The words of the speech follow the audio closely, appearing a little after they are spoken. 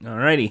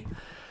Alrighty.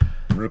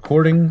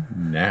 Recording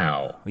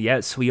now.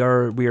 Yes, we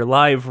are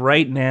live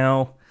right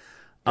now.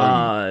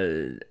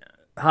 Hi,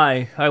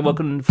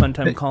 welcome to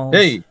Funtime Calls.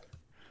 Hey,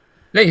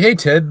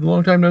 Ted.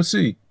 Long time no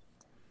see.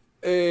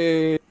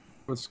 Hey,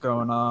 what's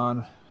going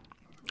on?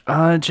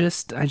 I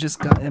just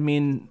got.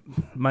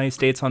 My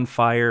state's on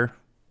fire.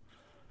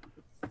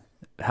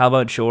 How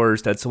about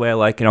yours? That's the way I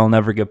like it. I'll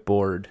never get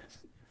bored.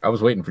 I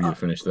was waiting for you to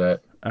finish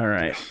that. All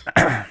right.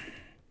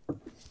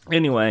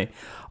 Anyway,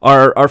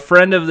 our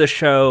friend of the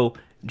show,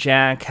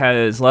 Jack,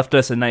 has left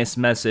us a nice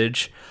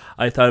message.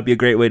 I thought it'd be a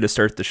great way to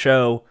start the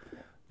show.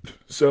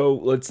 So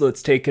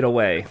let's take it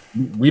away.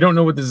 We don't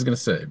know what this is going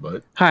to say,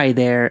 but... Hi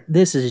there,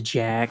 this is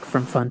Jack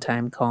from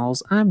Funtime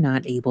Calls. I'm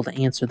not able to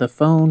answer the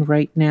phone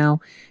right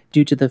now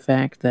due to the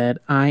fact that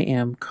I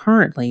am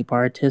currently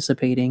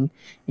participating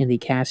in the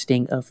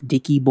casting of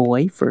Dickie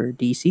Boy for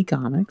DC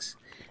Comics,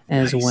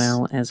 as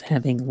well as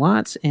having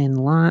lots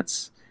and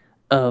lots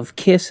of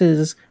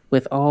kisses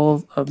with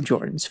all of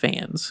Jordan's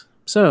fans.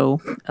 So,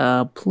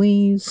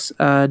 please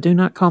do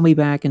not call me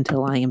back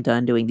until I am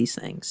done doing these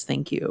things.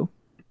 Thank you.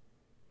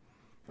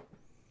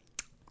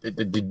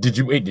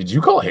 Did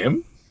you call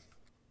him?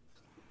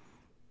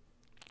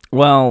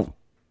 Well,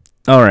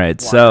 all right.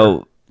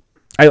 So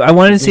I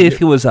wanted to see if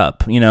he was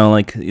up. You know,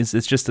 like it's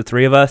just the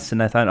three of us,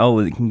 and I thought, oh,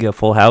 we can get a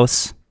full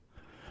house.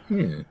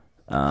 I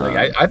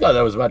thought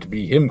that was about to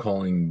be him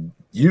calling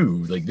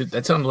you. Like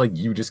that sounded like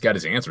you just got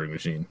his answering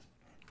machine.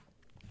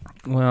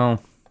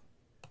 Well,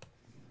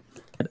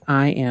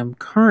 I am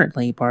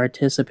currently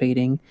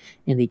participating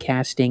in the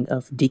casting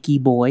of Dickie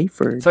Boy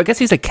for... So I guess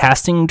he's a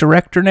casting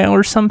director now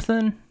or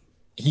something?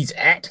 He's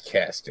at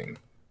casting.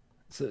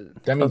 So,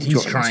 that means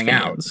he's trying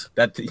fans.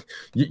 out.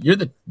 You're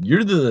the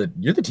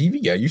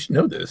TV guy. You should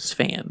know this.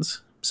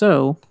 Fans.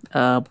 So,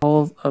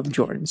 all of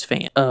Jordan's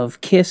fans.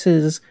 Of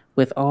kisses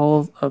with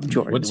all of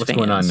Jordan's What's fans.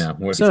 going on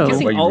now? So,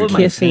 kissing all of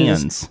my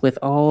fans. With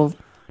all...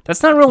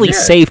 That's not really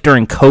safe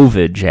during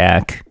COVID,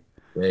 Jack.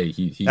 Hey,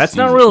 that's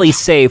not really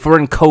safe. We're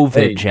in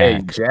COVID, Jack.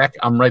 Hey, Jack,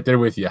 I'm right there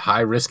with you. High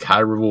risk, high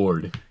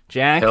reward.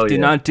 Jack, do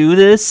not do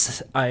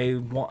this.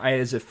 I,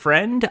 as a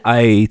friend,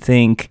 I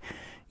think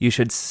you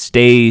should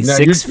stay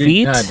 6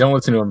 feet. Don't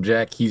listen to him,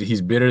 Jack.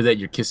 He's bitter that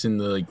you're kissing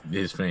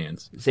his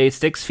fans. Stay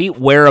 6 feet.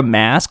 Wear a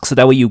mask so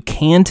that way you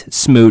can't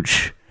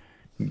smooch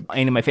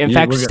any of my fans. In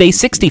fact, stay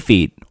 60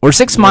 feet or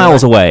 6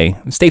 miles away.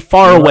 Stay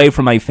far away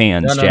from my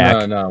fans,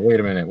 Jack. No.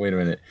 Wait a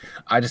minute.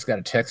 I just got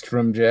a text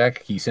from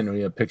Jack. He sent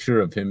me a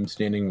picture of him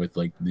standing with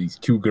like these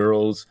two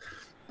girls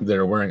that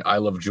are wearing "I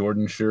Love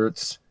Jordan"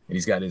 shirts, and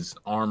he's got his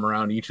arm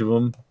around each of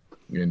them.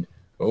 And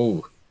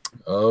oh,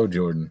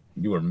 Jordan,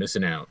 you are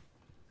missing out.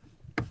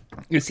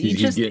 Is he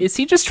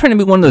just trying to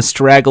be one of those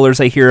stragglers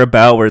I hear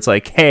about, where it's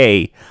like,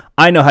 hey,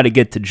 I know how to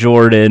get to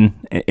Jordan,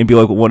 and be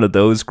like one of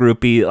those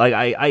groupie? Like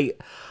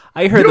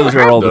I heard those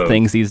are all the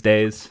things these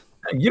days.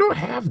 You don't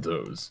have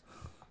those.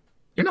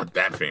 You're not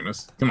that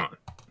famous. Come on.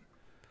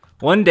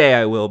 One day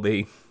I will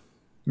be.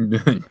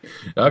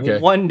 Okay.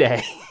 One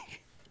day.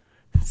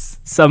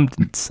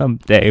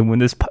 Someday when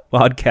this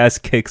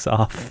podcast kicks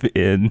off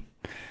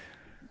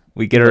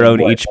we get our own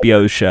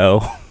HBO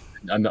show.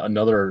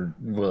 Another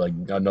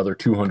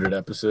 200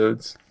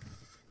 episodes.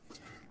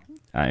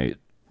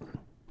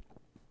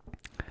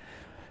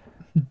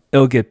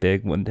 It'll get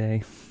big one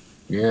day.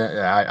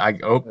 Yeah, I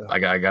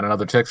got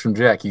another text from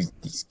Jack. He's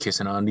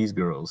kissing on these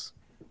girls.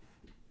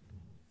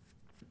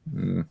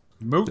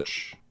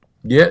 Mooch.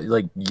 Yeah,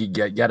 like you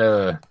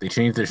gotta. They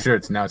changed their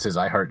shirts. Now it says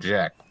 "I Heart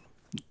Jack."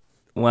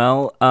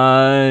 Well,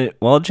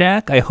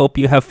 Jack. I hope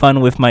you have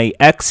fun with my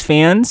ex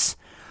fans.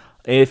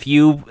 If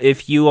you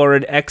are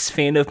an ex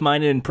fan of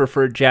mine and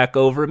prefer Jack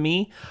over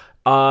me,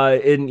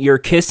 and you're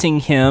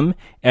kissing him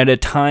at a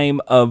time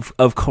of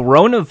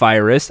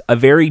coronavirus, a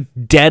very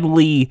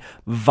deadly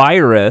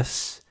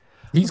virus.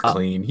 He's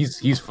clean.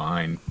 He's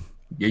fine.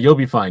 Yeah, you'll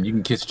be fine. You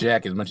can kiss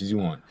Jack as much as you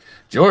want.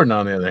 Jordan,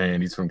 on the other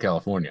hand, he's from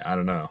California. I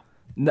don't know.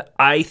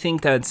 I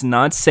think that's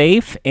not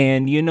safe,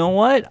 and you know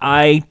what?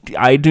 I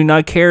do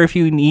not care if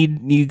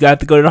you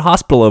got to go to the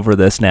hospital over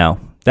this now.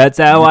 That's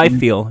how I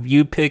feel. If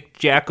you picked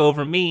Jack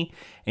over me,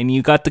 and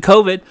you got the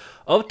COVID,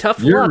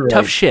 tough luck,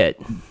 tough shit.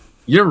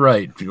 You're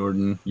right,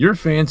 Jordan. Your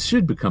fans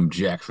should become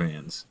Jack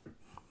fans.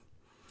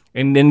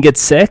 And then get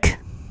sick?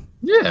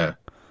 Yeah.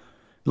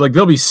 Like,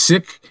 they'll be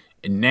sick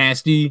and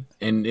nasty,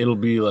 and it'll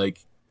be like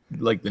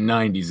the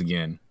 90s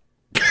again.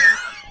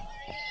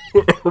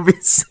 It'll be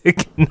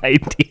sick in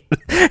like the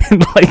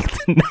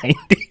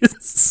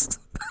 90s.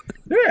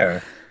 Yeah.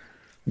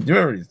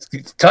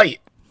 It's tight.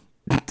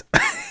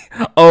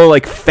 Oh,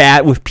 like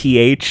fat with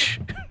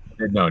pH?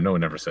 No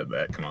one ever said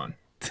that. Come on.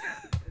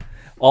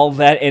 All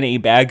that in a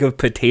bag of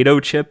potato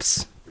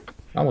chips?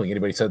 I don't think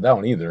anybody said that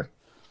one either.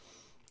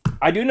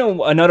 I do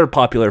know another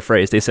popular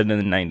phrase they said in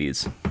the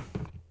 90s.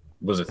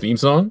 Was it a theme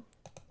song?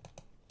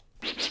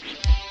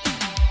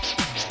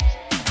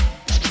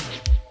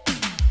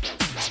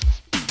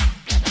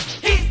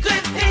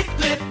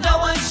 Heathcliff, no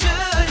one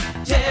should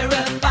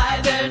terrify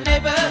their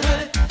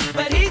neighborhood,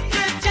 but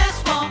Heathcliff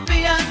just won't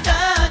be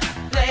undone,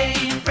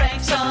 playing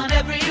pranks on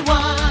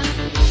everyone.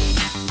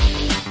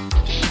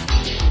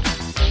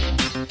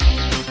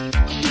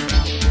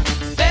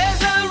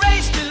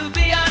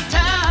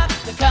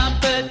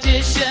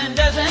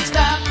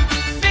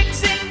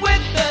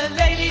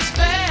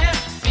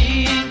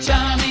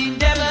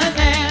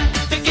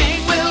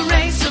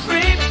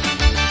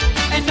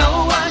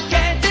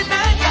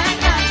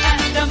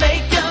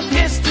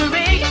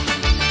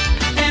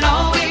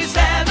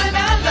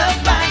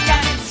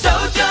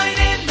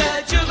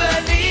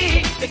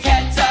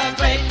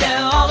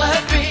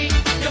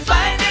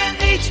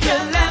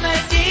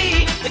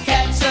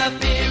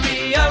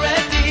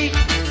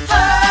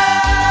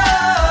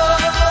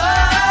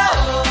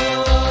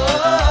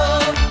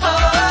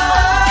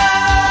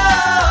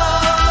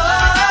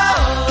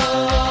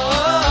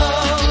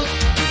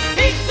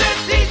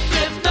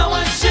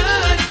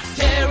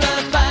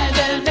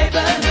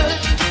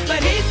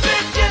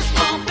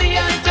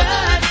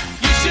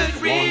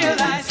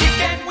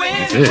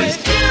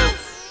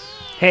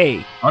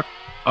 Hey,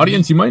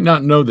 Audience, you might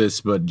not know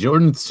this, but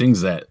Jordan sings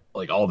that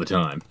like all the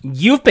time.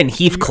 you've been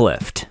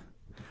Heathcliffed.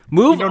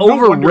 Move You know, no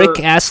over wonder- Rick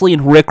Astley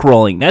and Rick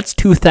Rolling. That's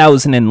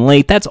 2000 and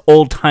late. That's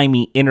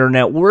old-timey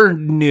internet. We're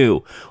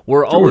new.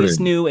 We're always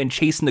Jordan. new and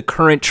chasing the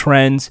current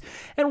trends.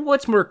 And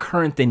what's more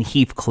current than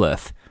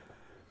Heathcliff?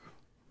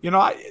 You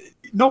know,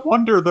 no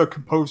wonder the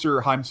composer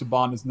Haim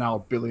Saban is now a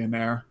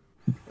billionaire.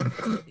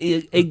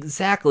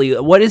 Exactly.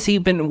 What did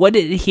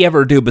he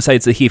ever do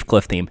besides the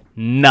Heathcliff theme?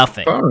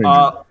 Nothing. Power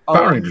Rangers.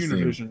 Power Rangers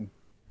theme.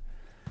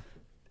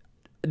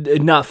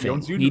 Univision. Nothing.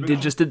 owns He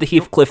Univision. just did the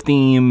Heathcliff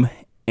theme,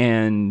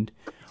 and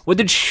what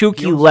did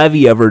Shuki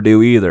Levy ever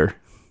do either?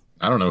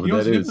 I don't know who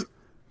that is.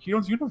 He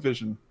owns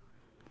Univision.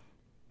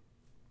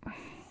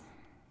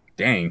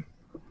 Dang.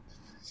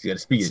 You got to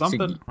speak it.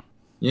 Something.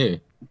 Yeah.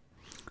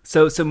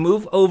 So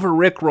move over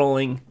Rick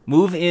Rolling,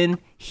 move in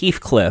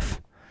Heathcliff.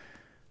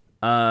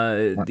 The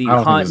I don't think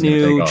hot this is gonna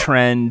new take off.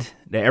 trend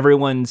that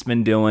everyone's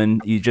been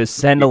doing. You just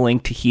send a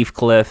link to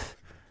Heathcliff.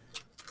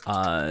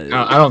 I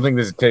don't think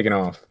this is taking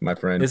off, my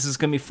friend. This is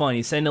gonna be fun.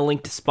 You send a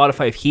link to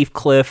Spotify of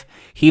Heathcliff.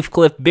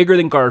 Heathcliff bigger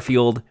than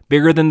Garfield,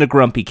 bigger than the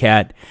Grumpy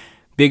Cat,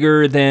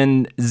 bigger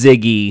than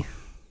Ziggy.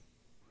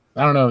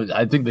 I don't know.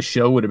 I think the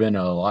show would have been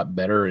a lot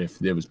better if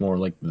it was more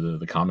like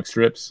the comic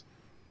strips.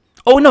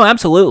 Oh no,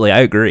 absolutely, I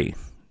agree.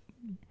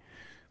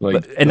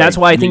 Like, And that's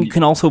why I think mean, you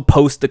can also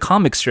post the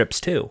comic strips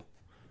too.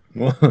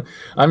 Well,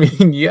 I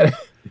mean, you gotta.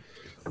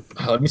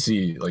 Let me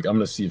see. Like, I'm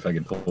gonna see if I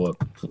can pull up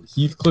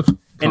Heathcliff. And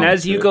comic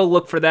as you strip. go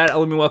look for that,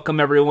 let me welcome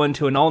everyone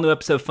to an all-new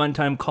episode of Fun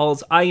Time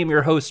Calls. I am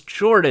your host,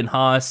 Jordan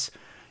Haas.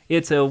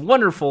 It's a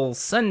wonderful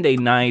Sunday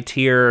night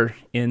here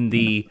in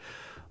the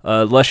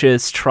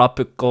luscious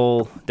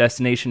tropical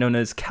destination known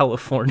as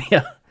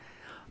California.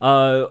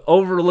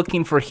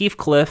 Overlooking for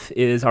Heathcliff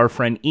is our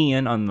friend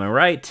Ian on my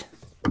right.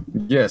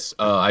 Yes,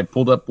 I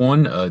pulled up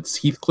one. It's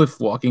Heathcliff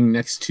walking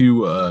next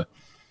to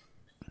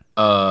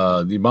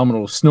the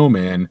Abominable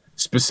Snowman,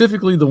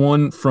 specifically the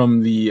one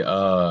from the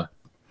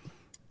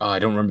I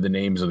don't remember the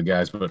names of the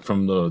guys, but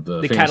from the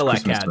famous Cadillac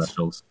Christmas Cats.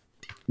 specials.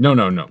 No,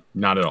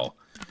 not at all.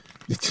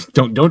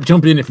 Don't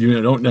jump in if you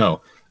don't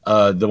know.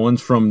 The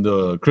ones from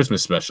the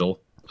Christmas special,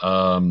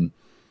 the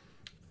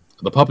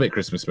puppet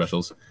Christmas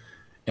specials,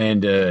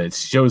 and it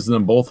shows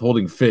them both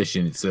holding fish,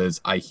 and it says,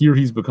 "I hear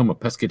he's become a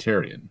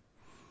pescatarian."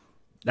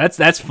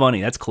 That's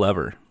funny. That's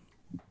clever.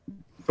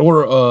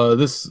 Or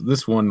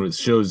this one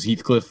shows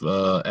Heathcliff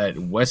at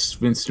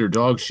Westminster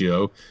Dog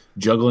Show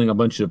juggling a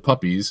bunch of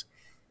puppies.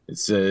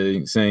 It's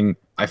saying,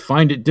 "I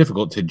find it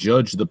difficult to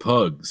judge the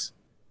pugs."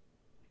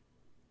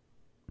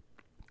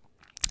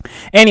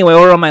 Anyway,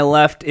 over on my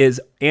left is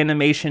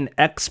animation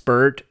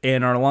expert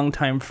and our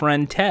longtime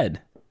friend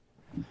Ted.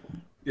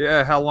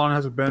 Yeah, how long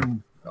has it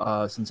been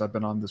since I've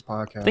been on this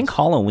podcast? I think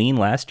Halloween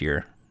last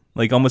year,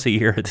 like almost a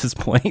year at this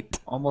point.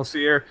 Almost a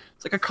year.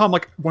 It's like I come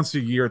like once a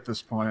year at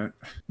this point.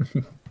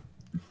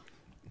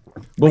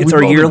 But It's we've all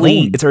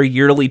been home. our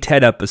yearly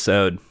Ted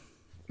episode.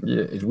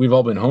 Yeah, we've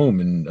all been home,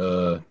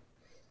 and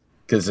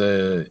because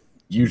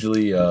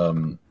usually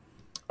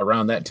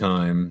around that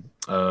time,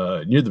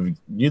 near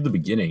the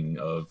beginning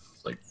of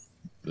like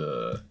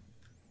the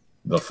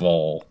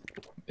fall,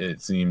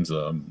 it seems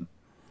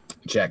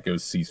Jack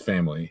goes to see his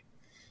family,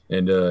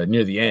 and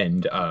near the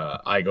end,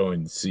 I go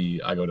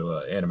to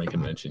an anime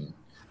convention,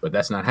 but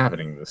that's not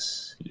happening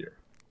this year.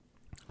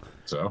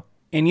 So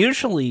And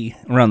usually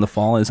around the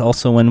fall is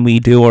also when we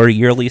do our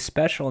yearly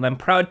special. And I'm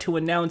proud to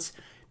announce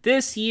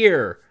this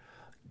year,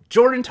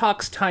 Jordan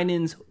Talks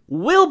Titans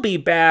will be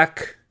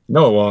back.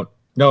 no, it won't.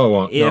 No, it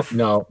won't. If-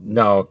 No.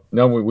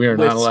 We are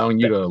With not allowing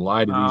you to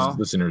lie to No. these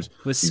listeners.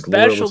 With these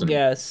loyal special listeners.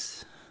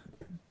 guests.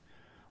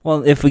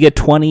 Well, if we get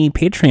 20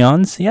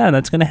 Patreons, yeah,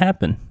 that's going to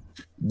happen.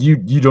 You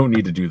don't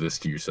need to do this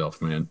to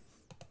yourself, man.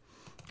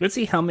 Let's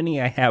see how many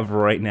I have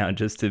right now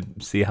just to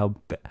see how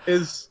bad.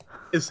 Is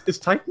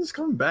Titans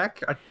coming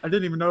back? I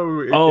didn't even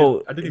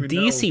know. I didn't even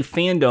DC know.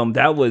 fandom,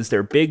 that was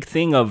their big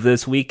thing of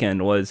this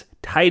weekend was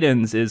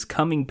Titans is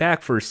coming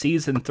back for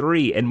season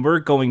 3 and we're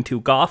going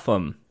to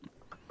Gotham.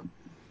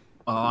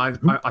 I'm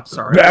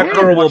sorry.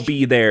 Batgirl will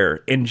be there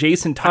and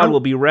Jason Todd don't-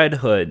 will be Red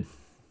Hood.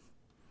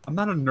 I'm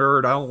not a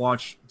nerd. I don't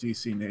watch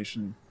DC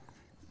Nation.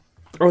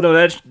 Oh no,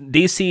 that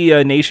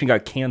DC Nation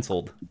got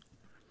canceled.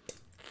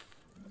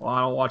 Well,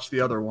 I don't watch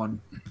the other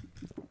one.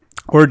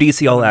 Or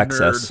DC All I'm a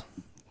Access.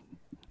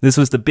 This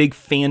was the big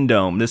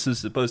fandom. This was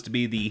supposed to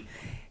be the,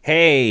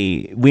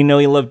 hey, we know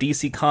you love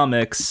DC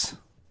Comics.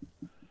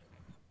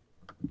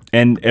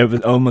 And it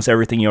was almost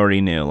everything you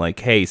already knew. Like,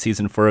 hey,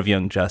 season 4 of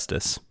Young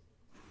Justice.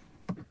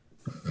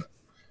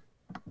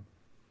 I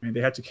mean,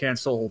 they had to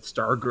cancel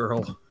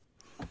Stargirl.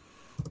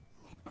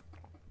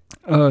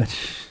 Oh,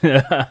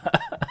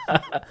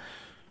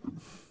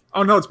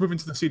 Oh no, it's moving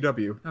to the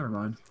CW. Never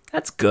mind.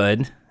 that's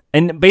good.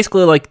 And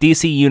basically, like,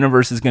 DC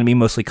Universe is going to be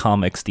mostly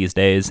comics these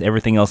days.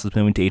 Everything else is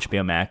moving to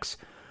HBO Max.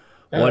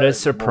 What a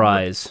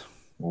surprise.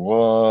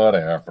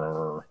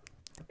 Whatever.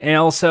 And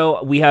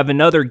also, we have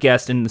another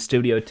guest in the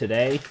studio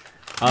today.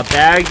 A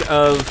bag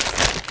of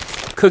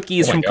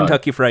cookies Oh my from God.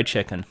 Kentucky Fried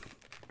Chicken.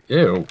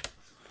 Ew.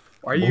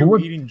 Why are you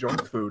What? eating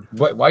junk food?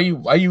 Why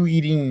are you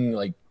eating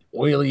like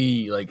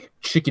oily like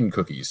chicken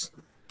cookies?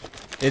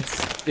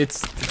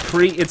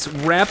 It's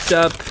wrapped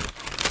up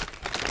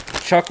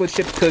chocolate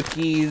chip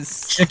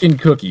cookies. Chicken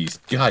cookies.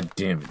 God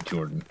damn it,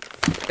 Jordan.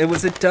 It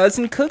was a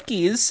dozen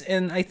cookies,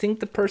 and I think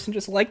the person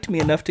just liked me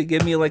enough to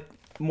give me like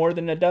more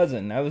than a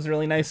dozen. That was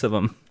really nice of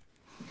them.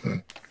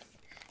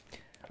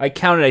 I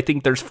counted. I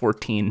think there's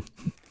 14.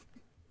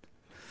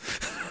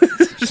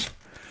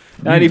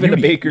 Not even a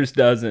baker's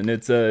dozen.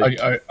 It's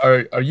a.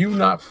 Are you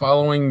not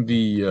following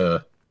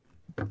the?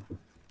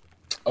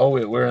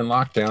 We're in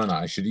lockdown.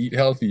 I should eat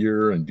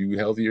healthier and do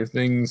healthier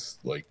things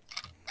like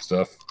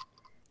stuff.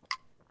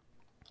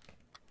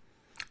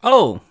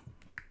 Oh,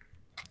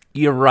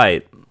 you're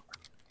right.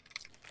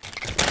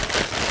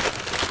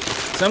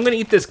 So I'm gonna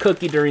eat this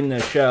cookie during the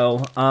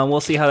show.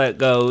 We'll see how that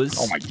goes.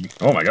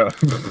 Oh my god.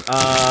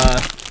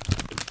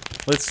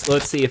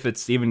 Let's see if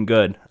it's even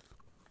good.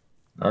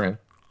 Okay.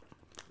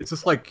 Is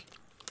this like?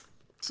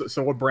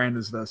 So what brand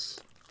is this?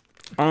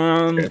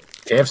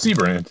 KFC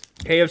brand.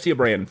 KFC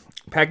brand,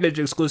 packaged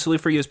exclusively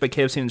for use by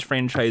KFC and its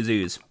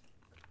franchisees.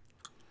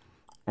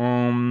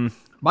 I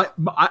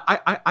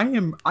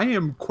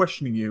am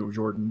questioning you,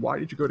 Jordan. Why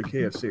did you go to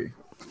KFC?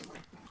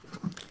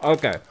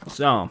 Okay,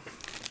 so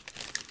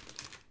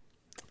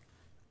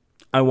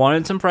I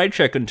wanted some fried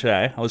chicken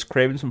today. I was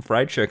craving some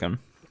fried chicken,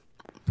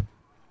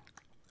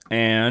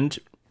 and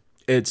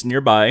it's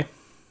nearby,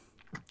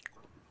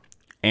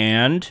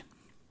 and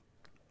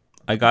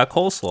I got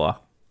coleslaw.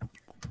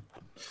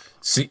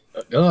 See,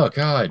 oh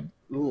god,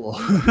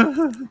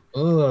 Ugh.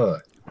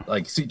 ugh.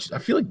 Like, see, I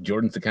feel like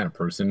Jordan's the kind of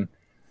person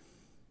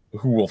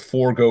who will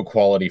forego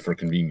quality for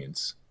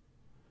convenience.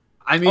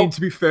 I mean, to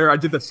be fair, I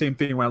did the same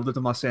thing when I lived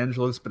in Los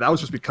Angeles, but that was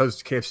just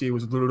because KFC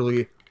was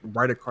literally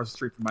right across the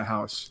street from my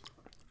house,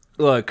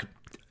 Look,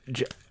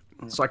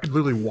 so I could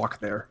literally walk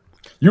there.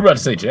 You're about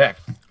to say Jack.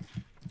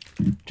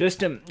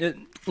 just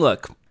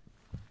look.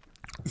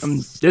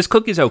 This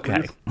cookie's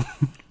okay.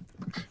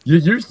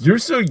 You're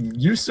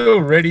so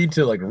ready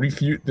to like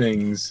refute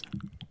things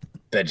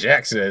that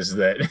Jack says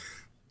that.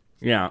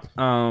 Yeah.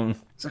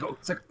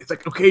 It's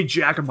like okay,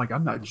 Jack. I'm like,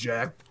 I'm not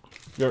Jack.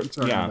 You're,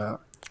 Sorry yeah.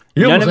 about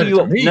He None almost of had it you.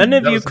 to me. None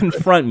of That you was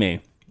confront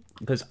me,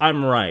 because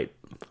I'm right.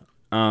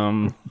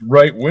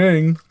 right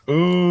wing.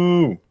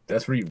 Ooh,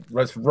 that's right.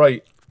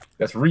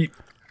 That's right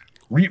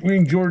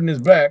wing. Jordan is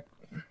back.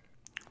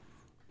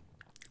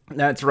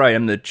 That's right.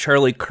 I'm the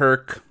Charlie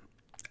Kirk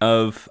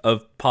of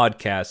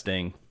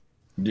podcasting.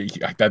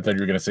 I thought you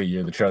were gonna say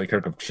you're the Charlie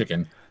Kirk of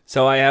chicken.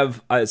 So I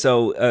have.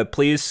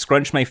 Please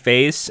scrunch my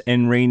face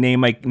and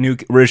rename my new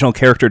original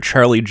character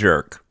Charlie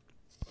Jerk.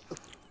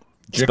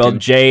 Spelled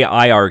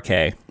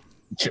Jirk.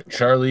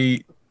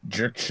 Charlie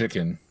Jerk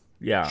Chicken.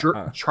 Yeah.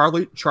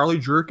 Charlie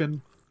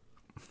Jerkin.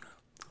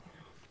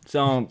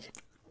 So,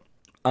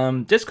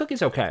 this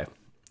cookie's okay.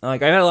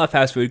 Like, I've had a lot of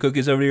fast food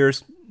cookies over the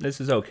years. This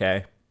is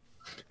okay.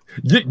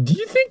 Do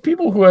you think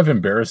people who have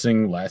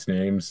embarrassing last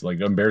names,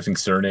 like embarrassing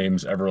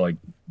surnames, ever like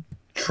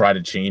try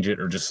to change it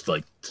or just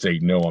like say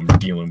no? I'm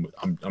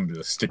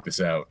gonna stick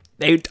this out.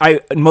 I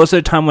most of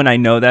the time when I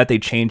know that, they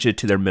change it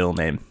to their middle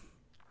name.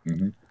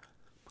 Mm-hmm.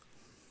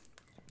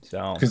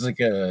 So, Because like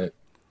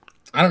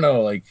I don't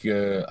know, like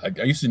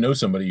I used to know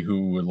somebody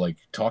who would like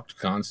talk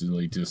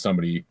constantly to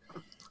somebody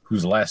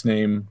whose last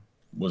name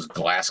was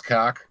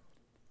Glasscock.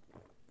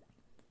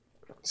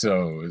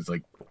 So it's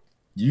like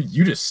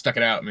you just stuck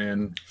it out,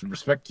 man.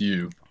 Respect to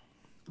you.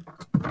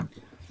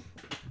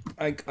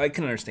 I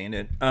can understand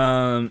it.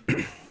 But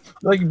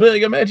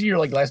imagine your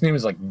like last name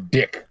is like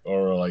Dick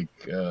or like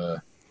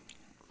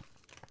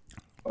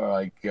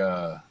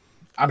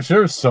I'm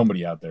sure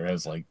somebody out there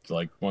has like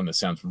one that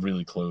sounds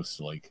really close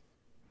to like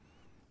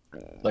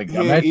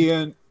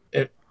Hey,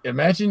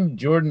 imagine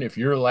Jordan if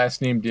your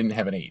last name didn't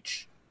have an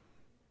H.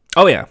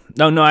 Oh yeah,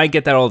 no, I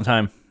get that all the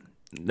time.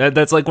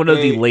 That's like one of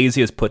the Hey.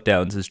 laziest put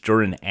downs is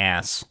Jordan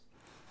Ass.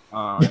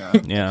 Oh yeah.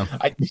 Yeah,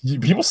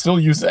 People still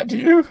use that to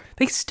you?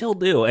 they still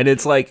do, and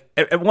it's like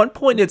at one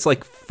point it's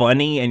like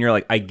funny, and you're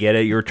like, I get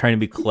it, you're trying to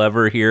be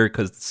clever here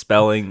because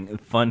spelling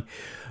and fun,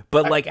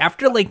 but like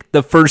after like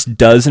the first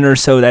dozen or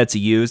so that's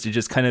used, it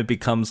just kind of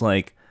becomes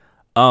like,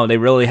 oh, they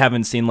really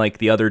haven't seen like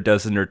the other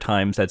dozen or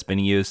times that's been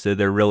used, so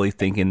they're really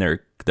thinking they're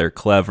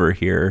clever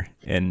here,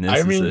 and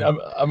this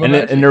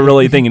and they're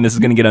really thinking this is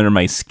gonna get under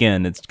my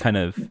skin. It's kind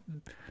of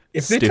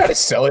if they try to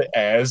sell it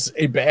as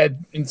a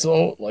bad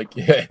insult, like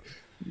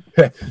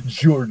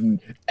Jordan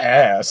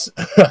Ass.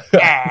 But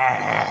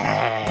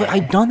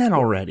I've done that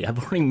already. I've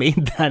already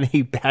made that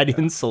a bad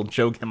insult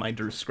joke at my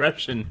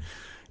discretion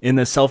in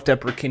the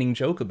self-deprecating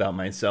joke about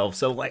myself.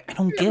 So like, I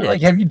don't get it.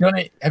 Like, have you done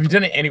it? Have you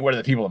done it anywhere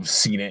that people have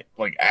seen it,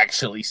 like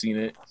actually seen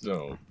it?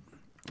 So,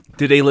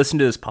 Do they listen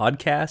to this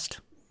podcast?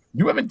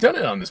 you haven't done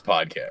it on this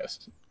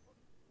podcast.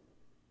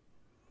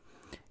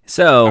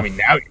 So I mean,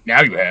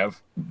 now you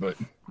have, but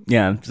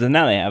yeah. So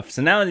now they have.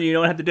 So now you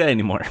don't have to do that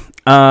anymore.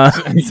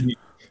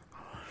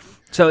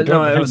 So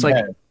no, it was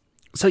like.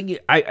 So yeah,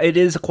 it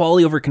is a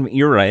quality over.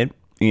 You're right,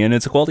 and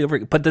it's a quality over.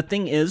 But the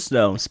thing is,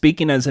 though,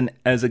 speaking as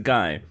a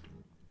guy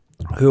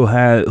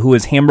who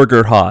is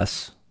Hamburger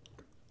Haas.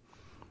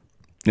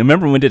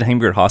 Remember when we did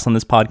Hamburger Haas on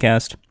this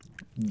podcast?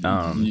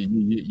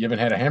 You haven't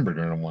had a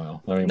hamburger in a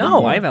while. I mean,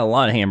 No, I've had a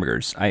lot of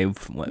hamburgers.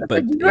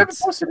 But you haven't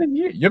posted it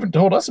yet. You haven't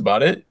told us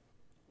about it.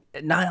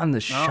 not on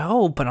the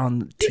show, but on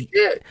the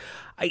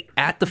Yeah.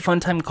 at the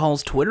Funtime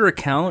Calls Twitter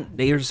account.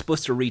 They are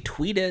supposed to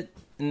retweet it,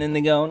 and then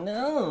they go,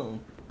 no.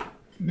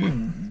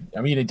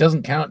 I mean, it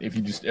doesn't count if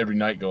you just every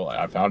night go,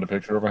 I found a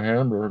picture of a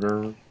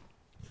hamburger.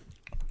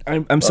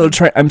 I'm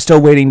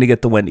still waiting to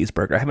get the Wendy's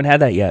burger. I haven't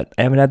had that yet.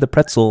 I haven't had the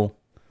pretzel.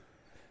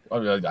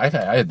 I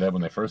had that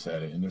when they first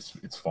had it, and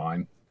it's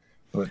fine.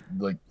 But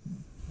like,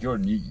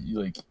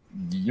 Jordan,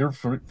 you're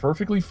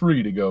perfectly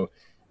free to go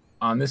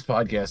on this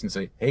podcast and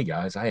say, "Hey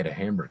guys, I had a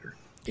hamburger."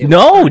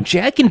 No,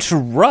 Jack,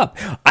 interrupt.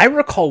 I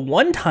recall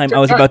one time I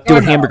was about to do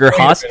a Hamburger wait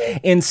a Haas,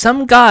 minute. and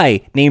some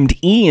guy named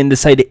Ian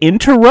decided to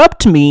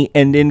interrupt me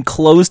and then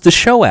close the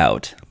show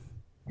out.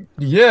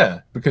 Yeah,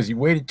 because you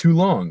waited too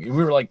long. We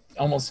were like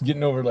almost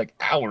getting over like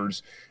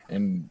hours,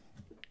 and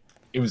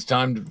it was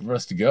time for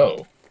us to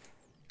go.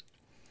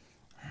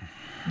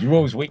 You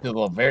always wait till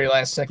the very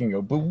last second and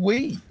go, but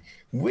wait,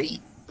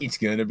 it's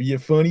gonna be a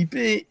funny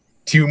bit.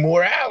 2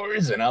 more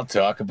hours, and I'll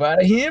talk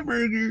about a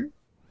hamburger.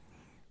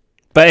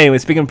 But anyway,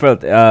 speaking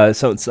of,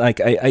 so it's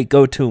like I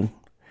go to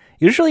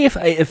usually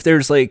if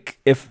there's like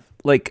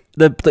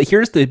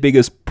here's the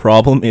biggest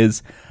problem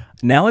is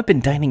now I've been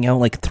dining out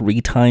like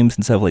 3 times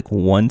instead of like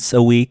once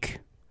a week.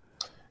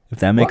 If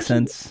that makes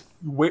sense.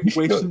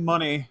 Wasting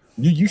money.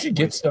 You should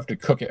get stuff to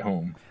cook at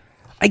home.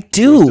 I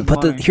do, Wasted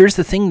but money. here's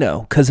the thing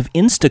though, because of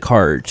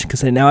Instacart,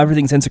 because now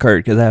everything's Instacart,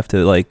 because I have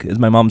to like, as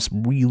my mom's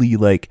really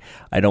like,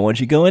 I don't want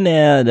you going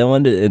there, I don't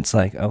want to. It's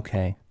like,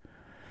 okay.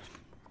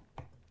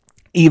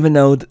 Even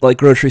though like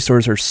grocery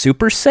stores are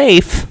super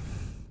safe,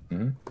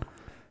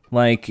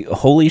 like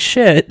holy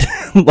shit,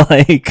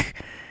 like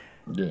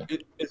Yeah.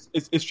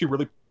 Is she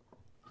really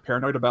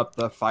paranoid about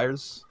the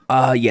fires?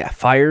 yeah,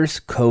 fires,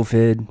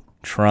 COVID,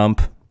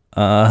 Trump,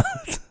 where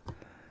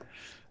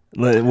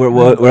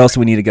else do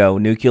we need to go?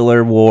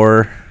 Nuclear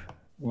war.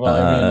 Well,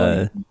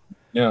 I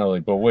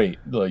mean, but wait,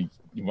 why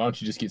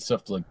don't you just get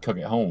stuff to like cook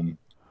at home?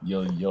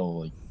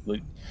 You'll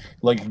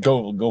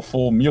go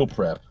full meal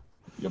prep.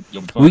 You'll be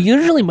fine. Well,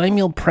 usually my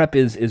meal prep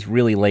is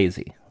really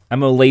lazy.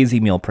 I'm a lazy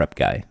meal prep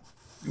guy.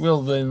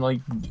 Well, then,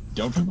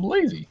 don't be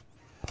lazy.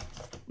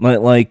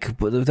 Like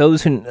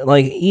those who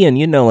like Ian,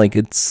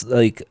 it's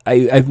like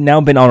I've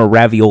now been on a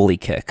ravioli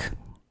kick.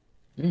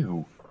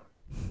 Ew.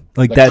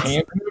 Like Like that's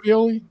canned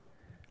ravioli?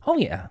 oh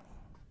yeah.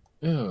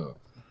 Ew.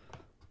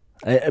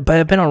 But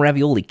I've been on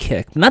ravioli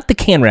kick, not the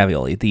canned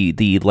ravioli,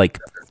 the like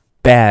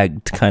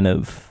bagged kind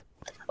of.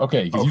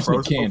 Okay, because you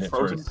said canned at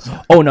frozen? first.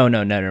 Oh no,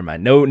 never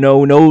mind. No.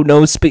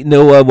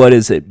 What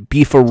is it?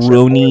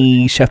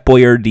 Beefaroni, Chef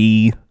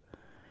Boyardee.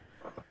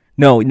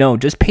 No,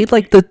 just paid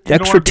like the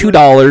extra what,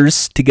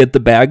 $2 to get the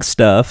bag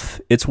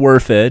stuff. It's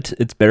worth it.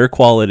 It's better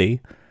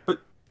quality.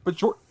 But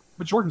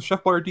Jordan,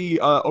 Chef Boyardee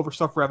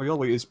overstuffed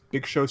ravioli is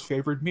Big Show's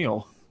favorite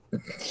meal.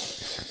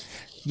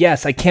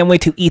 Yes, I can't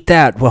wait to eat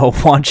that while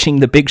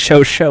watching the Big Show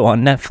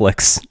on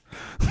Netflix.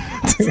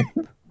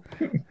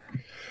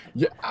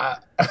 Yeah,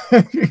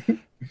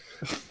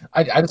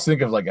 I just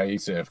think of I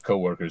used to have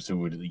coworkers who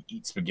would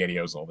eat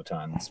SpaghettiOs all the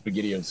time.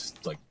 SpaghettiOs,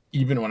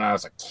 even when I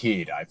was a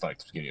kid, I thought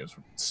SpaghettiOs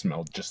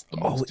smelled just the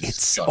most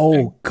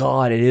disgusting.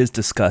 God, it is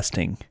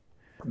disgusting.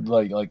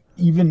 Like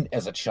even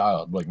as a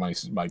child,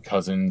 my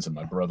cousins and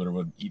my brother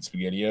would eat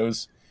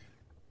SpaghettiOs.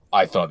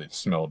 I thought it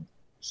smelled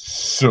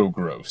so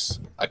gross.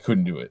 I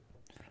couldn't do it.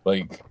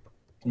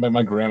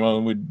 My grandma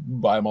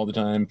would buy them all the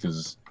time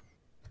because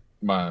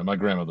my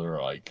grandmother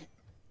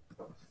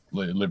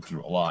lived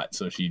through a lot,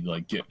 so she'd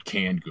get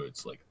canned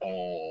goods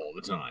all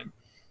the time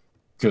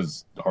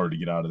because hard to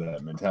get out of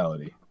that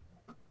mentality.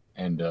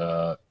 And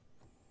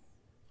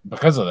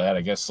because of that,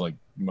 I guess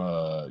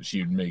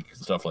she would make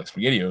stuff like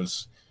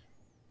SpaghettiOs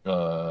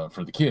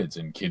for the kids,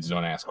 and kids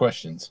don't ask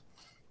questions,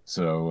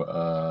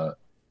 so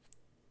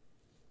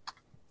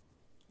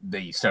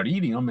they start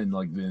eating them, and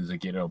as they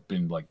get up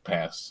and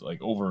past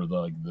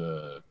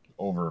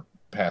over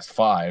past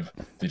 5,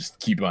 they just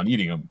keep on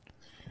eating them.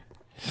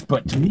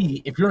 But to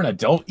me, if you're an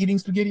adult eating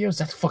SpaghettiOs,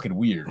 that's fucking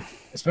weird.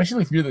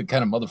 Especially if you're the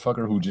kind of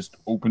motherfucker who just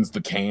opens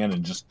the can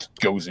and just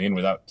goes in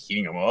without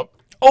heating them up.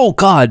 Oh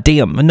god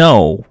damn,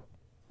 no.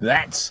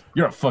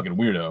 You're a fucking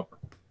weirdo.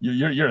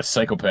 You're a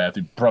psychopath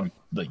who probably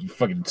you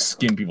fucking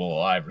skin people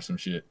alive or some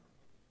shit.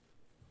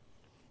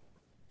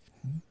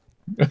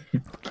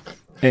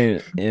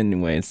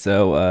 Anyway,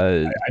 so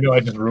I know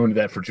I just ruined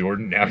that for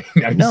Jordan. Now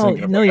he's no,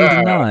 thinking you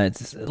did not.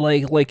 It's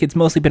like it's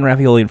mostly been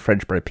ravioli and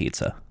French bread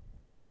pizza.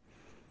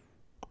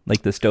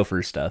 Like the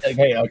Stouffer stuff.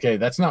 Okay,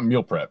 that's not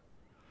meal prep.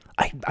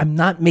 I'm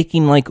not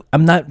making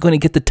I'm not going to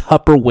get the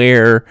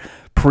Tupperware,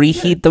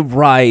 preheat the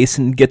rice,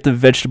 and get the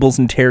vegetables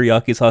and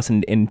teriyaki sauce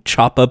and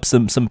chop up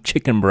some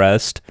chicken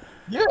breast.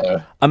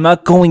 Yeah. I'm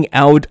not going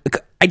out.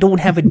 I don't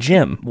have a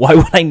gym. Why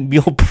would I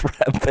meal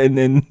prep and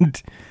then?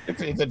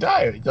 It's a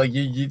diet.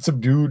 You get some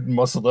dude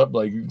muscled up,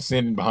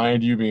 standing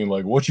behind you, being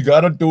like, "What you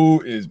gotta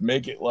do is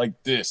make it like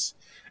this,"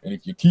 and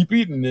if you keep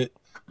eating it,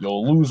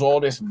 you'll lose all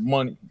this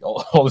money,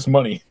 all this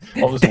weight.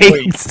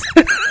 Thanks.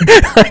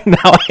 Now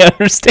I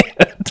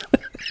understand.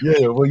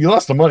 Yeah, well, you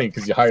lost the money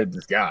because you hired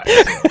this guy.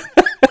 So.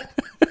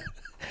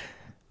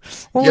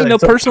 Well, Yeah,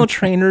 so- personal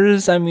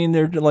trainers. I mean,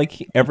 they're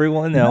like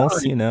everyone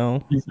else, you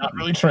know. He's not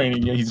really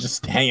training you. He's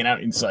just hanging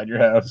out inside your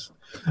house.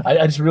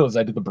 I just realized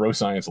I did the bro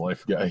science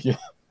life guy. Yeah.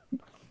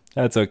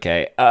 That's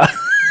okay.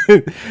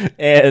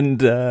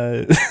 And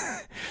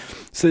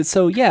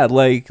so yeah,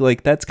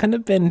 like that's kind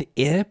of been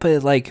it,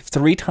 but like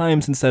 3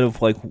 times instead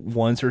of like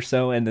once or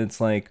so, and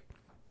it's like,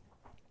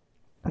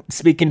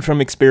 speaking from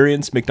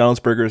experience,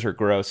 McDonald's burgers are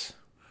gross.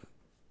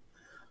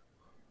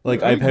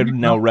 Like, I've had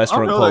now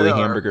restaurant quality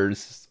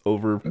hamburgers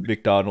over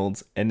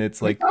McDonald's, and it's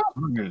like,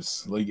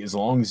 Burgers, like as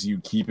long as you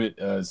keep it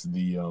as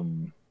the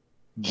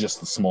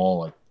just the small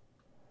like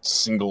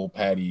single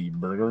patty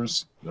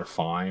burgers, they're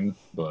fine.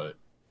 But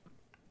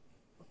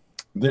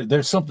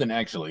there's something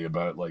actually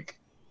about like,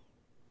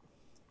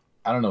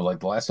 I don't know,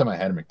 like the last time I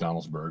had a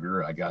McDonald's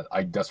burger,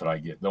 that's what I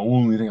get. The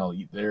only thing I'll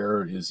eat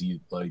there is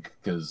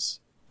because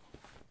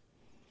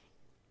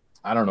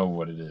I don't know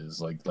what it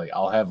is. Like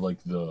I'll have like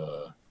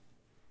the,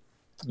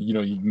 you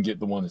know, you can get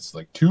the one that's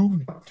like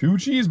two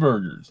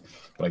cheeseburgers,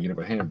 but I get it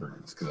with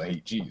hamburgers because I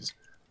hate cheese.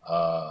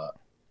 The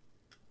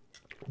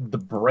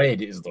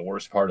bread is the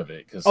worst part of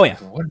it because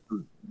for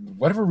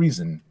whatever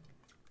reason,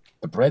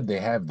 the bread they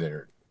have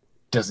there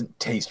doesn't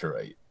taste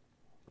right.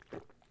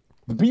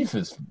 The beef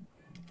is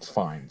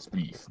fine, it's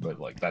beef, but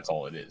like that's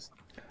all it is.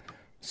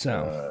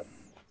 so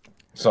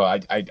I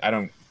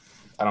don't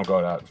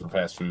go out for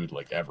fast food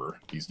like ever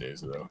these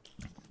days though.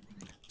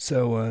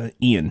 So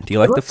Ian, do you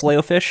like the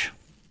Filet-O-Fish?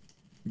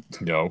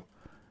 No,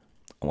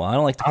 Well, I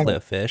don't like the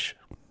Filet-O-Fish.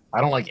 I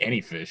don't like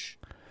any fish.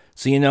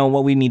 So you know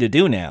what we need to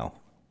do now?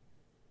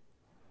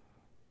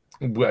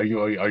 Are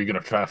you gonna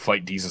try to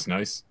fight Jesus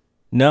Nice?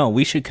 No,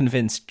 we should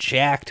convince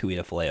Jack to eat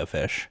a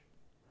Filet-O-Fish.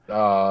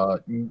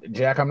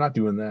 Jack, I'm not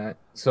doing that.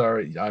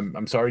 Sorry,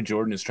 I'm sorry.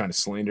 Jordan is trying to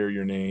slander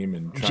your name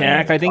and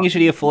Jack, I think you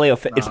should eat a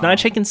Filet-O-Fish. It's not a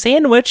chicken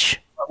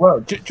sandwich. Well,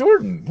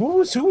 Jordan, who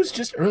was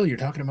just earlier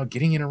talking about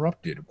getting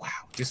interrupted? Wow,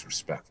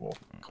 disrespectful.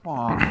 Come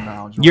on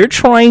now, Jordan. You're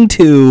trying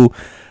to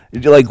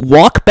like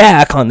walk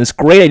back on this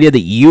great idea that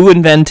you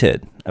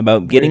invented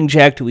about getting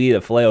Jack to eat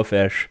a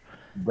Filet-O-Fish.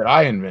 That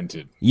I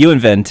invented. You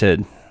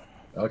invented.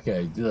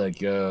 Okay,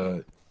 like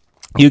You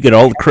get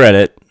all the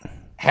credit.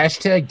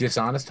 hashtag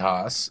dishonest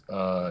Haas.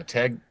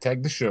 Tag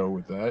the show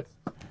with that.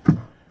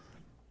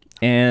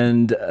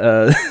 And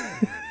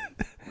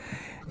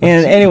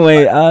and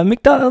anyway,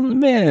 McDonald's,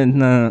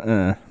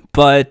 man.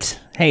 But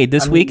hey,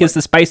 this week is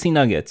the spicy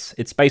nuggets.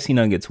 It's spicy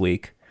nuggets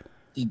week.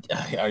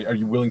 Are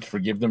you willing to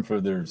forgive them for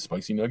their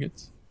spicy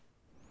nuggets?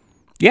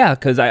 Yeah,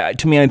 because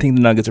to me, I think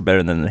the nuggets are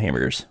better than the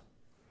hamburgers.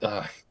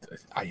 I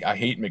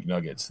hate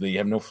McNuggets. They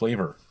have no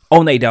flavor.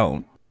 Oh, they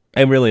don't.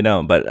 I really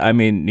don't. But I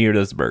mean, neither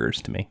does the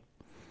burgers to me.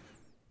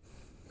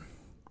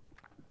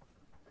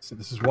 So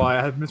this is why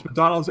I haven't missed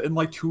McDonald's in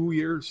like 2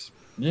 years.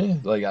 Yeah,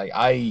 like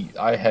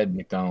I had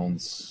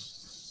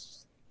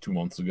McDonald's 2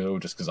 months ago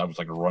just because I was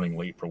like running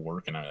late for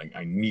work and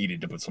I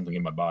needed to put something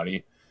in my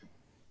body.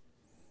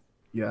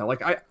 Yeah,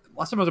 like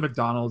last time I was at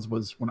McDonald's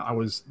was when I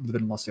was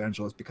living in Los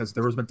Angeles because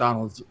there was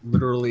McDonald's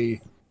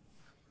literally,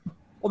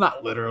 well,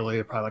 not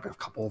literally, probably like a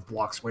couple of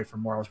blocks away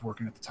from where I was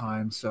working at the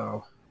time.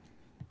 So,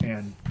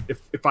 and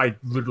if I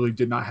literally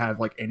did not have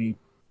like any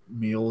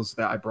meals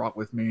that I brought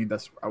with me,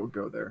 I would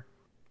go there.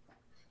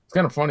 It's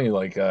kind of funny.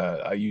 Like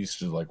I used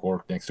to like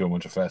work next to a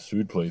bunch of fast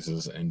food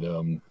places, and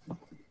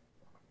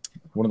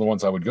one of the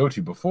ones I would go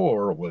to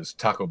before was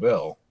Taco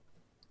Bell,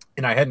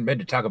 and I hadn't been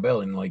to Taco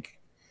Bell in like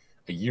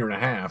a year and a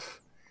half.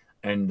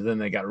 And then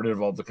they got rid of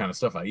all the kind of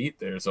stuff I eat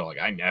there, so like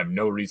I have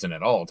no reason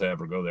at all to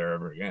ever go there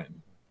ever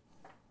again.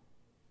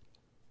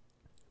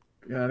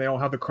 Yeah, they don't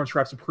have the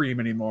Crunchwrap Supreme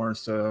anymore,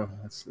 so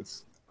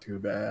it's too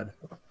bad.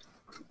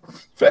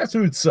 Fast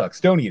food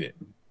sucks. Don't eat it.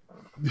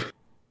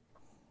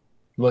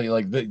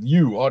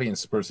 You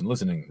audience person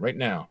listening right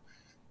now,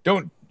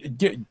 don't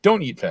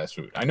eat fast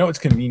food. I know it's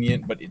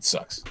convenient, but it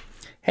sucks.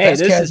 Hey, Fast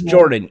this is casual.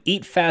 Jordan.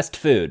 Eat fast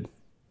food.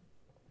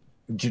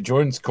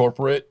 Jordan's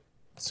corporate,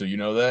 so you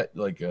know that.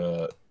 Like,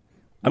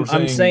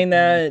 I'm saying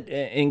that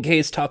in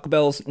case Taco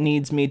Bell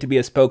needs me to be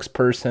a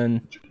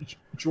spokesperson.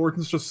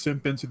 Jordan's just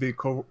simp into the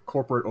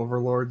corporate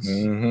overlords.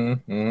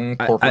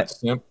 Corporate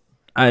simp.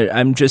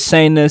 I'm just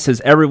saying this as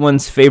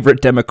everyone's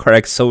favorite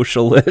democratic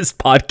socialist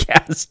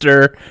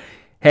podcaster.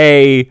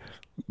 Hey,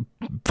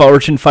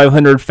 Fortune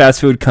 500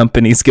 fast food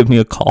companies, give me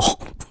a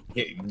call.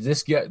 Yeah,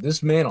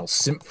 this man will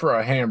simp for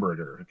a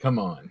hamburger. Come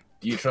on.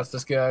 Do you trust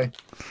this guy?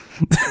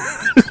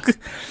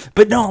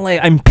 But no,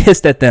 like I'm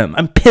pissed at them.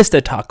 I'm pissed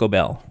at Taco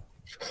Bell.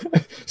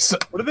 What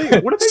do they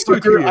do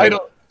to you?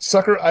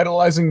 Sucker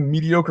idolizing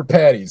mediocre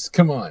patties.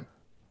 Come on.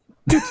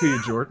 Good to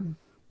you, Jordan.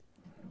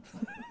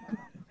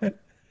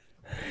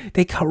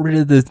 They got rid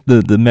of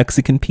the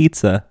Mexican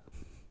pizza.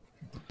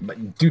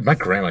 Dude, my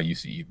grandma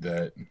used to eat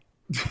that.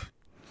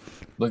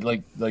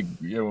 like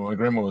you know, when my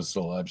grandma was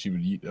still alive, she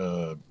would eat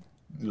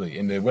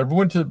And they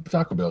went to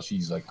Taco Bell.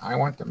 She's like, I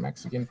want the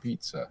Mexican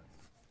pizza.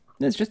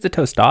 It's just a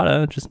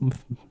tostada, just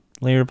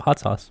layer of hot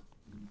sauce.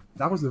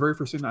 That was the very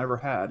first thing I ever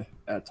had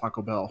at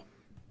Taco Bell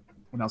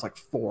when I was like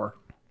 4.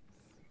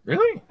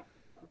 Really?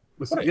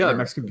 Was, What an yeah, era.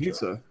 Mexican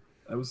pizza.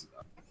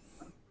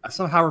 I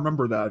somehow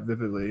remember that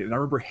vividly, and I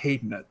remember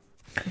hating it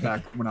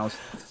back when I was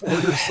 4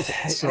 years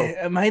old. So,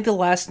 Am I the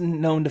last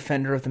known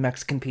defender of the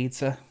Mexican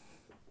pizza?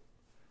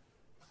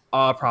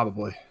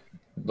 probably.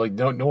 Like,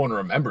 no one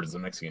remembers the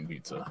Mexican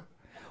pizza.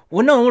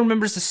 Well, no one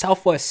remembers the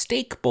Southwest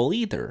Steak Bowl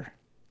either.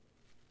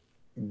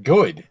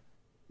 Good.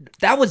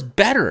 That was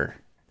better.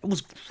 It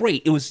was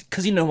great. It was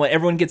because you know what?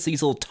 Everyone gets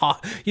these little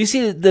talk. You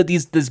see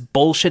this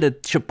bullshit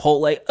at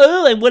Chipotle.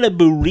 Oh, I want a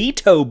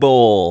burrito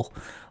bowl,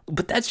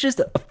 but that's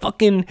just a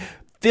fucking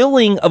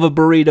filling of a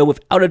burrito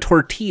without a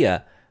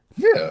tortilla.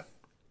 Yeah.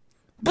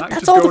 But Now you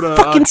that's just all go the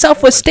to, fucking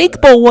Southwest Steak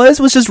Bowl was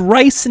just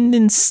rice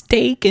and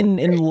steak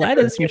and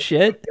lettuce and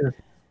shit.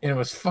 And it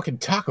was fucking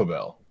Taco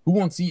Bell. Who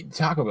wants to eat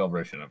Taco Bell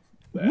version of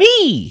that?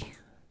 Me.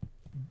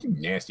 You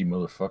nasty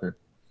motherfucker.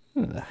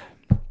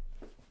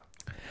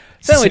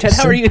 So anyway, Ted,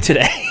 how are you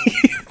today?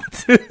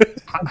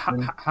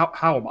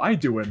 How am I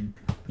doing?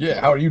 Yeah,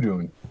 how are you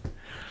doing?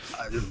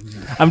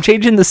 I'm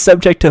changing the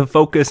subject to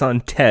focus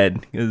on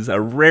Ted. He's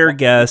a rare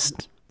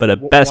guest, but a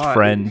best Why?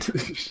 friend.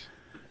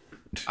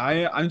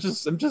 I'm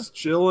just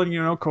chilling.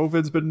 You know,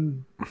 COVID's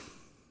been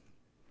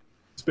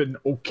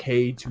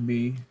okay to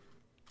me.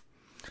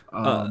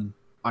 I'm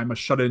a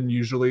shut-in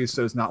usually,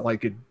 so it's not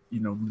like it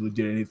really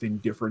did anything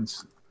different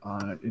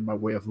in my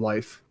way of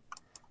life.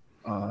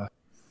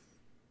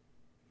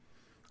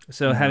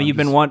 So have you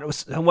been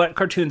what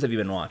cartoons have you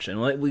been watching?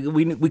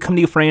 We come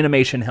to you for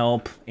animation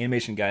help,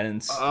 animation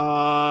guidance.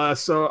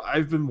 So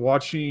I've been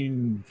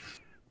watching.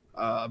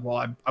 I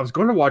was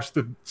going to watch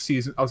the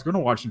season. I was going to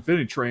watch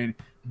Infinity Train,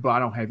 but I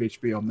don't have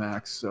HBO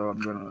Max, so I'm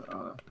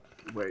gonna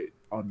wait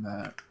on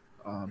that.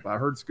 But I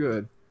heard it's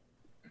good.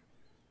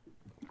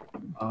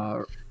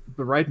 But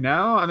right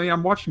now, I mean,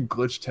 I'm watching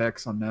Glitch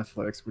Techs on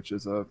Netflix, which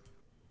is a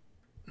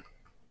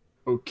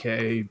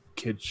okay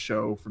kids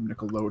show from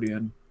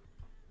Nickelodeon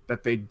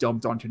that they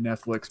dumped onto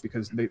Netflix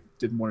because they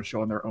didn't want to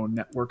show on their own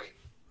network.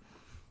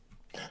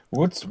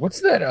 What's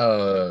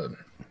that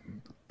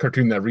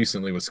cartoon that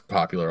recently was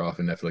popular off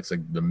of Netflix,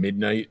 like the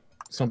Midnight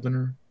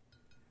something?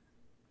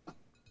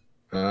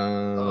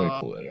 Let me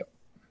pull it up.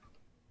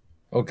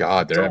 Oh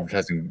god, they're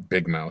advertising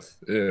Big Mouth.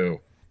 Ew.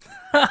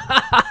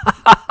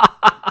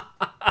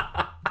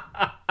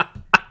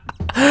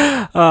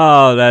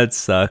 Oh, that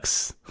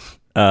sucks.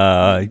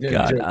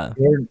 God.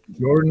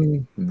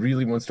 Jordan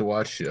really wants to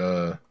watch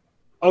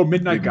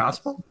Midnight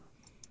Gospel?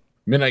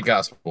 Midnight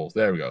Gospel.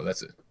 There we go.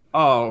 That's it.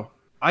 Oh,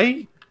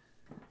 I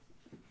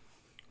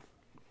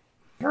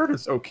heard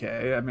it's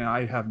okay. I mean,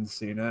 I haven't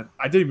seen it.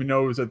 I didn't even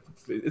know it was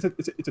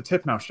it's a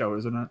Titmouse show,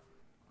 isn't it?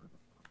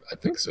 I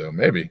think so.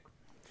 Maybe.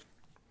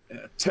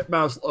 Yeah,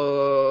 Titmouse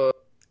I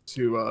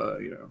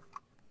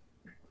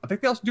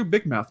think they also do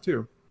Big Mouth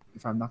too,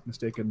 if I'm not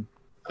mistaken.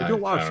 They do a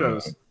lot of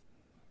shows.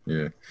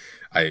 Yeah,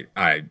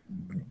 I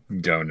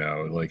don't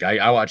know. Like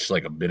I watched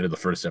like a bit of the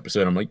first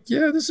episode. I'm like,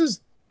 yeah, this is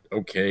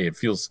okay. It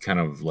feels kind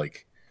of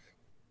like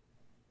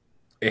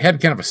it had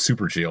kind of a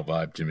Super Jail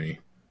vibe to me,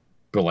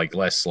 but like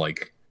less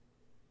like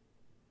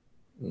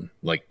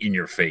in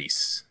your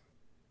face.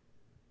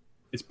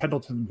 It's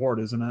Pendleton Ward,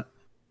 isn't it?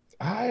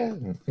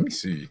 Let me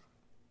see,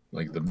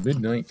 like the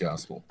Midnight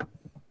Gospel.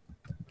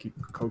 He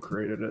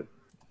co-created it.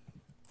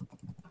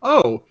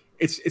 Oh,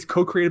 it's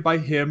co-created by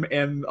him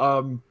and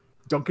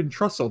Duncan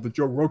Trussell, the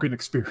Joe Rogan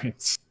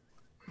Experience.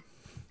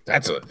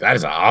 That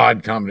is an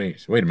odd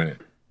combination. Wait a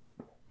minute.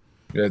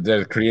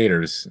 The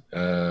creators,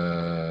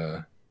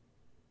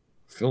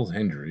 Phil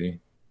Hendry.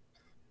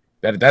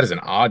 That is an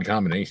odd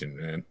combination,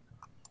 man.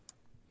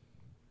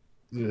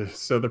 Yeah,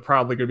 so they're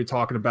probably going to be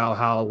talking about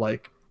how,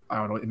 like, I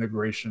don't know,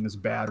 immigration is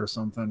bad or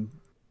something.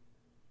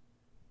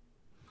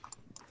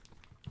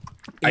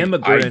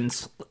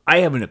 Immigrants.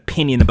 I have an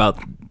opinion about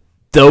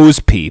those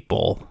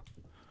people.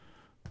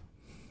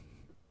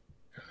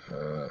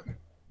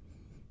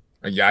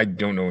 Yeah, I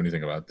don't know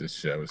anything about this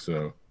show,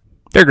 so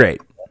They're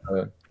great.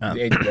 but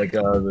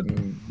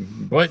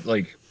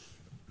like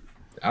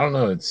I don't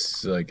know.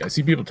 It's like I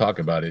see people talk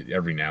about it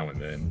every now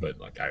and then, but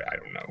like I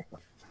don't know.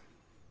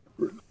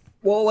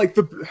 Well, like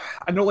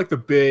I know like the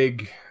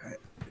big,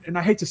 and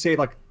I hate to say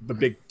like the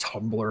big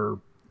Tumblr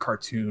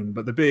cartoon,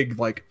 but the big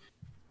like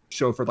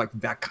show for like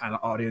that kind of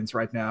audience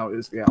right now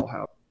is the Owl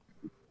House.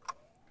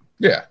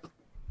 Yeah,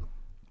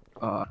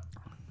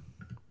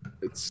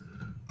 It's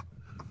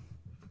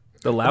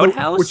The Loud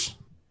House? Which,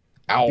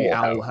 Owl the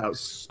House. Owl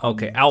House.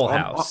 Okay, Owl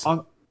House.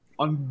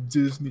 On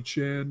Disney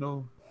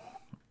Channel.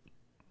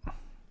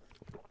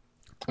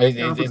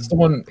 It's the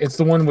one. It's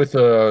the one with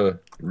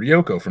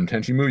Ryoko from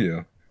Tenchi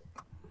Muyo.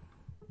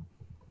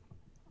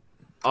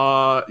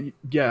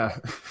 Yeah.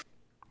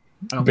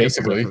 I don't think it's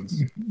a Basically,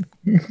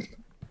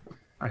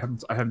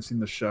 reference. I haven't seen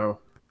the show.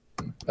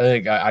 I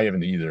think I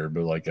haven't either,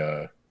 but like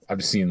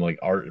I've seen like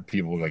art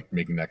people like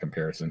making that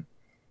comparison.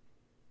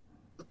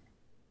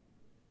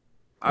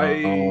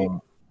 I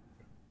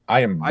I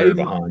am very I-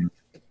 behind.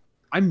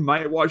 I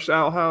might watch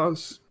Owl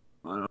House.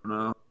 I don't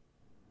know.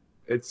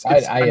 It's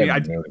I mean,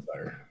 have no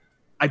better.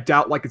 I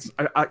doubt like it's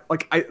I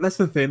that's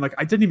the thing. Like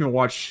I didn't even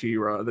watch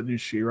She-Ra, the new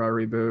She-Ra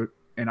reboot,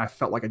 and I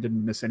felt like I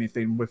didn't miss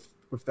anything with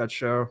that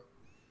show.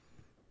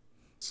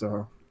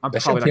 So I'm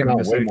That show probably not came gonna out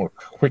miss way any. more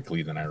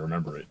quickly than I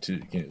remember it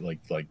too. Like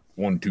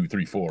 1, 2,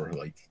 3, 4.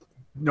 Like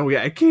No,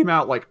 yeah, it came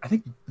out like I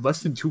think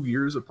less than 2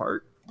 years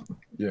apart.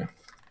 yeah,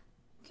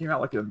 It came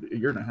out like a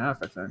year and a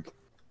half, I think.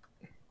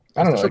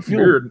 I don't know. It's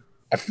weird.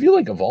 I feel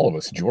like of all of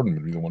us, Jordan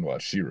would be the one to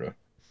watch She-Ra.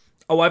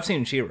 Oh, I've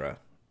seen She-Ra.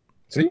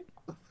 See?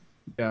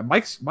 Yeah,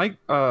 Mike,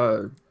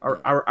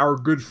 our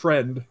good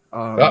friend.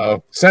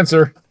 Uh-oh.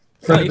 Censor. No,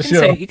 Friend of the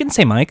show. you can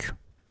say Mike.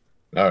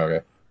 Oh,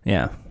 okay.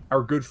 Yeah.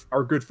 Our good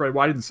friend.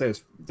 Well, I didn't say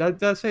his.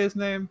 Did I say his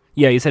name?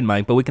 Yeah, you said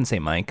Mike, but we can say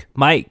Mike.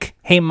 Mike.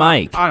 Hey,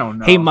 Mike. I don't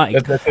know. Hey,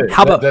 Mike. That's it.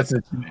 How about That's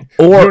it.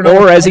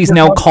 or as he's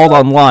now called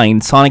online,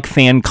 Sonic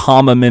Fan,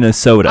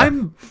 Minnesota.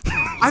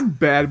 I'm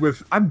bad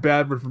with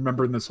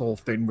remembering this whole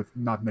thing with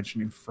not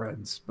mentioning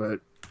friends,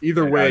 but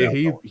either I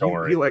way, know, don't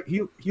worry.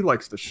 he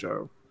likes the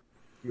show.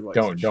 He likes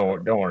the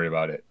Don't show. worry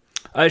about it.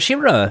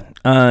 She-Ra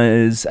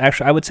is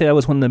actually, I would say that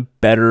was one of the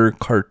better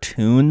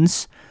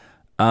cartoons.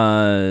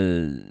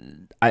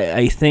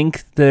 I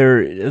think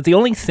the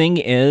only thing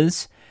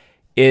is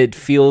it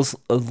feels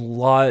a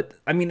lot.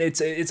 I mean,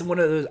 it's one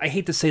of those. I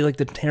hate to say like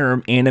the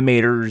term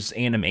animators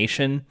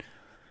animation,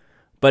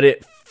 but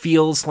it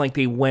feels like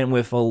they went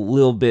with a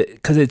little bit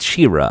because it's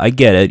She-Ra. I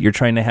get it. You're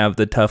trying to have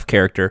the tough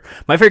character.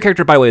 My favorite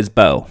character, by the way, is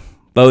Bo.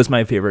 Bo is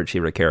my favorite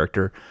She-Ra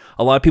character.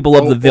 A lot of people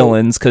love the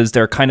villains because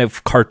they're kind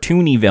of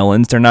cartoony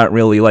villains. They're not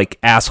really like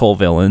asshole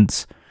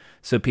villains.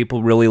 So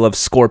people really love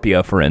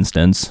Scorpio, for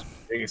instance.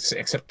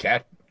 Except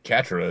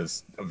Catra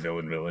is a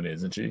villain,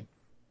 isn't she?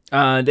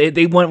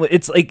 They went with,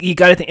 it's like you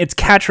gotta think it's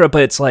Catra,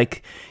 but it's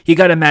like you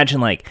gotta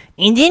imagine like,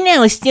 and then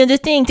I'll steal the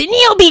thing, then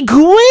it'll be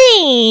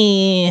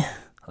great.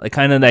 Like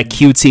kind of that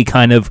cutesy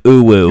kind of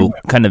ooh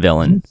kind of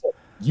villain.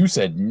 You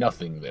said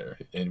nothing there,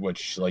 in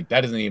which like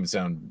that doesn't even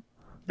sound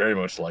very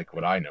much like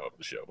what I know of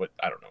the show, but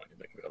I don't know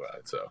anything about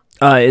it. So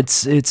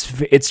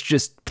It's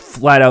just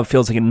flat out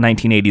feels like a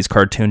 1980s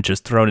cartoon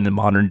just thrown into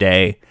modern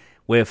day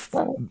with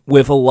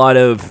a lot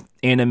of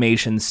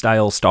animation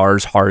style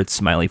stars, hearts,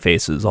 smiley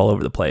faces all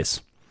over the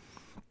place.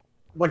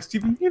 Like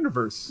Steven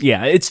Universe.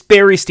 Yeah, it's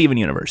very Steven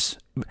Universe.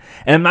 And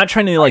I'm not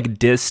trying to like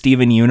diss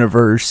Steven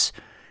Universe,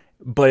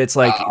 but it's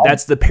like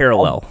that's the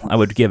parallel I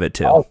would give it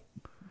to.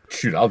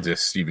 I'll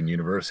diss Steven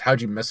Universe.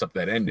 How'd you mess up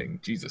that ending?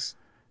 Jesus.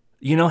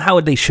 You know how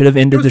they should have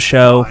ended the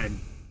show?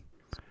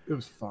 It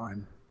was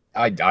fine.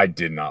 I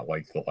did not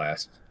like the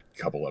last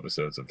couple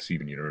episodes of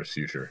Steven Universe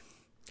Future.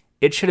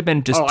 It should have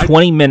been just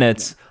 20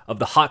 minutes of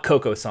the Hot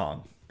Cocoa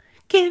song.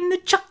 Get in the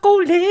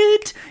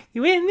chocolate,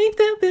 you and me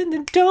in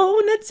the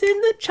donuts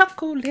in the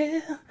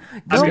chocolate.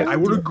 I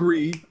will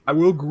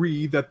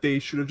agree that they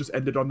should have just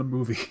ended on the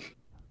movie.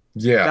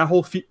 Yeah.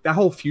 That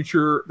whole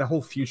future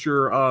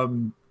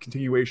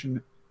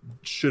continuation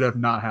should have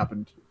not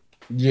happened.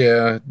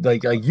 Yeah,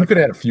 like you could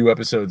have had a few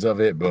episodes of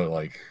it, but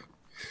like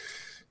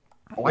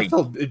I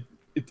felt it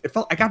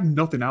felt I got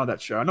nothing out of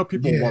that show. I know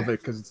people Yeah. love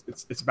it because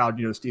it's about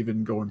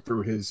Steven going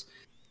through his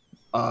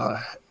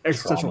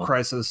existential Trauma.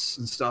 crisis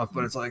and stuff,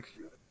 but it's like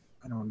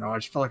I don't know. I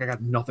just felt like I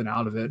got nothing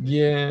out of it.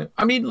 yeah.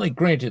 I mean, like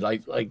granted,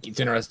 like it's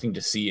interesting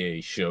to see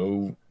a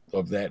show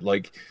of that,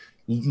 like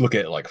look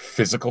at like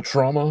physical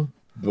trauma,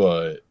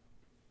 but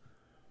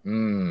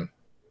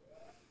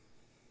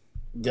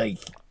like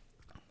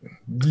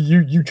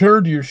you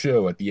turned your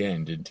show at the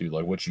end into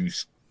like what you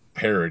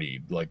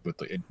parodied, like with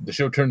the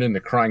show turned into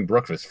Crying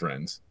Breakfast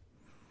Friends.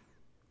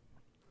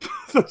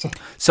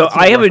 So That's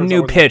I have a reference I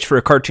new was- pitch for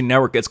a Cartoon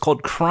Network. It's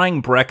called Crying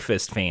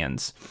Breakfast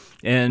Fans.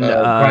 And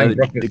Crying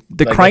Breakfast-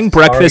 the like, Crying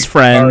sorry, Breakfast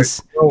Friends.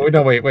 sorry. Oh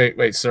no,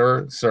 wait,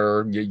 sir,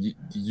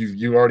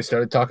 you already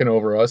started talking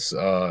over us.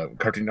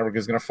 Cartoon Network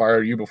is gonna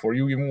fire you before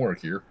you even work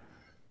here.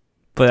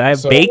 But I have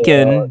So,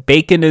 Bacon.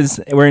 Bacon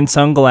is wearing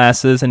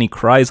sunglasses and he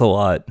cries a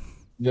lot.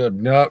 Yeah,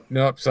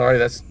 nope. Sorry,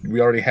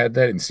 we already had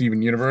that in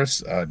Steven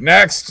Universe.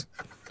 Next.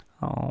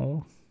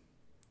 Oh.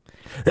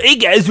 Hey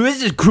guys,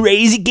 what's this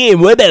crazy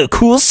game? What about a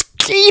cool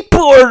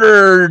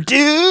skateboarder,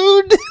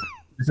 dude?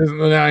 This isn't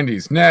the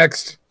 '90s.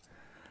 Next.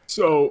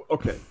 So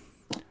okay,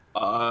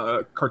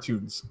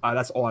 cartoons.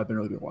 That's all I've been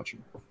really been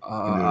watching.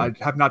 I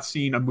have not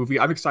seen a movie.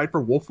 I'm excited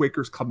for Wolf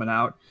Waker's coming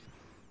out,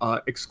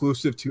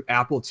 exclusive to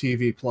Apple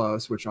TV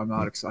Plus, which I'm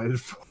not excited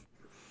for.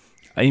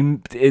 Are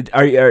you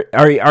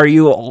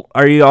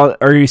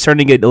starting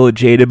to get a little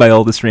jaded by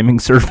all the streaming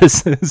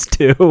services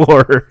too,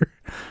 or?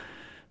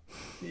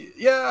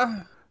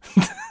 Yeah,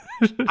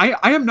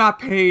 I am not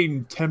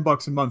paying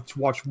 $10 a month to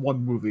watch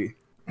one movie.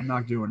 I'm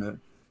not doing it.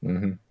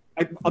 Mm-hmm.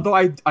 Although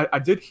I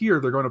did hear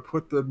they're going to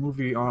put the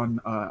movie on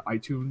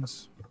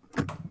iTunes,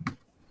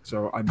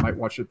 so I might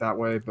watch it that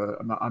way. But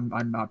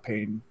I'm not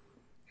paying.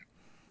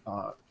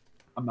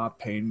 I'm not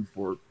paying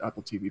for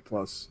Apple TV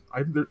Plus. I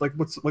I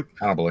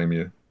don't blame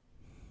you.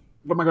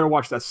 what am I going to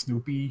watch? That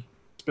Snoopy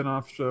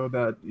spinoff show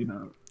that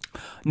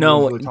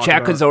No, really talk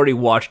Jack about? has already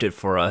watched it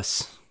for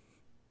us.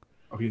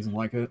 Oh, he doesn't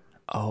like it.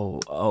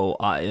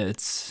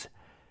 It's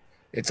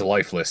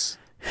lifeless.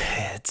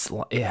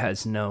 it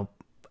has no.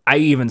 I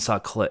even saw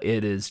clip.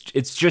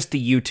 It's just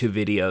the YouTube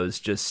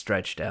videos just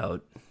stretched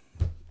out.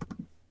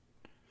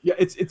 Yeah,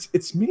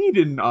 it's made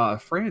in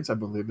France, I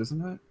believe,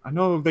 isn't it? I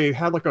know they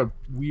had like a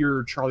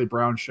weird Charlie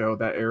Brown show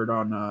that aired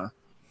on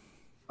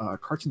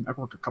Cartoon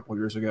Network a couple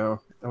years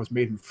ago. That was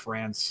made in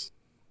France.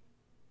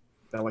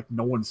 That like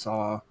no one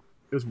saw.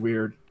 It was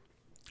weird.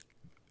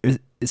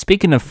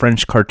 Speaking of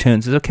French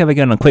cartoons, is it okay if I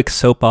get on a quick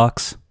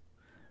soapbox?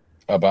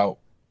 About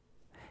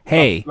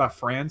Hey, About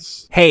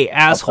France. hey,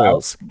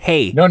 assholes!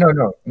 Hey, no.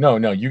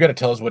 You got to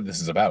tell us what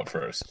this is about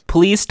first.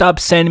 please stop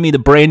sending me the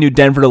brand new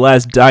Denver the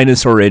Last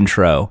Dinosaur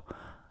intro.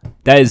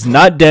 That is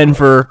not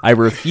Denver. I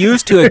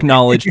refuse to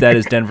acknowledge that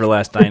is Denver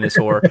Last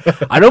Dinosaur.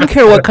 I don't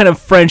care what kind of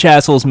French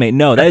assholes made.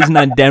 No, that is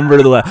not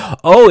Denver the Last.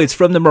 Oh, it's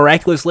from the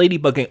Miraculous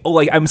Ladybug Gang. Oh,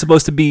 like I'm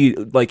supposed to be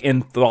like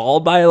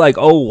enthralled by it. Like,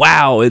 oh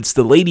wow, it's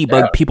the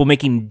Ladybug people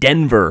making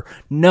Denver.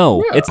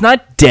 No, it's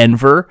not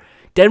Denver.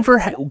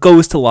 Denver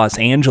goes to Los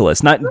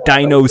Angeles, not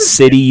Dino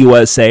City,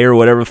 USA, or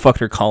whatever the fuck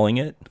they're calling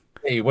it.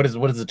 Hey, what does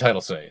the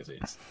title say?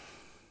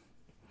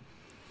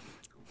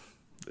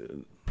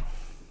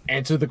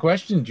 Answer the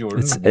question,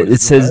 Jordan.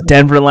 It says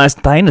Denver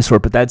Last Dinosaur,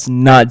 but that's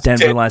not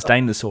Denver Last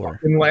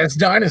Dinosaur. Last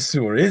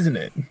Dinosaur, isn't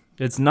it?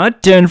 It's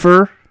not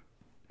Denver.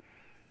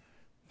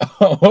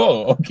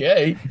 Oh,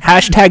 okay.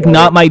 Hashtag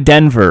not my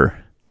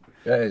Denver.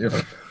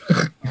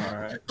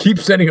 Keep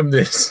sending him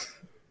this.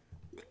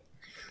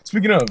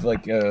 Speaking of,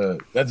 like,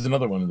 that's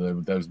another one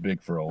that was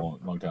big for a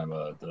long time.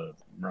 The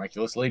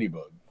Miraculous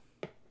Ladybug.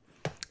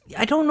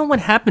 I don't know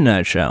what happened to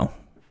that show.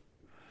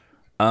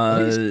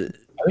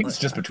 I think it's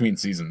just between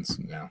seasons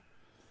now.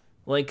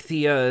 Like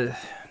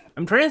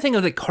I'm trying to think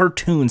of the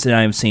cartoons that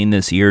I've seen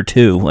this year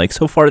too. Like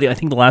so far, I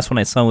think the last one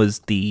I saw was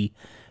the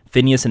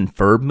Phineas and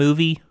Ferb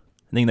movie.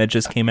 I think that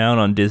just came out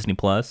on Disney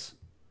Plus.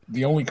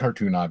 The only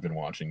cartoon I've been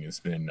watching has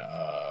been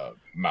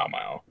Mau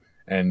Mau,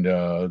 and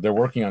they're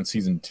working on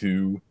season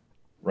 2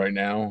 right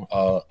now.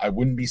 I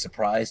wouldn't be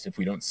surprised if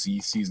we don't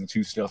see season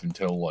 2 stuff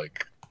until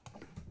like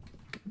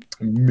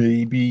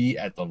maybe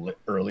at the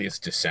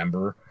earliest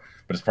December,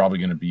 but it's probably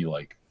going to be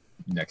like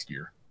next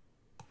year.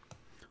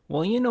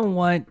 Well, you know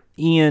what,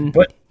 Ian?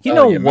 But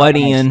Mau Mau's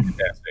Ian?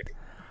 Fantastic.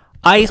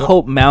 I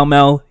hope Mau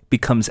Mau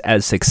becomes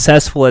as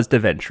successful as the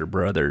Venture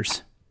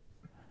Brothers.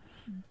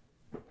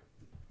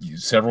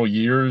 Several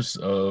years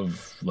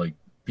of like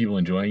people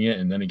enjoying it,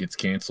 and then it gets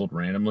canceled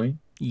randomly.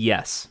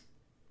 Yes.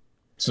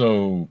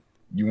 So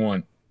you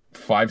want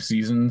 5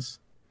 seasons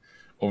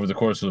over the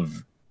course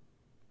of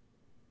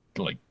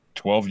like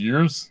 12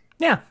 years?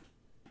 Yeah.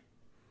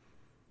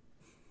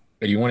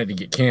 And you want it to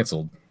get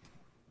canceled?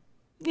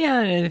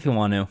 Yeah, if you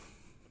want to.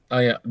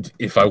 Yeah,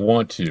 if I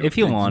want to. If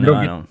you want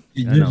to,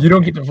 you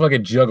don't get to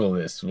fucking juggle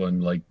this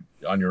one like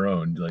on your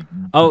own. Like,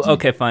 oh,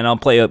 okay, fine. I'll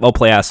play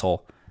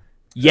asshole.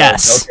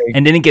 Yes, okay.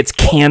 And then it gets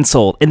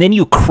canceled, and then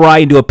you cry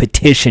into a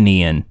petition,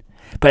 Ian.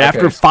 But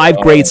after 5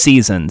 great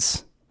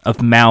seasons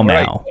of Mau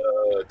Mau,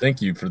 right,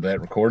 thank you for that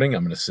recording.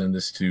 I'm going to send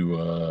this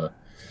to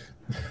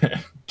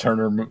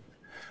Turner.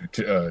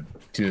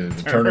 To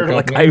the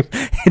Turner Company.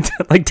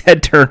 Like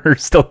Ted Turner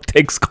still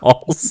takes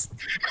calls.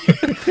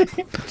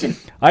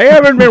 I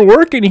haven't been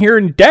working here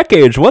in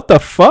decades. What the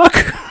fuck?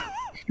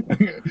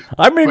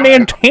 I'm in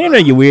Montana,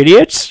 you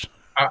idiots.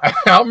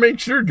 I'll make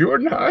sure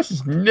Jordan Haas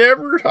is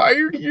never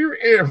hired here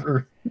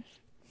ever.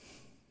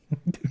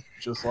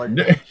 Just like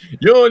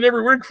you'll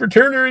never work for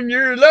Turner in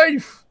your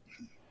life.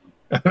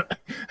 Well,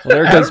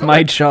 there goes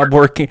my job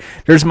working.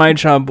 There's my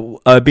job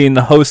being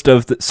the host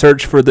of the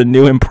Search for the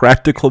New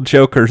Impractical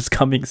Jokers,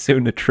 coming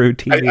soon to True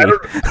TV.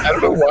 I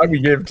don't know why we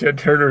gave Ted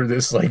Turner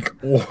this like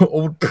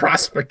old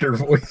prospector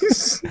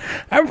voice.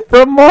 I'm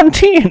from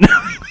Montana.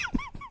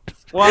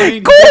 well, I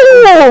mean,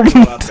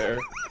 Gold! out there.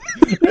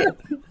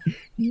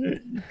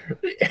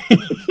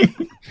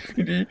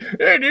 Hey,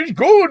 there's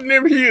gold in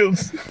them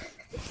hills.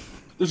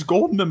 There's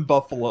gold in them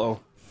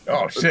buffalo.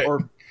 Oh shit!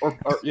 Or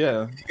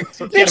yeah.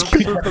 So,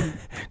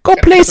 Go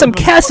play some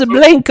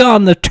Casablanca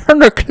on the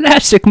Turner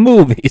Classic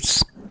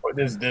Movies.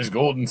 There's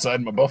gold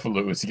inside my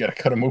buffaloes. You gotta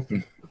cut them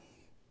open.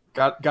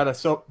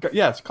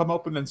 Yes, come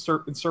open and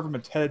serve them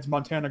at Ted's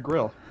Montana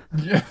Grill.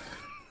 Yeah.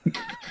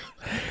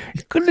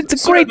 It's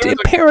great to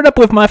pair it up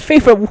with my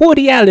favorite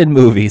Woody Allen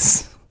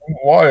movies.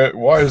 Why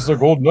is there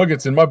gold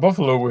nuggets in my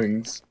buffalo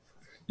wings?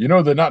 You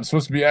know they're not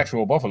supposed to be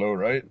actual buffalo,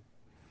 right?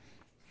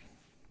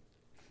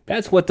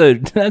 That's what the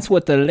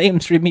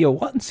lamestream media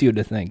wants you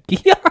to think.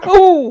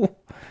 Yahoo!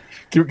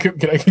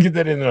 Can I get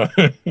that in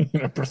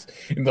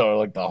the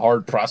like the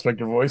hard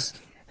prospector voice?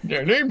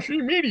 Yeah,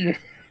 lamestream media.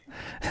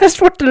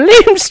 That's what the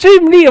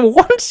lamestream media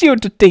wants you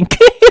to think.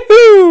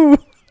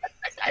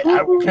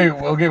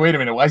 Okay, wait a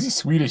minute. Why is he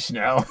Swedish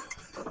now?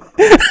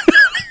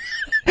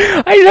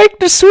 I like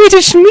the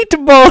Swedish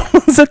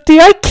meatballs at the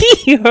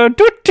IKEA.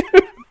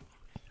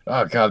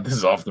 Oh god, this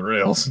is off the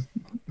rails.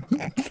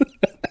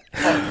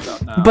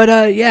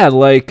 But yeah,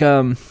 like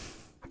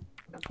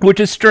which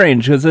is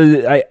strange because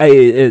we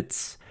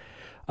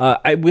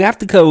have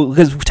to go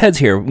because Ted's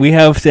here. We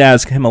have to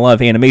ask him a lot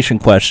of animation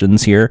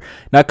questions here,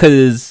 not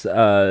because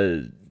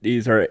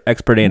he's our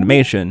expert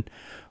animation,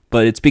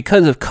 but it's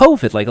because of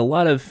COVID. Like a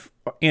lot of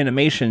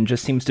animation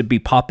just seems to be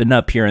popping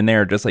up here and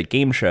there, just like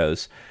game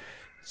shows.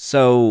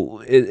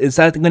 So is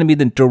that going to be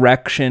the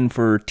direction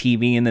for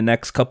TV in the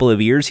next couple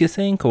of years, you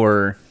think?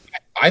 Or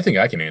I think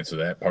I can answer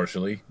that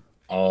partially.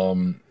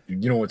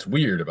 What's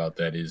weird about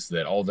that is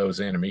that all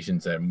those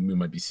animations that we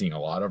might be seeing a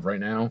lot of right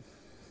now,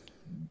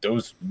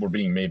 those were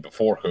being made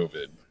before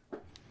COVID.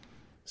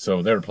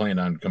 So they're planning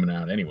on coming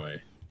out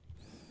anyway.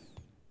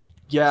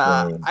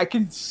 Yeah, So- I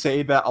can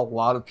say that a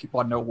lot of people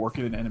I know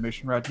working in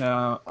animation right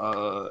now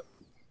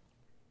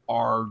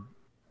are,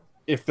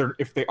 if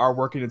they are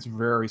working, it's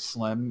very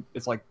slim.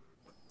 It's like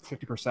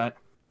 50%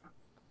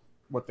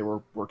 what they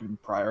were working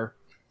prior.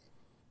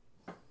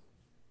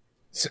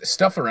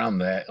 Stuff around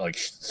that, like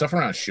stuff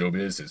around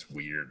showbiz, is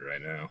weird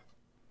right now.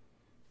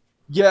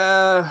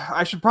 Yeah,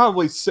 I should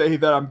probably say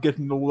that I'm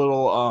getting a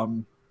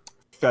little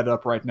fed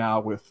up right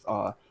now with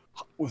the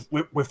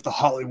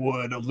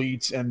Hollywood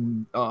elites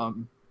and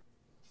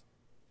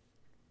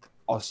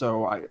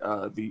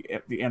also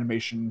the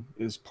animation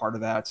is part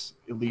of that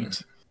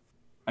elite.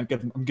 I'm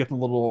getting a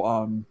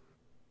little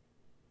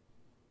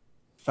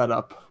fed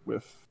up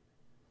with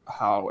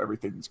how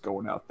everything's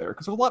going out there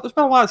because there's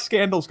been a lot of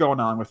scandals going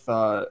on with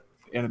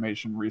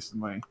animation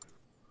recently,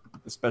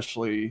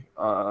 especially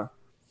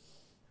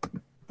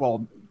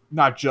well,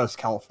 not just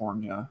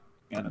California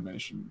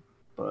animation,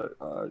 but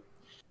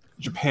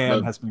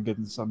Japan has been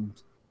getting some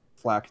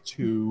flack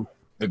too.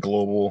 The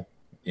global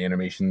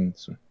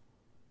animations.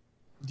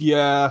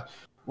 Yeah,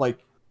 like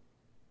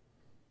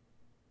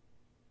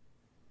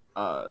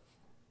I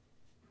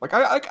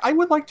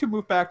would like to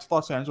move back to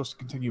Los Angeles to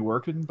continue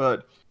working,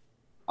 but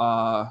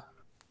I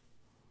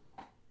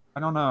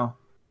don't know.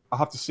 I'll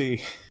have to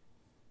see.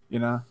 You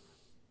know.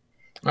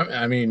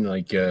 I mean,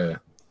 like, this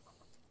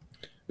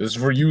is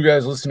for you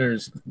guys,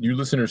 listeners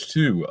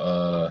too.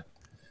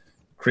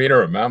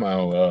 Creator of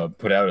Mau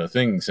put out a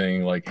thing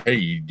saying like,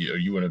 "Hey, do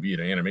you want to be an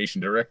animation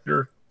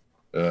director?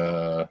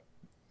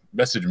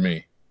 Message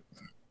me."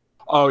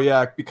 Oh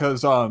yeah,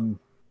 because Lightbox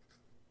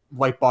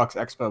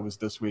Expo was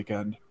this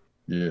weekend.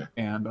 Yeah,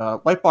 and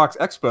Lightbox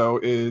Expo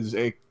is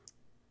it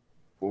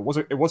was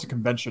a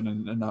convention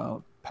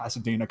in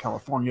Pasadena,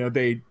 California.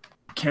 They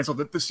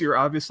canceled it this year,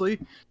 obviously,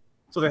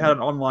 so they had an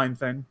online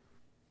thing.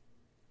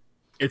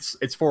 It's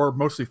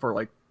mostly for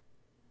like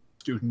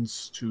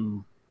students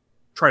to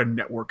try to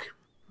network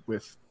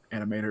with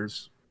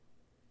animators,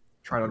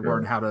 try to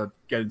learn how to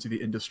get into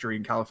the industry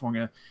in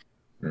California.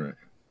 right.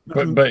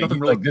 Nothing But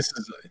really- like this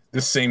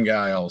same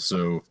guy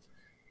also.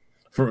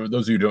 For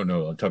those of you who don't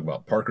know, I'll talk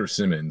about Parker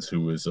Simmons,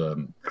 who was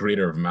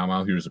creator of Mau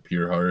Mau. He was a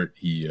Pure Heart.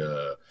 He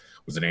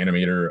was an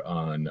animator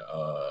on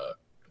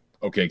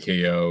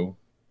OKKO.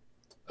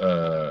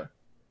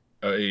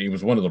 He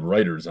was one of the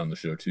writers on the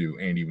show too,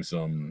 and he was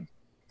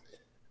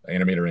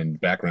animator and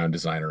background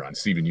designer on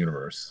Steven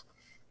Universe.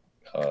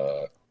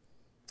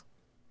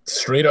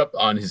 Straight up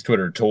on his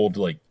Twitter, told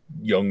like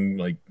young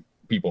like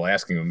people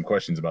asking him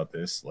questions about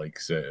this, like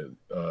said,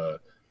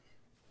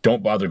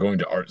 "Don't bother going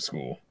to art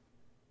school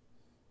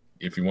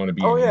if you want to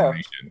be in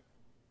animation."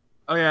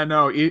 Oh yeah,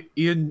 no.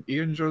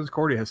 Ian Jones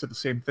Cordy has said the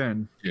same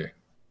thing. Yeah,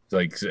 it's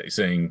like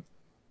saying,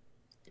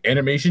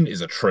 animation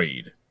is a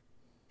trade.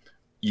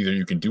 Either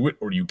you can do it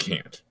or you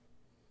can't.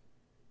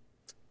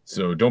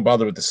 So don't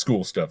bother with the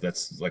school stuff.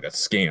 That's like a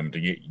scam to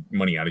get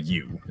money out of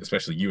you,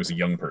 especially you as a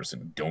young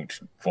person. Don't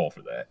fall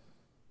for that.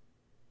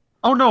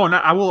 Oh no, and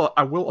I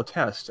will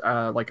attest.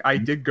 Like I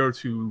did go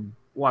to.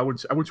 Well, I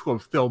went to a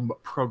film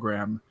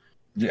program.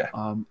 Yeah.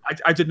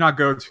 I did not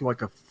go to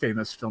like a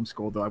famous film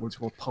school though. I went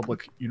to a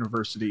public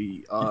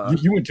university.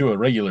 You went to a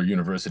regular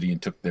university and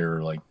took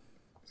their like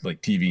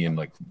TV and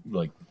like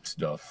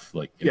stuff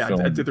like in yeah,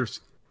 film. I did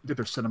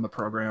their cinema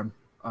program.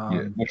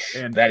 And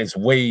that is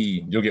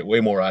you'll get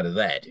way more out of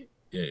that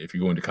if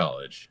you go into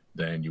college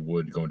than you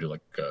would go into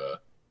like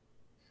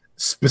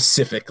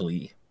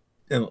specifically,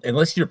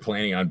 unless you're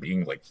planning on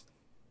being like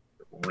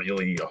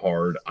really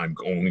hard. I'm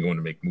only going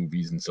to make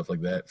movies and stuff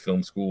like that.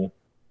 Film school.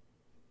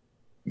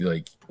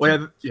 Like,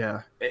 well,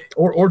 yeah,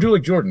 or do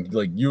like Jordan,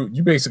 like you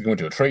basically went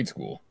to a trade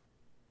school.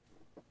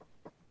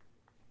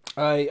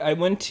 I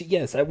went to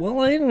I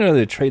didn't go to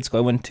the trade school.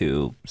 I went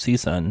to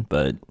CSUN,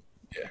 but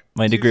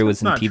my degree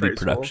was in not TV trade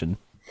school. production.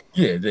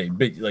 Yeah,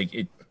 but like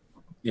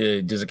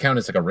it does it count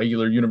as like a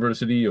regular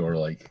university or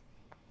like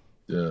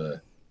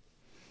the?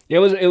 It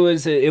was a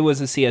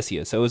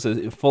CSU, so it was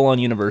a full on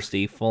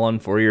university, full on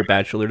 4-year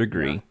bachelor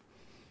degree.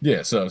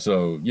 Yeah,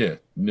 so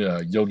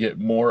you'll get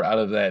more out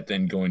of that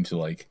than going to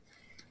like.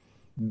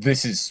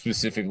 This is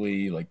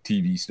specifically like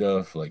TV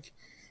stuff, like,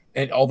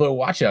 and although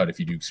watch out if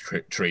you do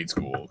trade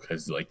school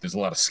because like there's a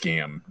lot of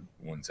scam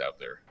ones out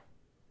there.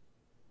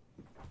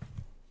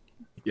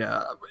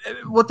 yeah.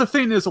 What the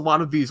thing is, a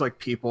lot of these like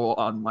people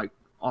on like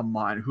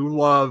online who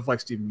love like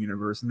Steven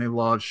Universe and they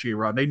love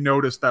She-Ra, they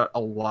notice that a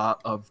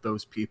lot of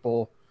those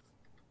people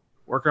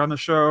working on the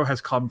show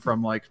has come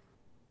from like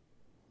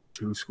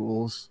 2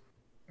 schools.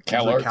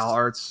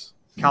 CalArts.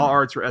 Usually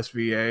CalArts or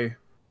SVA.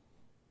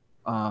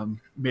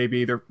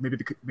 Maybe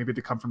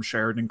they come from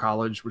Sheridan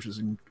College, which is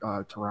in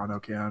Toronto,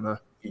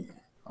 Canada.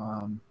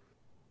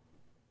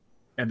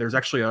 And there's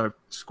actually a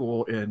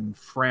school in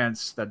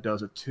France that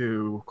does it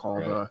too,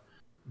 called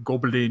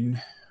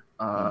Gobelin.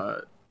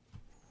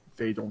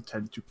 They don't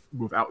tend to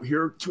move out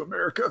here to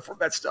America for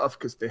that stuff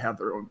because they have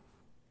their own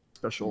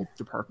special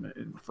department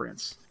in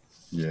France.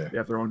 Yeah, they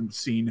have their own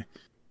scene.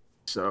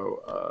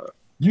 So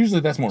usually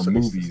that's more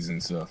movies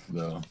and stuff,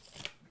 though.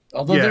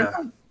 Although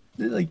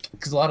they're like,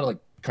 because a lot of like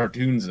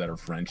cartoons that are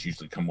French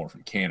usually come more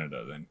from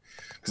Canada than,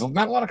 because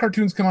not a lot of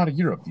cartoons come out of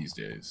Europe these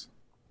days.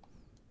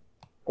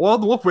 Well,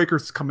 the Wolf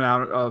Waker's coming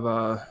out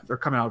of they're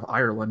coming out of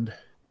Ireland.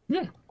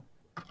 Yeah.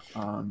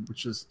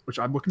 Which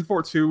I'm looking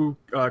forward to.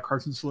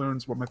 Cartoon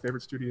Saloon's one of my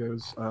favorite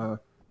studios.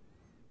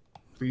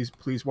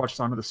 Please watch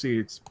Song of the Sea.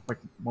 It's like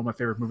one of my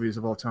favorite movies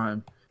of all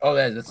time. Oh,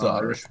 that's the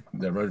Irish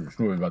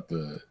movie about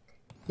that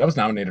was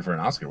nominated for an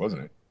Oscar,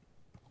 wasn't it?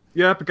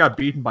 Yeah, but got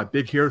beaten by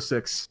Big Hero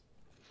 6.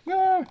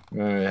 Yeah,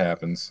 it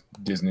happens.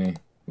 Disney,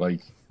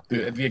 like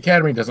the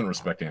Academy doesn't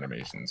respect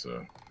animation,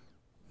 so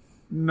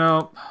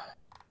no.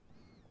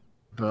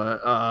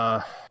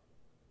 But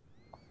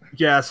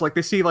yeah, it's like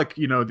they see like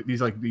these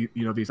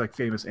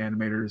famous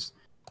animators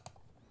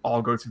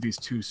all go to these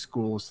 2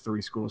 schools,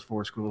 3 schools,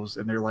 4 schools,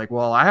 and they're like,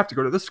 well, I have to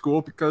go to this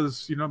school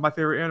because my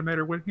favorite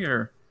animator went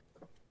here.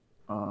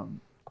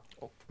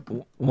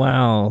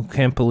 Wow,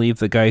 can't believe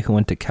the guy who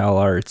went to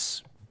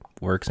CalArts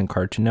works in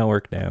Cartoon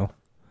Network now,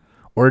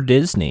 or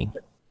Disney,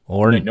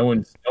 or no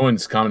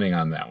one's commenting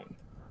on that one.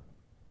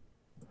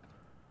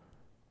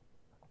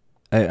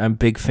 I'm a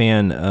big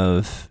fan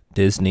of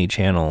Disney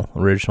Channel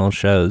original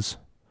shows.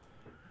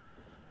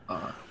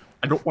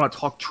 I don't want to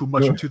talk too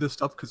much into this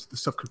stuff because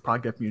this stuff could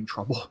probably get me in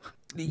trouble.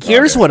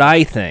 Here's what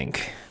I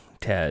think,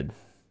 Ted.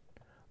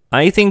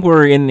 I think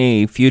we're in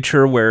a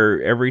future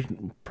where every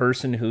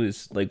person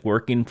who's like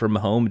working from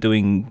home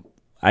doing,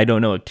 I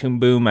don't know, a Toon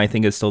Boom, I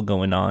think is still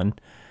going on,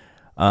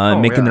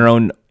 making their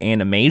own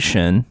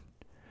animation,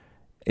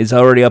 is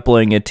already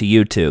uploading it to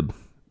YouTube.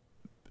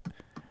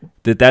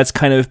 That's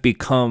kind of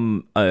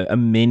become a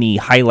mini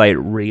highlight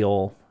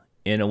reel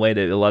in a way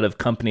that a lot of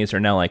companies are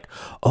now like,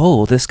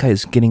 oh, this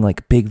guy's getting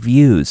like big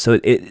views. So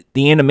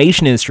the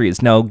animation industry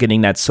is now getting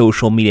that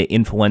social media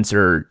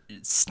influencer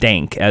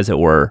stank, as it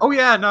were. Oh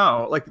yeah,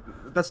 no, like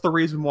that's the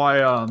reason why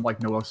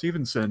like Noelle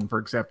Stevenson, for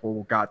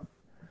example, got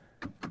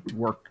to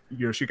work.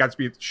 She got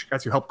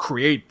to help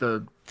create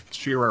the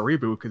She-Ra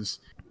reboot because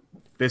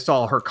they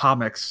saw her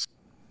comics.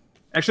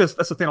 Actually,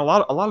 that's the thing. A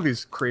lot of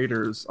these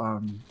creators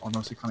are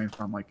mostly coming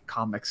from like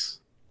comics.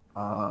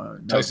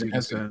 Noelle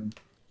Stevenson,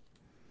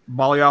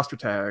 Molly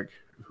Ostertag,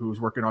 who's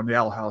working on the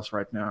Owl House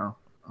right now.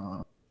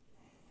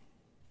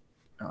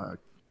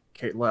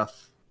 Kate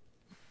Leth.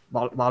 A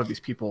lot of these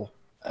people.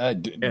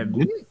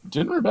 Didn't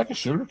Rebecca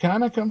Sugar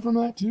kind of come from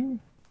that too?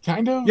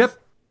 Kind of. Yep.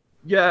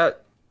 Yeah.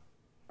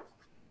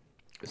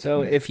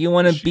 So if you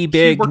want to be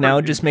big now,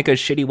 just make a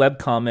shitty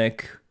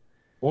webcomic.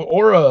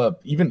 Or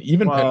even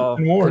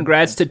Pendleton Ward.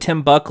 Congrats to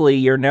Tim Buckley.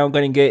 You're now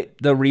going to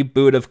get the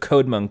reboot of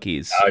Code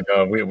Monkeys. I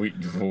know.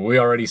 We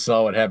already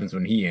saw what happens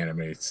when he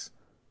animates.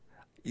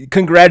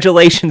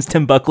 Congratulations,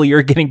 Tim Buckley.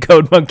 You're getting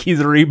Code Monkeys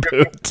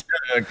reboot.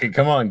 Okay,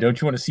 come on.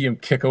 Don't you want to see him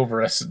kick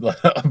over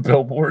a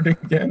billboard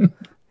again?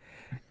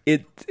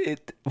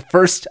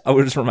 First, I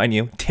will just remind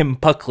you, Tim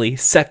Buckley.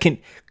 Second,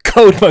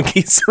 Code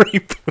Monkeys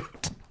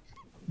reboot.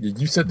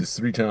 You said this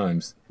 3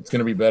 times. It's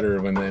gonna be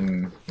better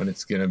when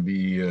it's gonna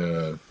be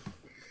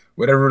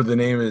whatever the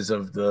name is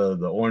of the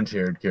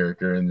orange-haired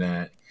character in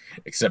that.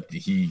 Except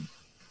he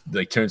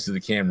like turns to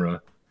the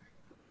camera,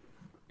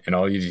 and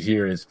all you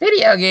hear is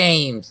video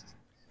games.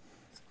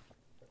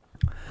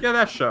 Yeah,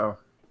 that show.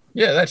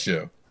 Yeah, that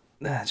show.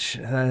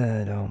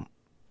 I don't.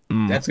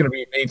 That's gonna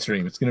be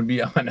mainstream. It's gonna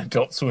be on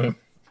Adult Swim.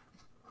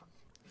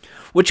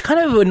 Which kind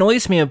of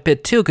annoys me a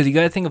bit too, because you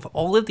got to think of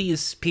all of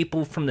these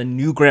people from the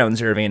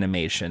Newgrounds era of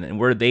animation and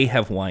where they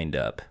have wind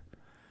up.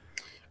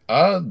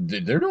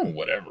 They're doing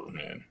whatever,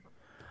 man.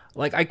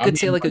 Like I could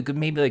say, like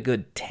maybe like a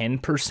good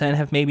 10%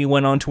 have maybe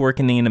went on to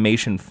work in the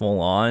animation full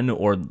on,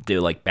 or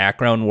do like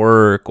background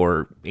work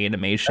or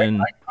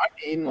animation. I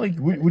mean, like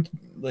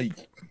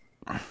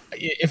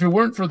if it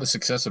weren't for the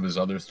success of his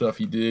other stuff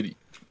he did,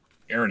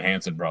 Aaron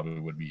Hansen probably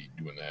would be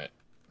doing that.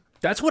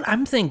 That's what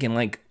I'm thinking.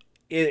 Like,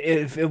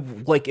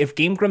 if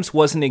Game Grumps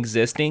wasn't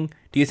existing,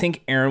 do you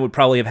think Aaron would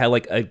probably have had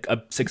like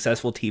a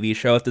successful TV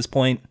show at this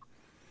point?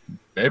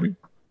 Maybe.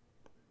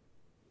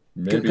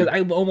 Because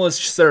I'm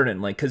almost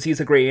certain, like, because he's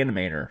a great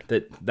animator,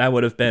 that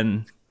would have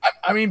been.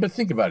 I mean, but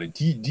think about it.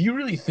 Do you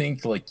really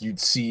think like you'd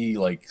see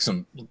like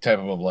some type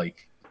of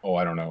like, oh,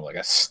 I don't know, like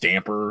a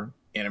Stamper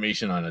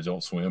animation on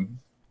Adult Swim?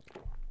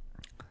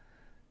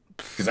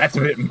 Because that's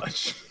a bit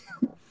much.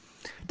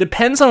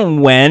 Depends on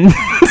when,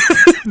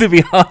 to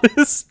be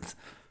honest.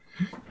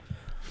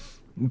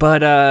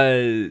 But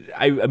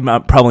I'm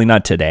not, probably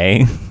not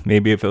today.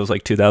 Maybe if it was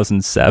like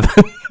 2007.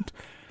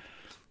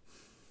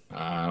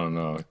 I don't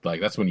know.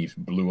 like that's when he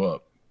blew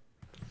up.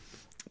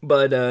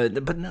 But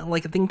no,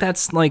 like I think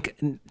that's like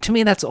to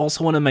me that's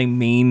also one of my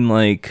main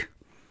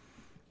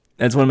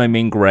that's one of my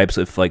main gripes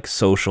with like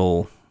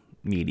social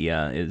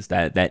media is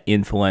that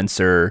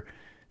influencer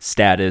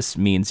status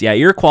means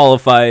you're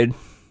qualified,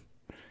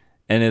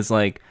 and it's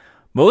like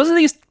most of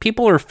these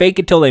people are fake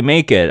it till they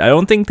make it. I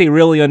don't think they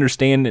really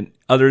understand it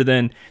other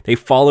than they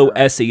follow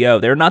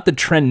SEO. They're not the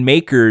trend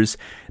makers.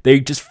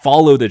 They just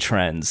follow the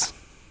trends.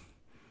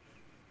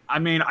 I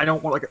mean, I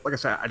don't want like I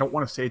said, I don't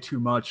want to say too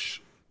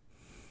much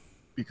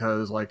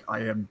because like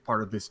I am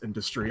part of this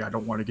industry. I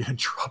don't want to get in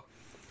trouble.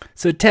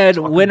 So Ted,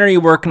 when are you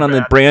working on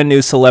the brand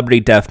new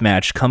Celebrity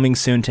Deathmatch coming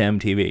soon to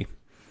MTV?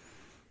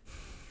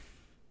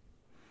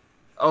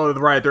 Oh,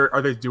 right.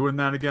 Are they doing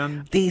that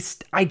again?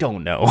 I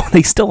don't know.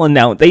 They still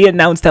announced. They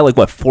announced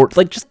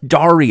that just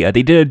Daria.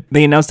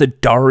 They announced a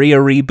Daria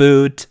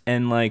reboot,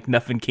 and like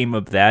nothing came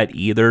of that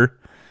either.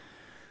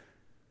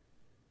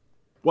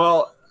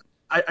 Well,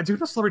 I do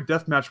know Celebrity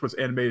Deathmatch was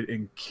animated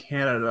in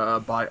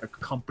Canada by a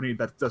company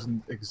that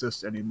doesn't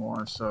exist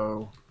anymore.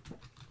 So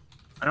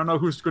I don't know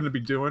who's going to be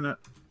doing it.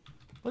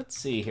 Let's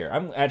see here.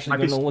 I'm actually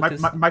going to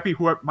look. Might be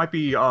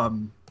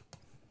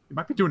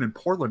doing it in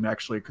Portland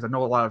actually, because I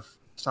know a lot of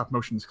stop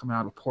motions coming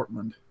out of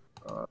Portland.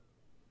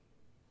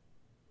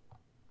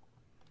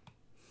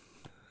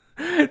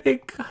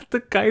 They got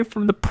the guy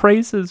from The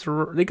Prices.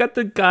 They got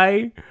the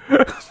guy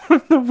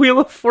from the Wheel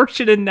of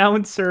Fortune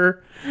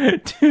announcer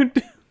to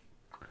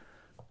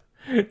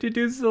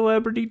do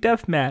Celebrity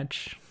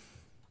Deathmatch.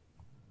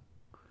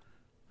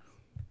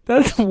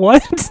 That's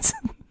what?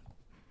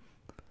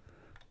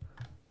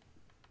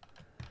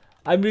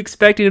 I'm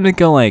expecting him to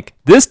go like,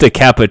 this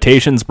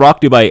decapitation's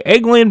brought to you by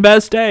Eggland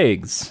Best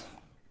Eggs.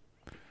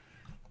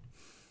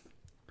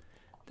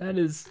 That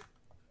is...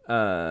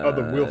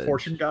 the Wheel of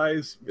Fortune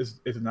guys is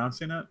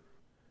announcing it?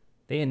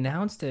 They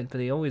announced it, but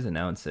they always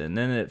announce it. And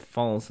then it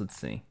falls, let's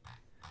see.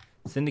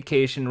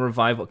 Syndication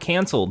revival.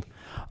 Canceled.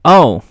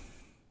 Oh.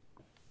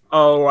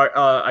 Oh,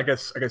 I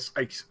guess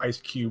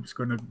Ice Cube's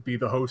going to be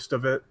the host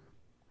of it.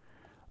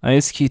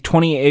 Ice Cube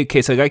 28.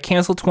 Okay, so it got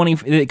canceled.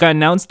 It got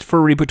announced for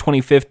reboot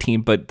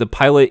 2015, but the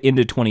pilot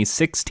into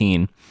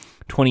 2016.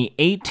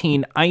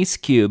 2018, Ice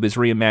Cube is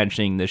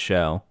reimagining the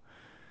show.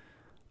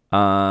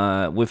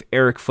 With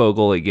Eric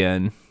Fogel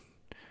again.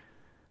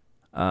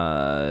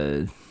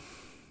 But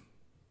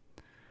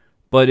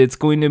it's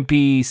going to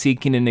be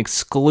seeking an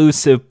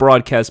exclusive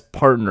broadcast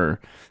partner,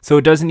 so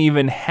it doesn't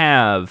even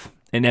have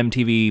an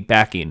MTV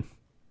backing.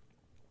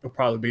 It'll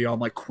probably be on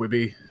like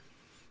Quibi.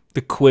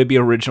 The Quibi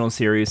original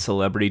series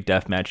Celebrity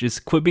Deathmatch. Is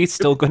Quibi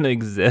still going to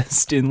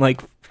exist in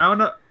like? I don't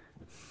know.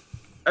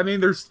 I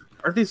mean,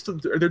 are they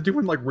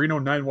doing like Reno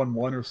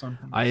 911 or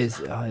something?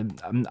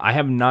 I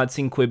have not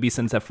seen Quibi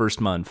since that first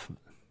month.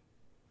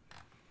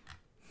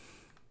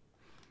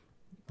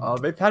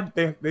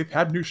 They've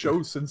had new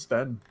shows since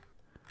then.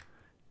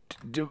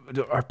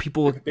 Are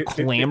people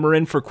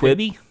clamoring for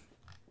Quibi?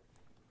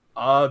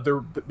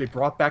 They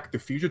brought back The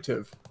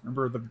Fugitive.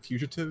 Remember The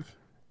Fugitive?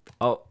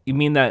 Oh, you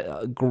mean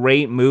that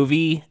great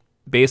movie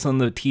based on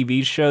the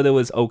TV show that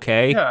was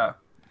okay?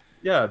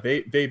 Yeah.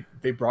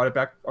 They brought it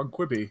back on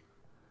Quibi.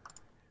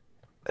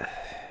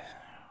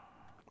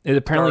 It's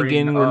apparently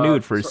getting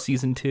renewed for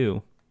season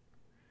 2.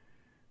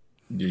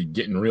 You're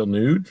getting real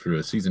nude for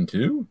a season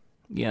 2?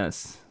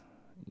 Yes,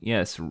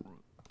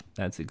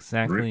 that's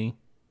exactly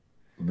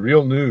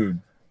real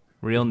nude.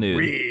 Real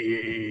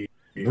nude.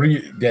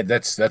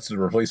 That's the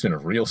replacement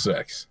of real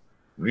sex.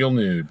 Real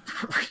nude.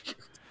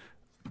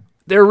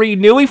 They're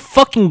renewing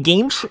fucking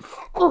games.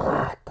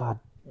 Oh, God.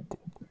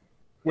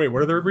 Wait,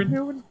 what are they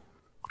renewing?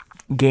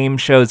 Game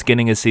Show's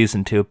getting a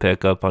season 2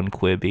 pickup on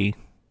Quibi.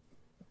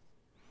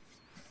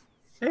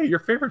 Hey, your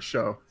favorite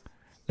show.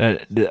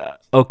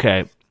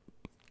 Okay.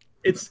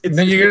 It's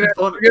you're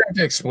gonna have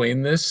to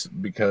explain this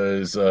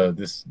because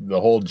the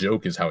whole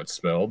joke is how it's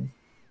spelled.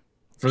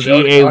 For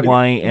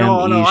Gayme.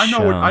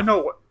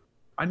 No,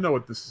 I know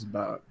what this is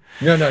about.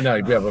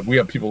 No. We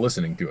have people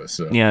listening to us.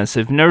 So. Yeah, so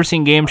if you've never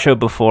seen Game Show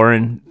before,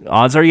 and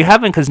odds are you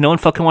haven't because no one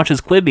fucking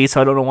watches Quibi,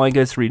 so I don't know why you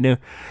guys renew.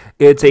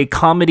 It's a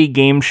comedy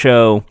game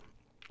show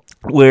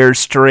where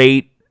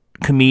straight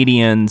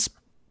comedians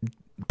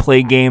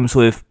play games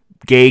with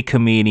gay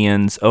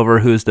comedians over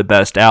who's the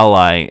best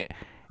ally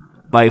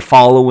by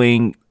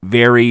following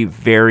very,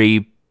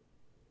 very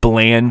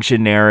bland,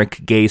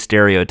 generic gay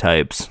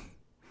stereotypes.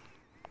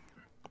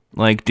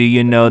 Like, do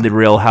you know the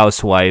Real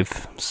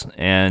Housewives?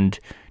 And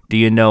do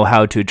you know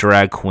how to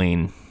drag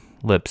queen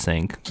lip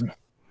sync?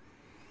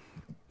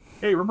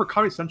 Hey, remember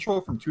Comedy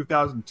Central from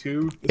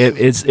 2002?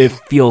 It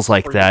feels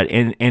like that,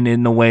 and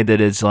in the way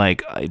that it's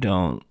like, I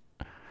don't...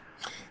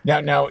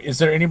 Now, is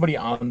there anybody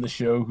on the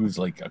show who's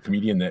like a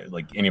comedian that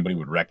like anybody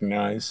would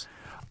recognize?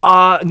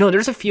 No,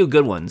 there's a few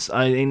good ones.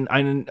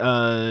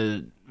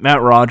 Matt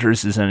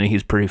Rogers is in it.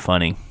 He's pretty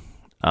funny.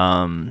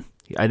 I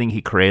think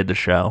he created the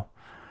show.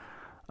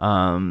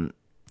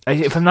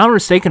 If I'm not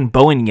mistaken,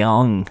 Bowen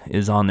Yang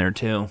is on there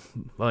too.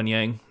 Bowen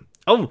Yang.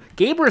 Oh,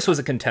 Gabrus was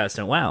a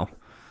contestant. Wow.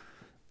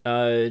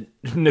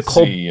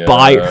 Nicole See,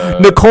 Byer.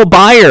 Nicole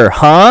Byer,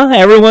 huh?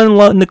 Everyone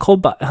love Nicole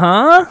Byer,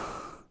 huh?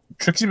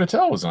 Trixie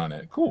Mattel was on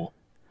it. Cool.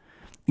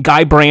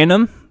 Guy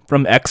Branum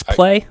from X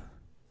Play.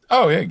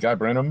 Oh yeah, Guy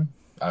Branum.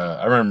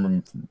 I remember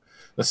him.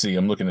 Let's see.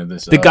 I'm looking at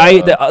this. The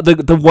guy,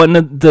 the one,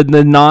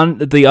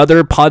 the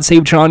other Pod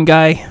Save John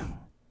guy,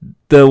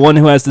 the one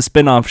who has the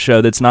spin-off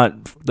show that's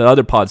not the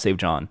other Pod Save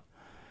John.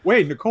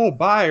 Wait, Nicole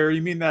Byer?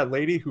 You mean that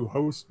lady who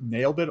hosts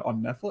Nailed It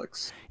on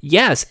Netflix?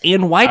 Yes,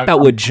 and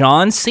Wipeout with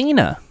John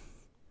Cena.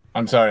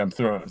 I'm sorry. I'm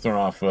thrown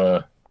off.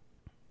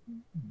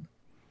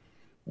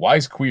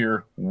 Wise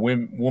queer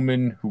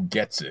woman who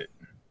gets it.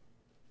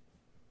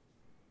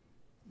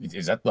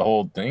 Is that the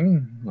whole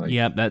thing? Like,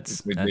 Yep,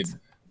 that's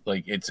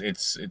like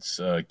it's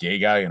a gay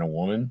guy and a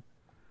woman.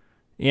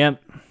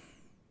 Yep.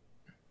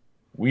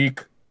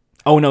 Weak.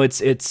 Oh no, it's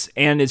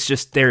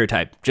just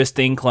stereotype. Just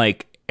think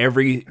like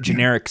every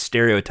generic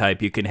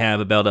stereotype you can have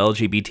about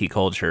LGBT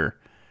culture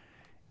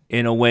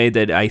in a way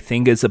that I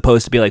think is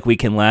supposed to be like we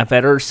can laugh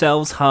at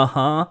ourselves,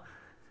 haha.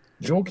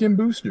 Joel Kim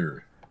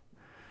Booster.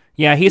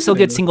 Yeah, he still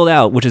gets singled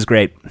out, which is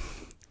great.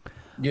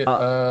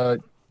 Yeah,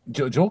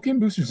 Joel Kim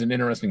Booster's an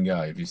interesting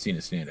guy. If you've seen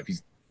his stand-up,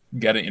 he's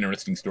got an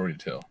interesting story to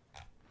tell.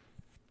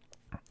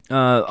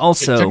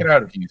 Also, check it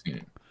out if you've seen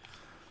it.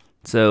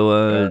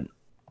 So,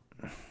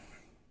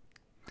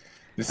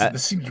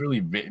 this seems really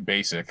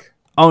basic.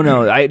 Oh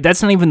no,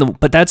 that's not even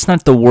but that's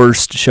not the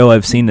worst show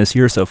I've seen this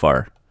year so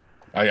far.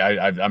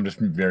 I'm just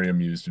very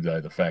amused by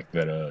the fact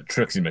that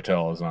Trixie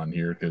Mattel is on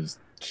here because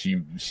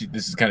she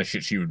this is kind of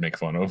shit she would make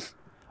fun of.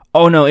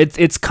 Oh no,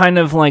 it's kind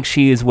of like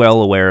she is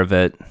well aware of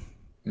it.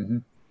 Mm-hmm.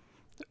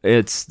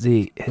 It's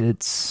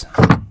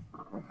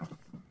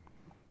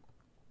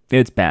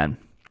bad.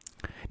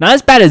 Not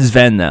as bad as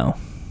Ven though.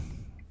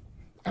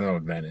 I don't know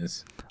what Ven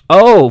is.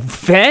 Oh,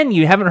 Ven?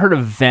 You haven't heard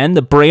of Ven,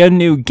 the brand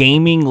new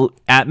gaming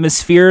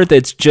atmosphere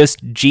that's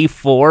just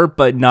G4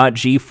 but not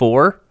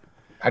G4?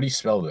 How do you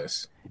spell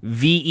this?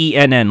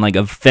 VENN, like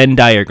a Venn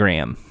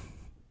diagram.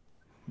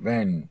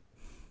 Ven.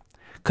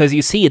 Because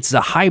you see, it's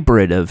a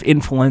hybrid of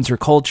influencer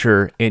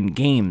culture and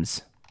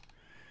games.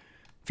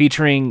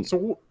 Featuring...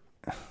 So,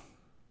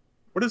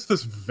 what is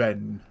this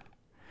Ven?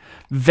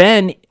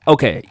 Ven...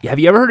 Okay, have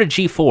you ever heard of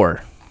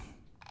G4?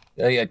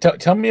 Yeah,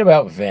 tell me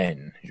about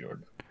Ven,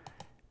 Jordan.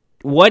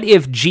 What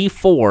if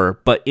G4,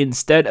 but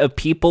instead of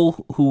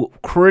people who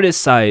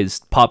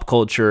criticized pop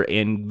culture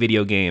and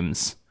video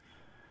games,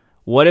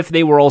 what if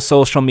they were all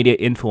social media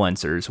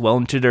influencers, well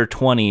into their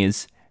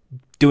 20s,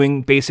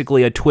 doing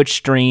basically a Twitch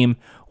stream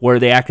where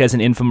they act as an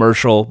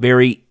infomercial,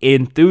 very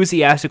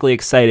enthusiastically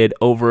excited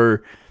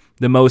over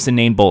the most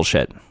inane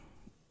bullshit?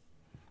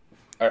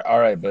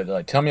 All right,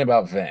 but tell me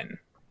about Ven.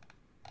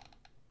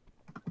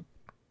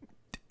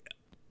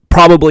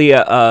 Probably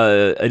an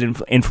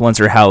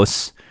influencer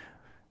house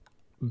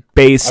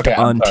based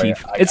on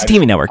TV. It's a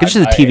TV network. It's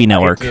just a TV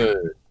network.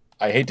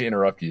 I hate to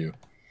interrupt you.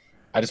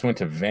 I just went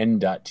to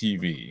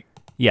Ven.tv.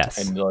 Yes.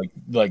 And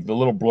like the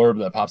little blurb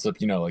that pops up,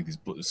 like these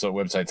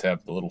websites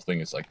have the little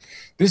thing. It's like,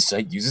 this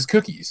site uses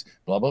cookies,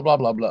 blah, blah, blah,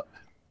 blah, blah.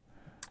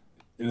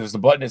 There's the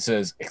button that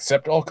says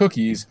accept all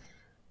cookies.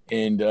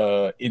 And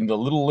in the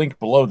little link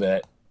below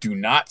that, do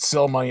not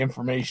sell my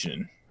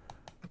information.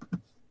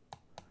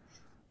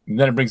 And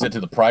then it brings it to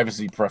the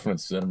privacy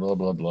preference and blah,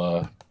 blah,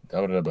 blah.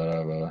 Blah, blah,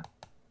 blah, blah.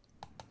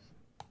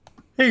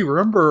 Hey,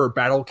 remember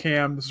Battle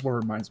Cam? This is what it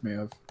reminds me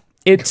of.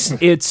 It's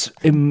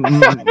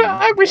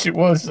I wish it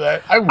was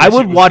that. I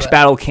would watch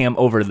Battle Cam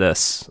over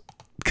this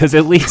because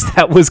at least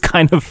that was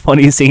kind of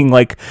funny seeing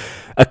like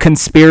a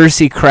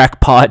conspiracy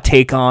crackpot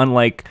take on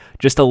like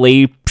just a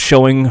lady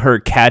showing her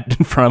cat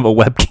in front of a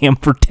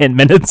webcam for 10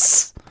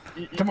 minutes.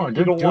 Come on,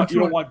 you don't want to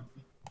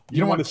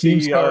see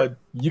Keemstar.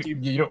 You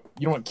don't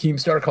want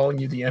Keemstar calling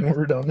you the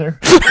N-word down there.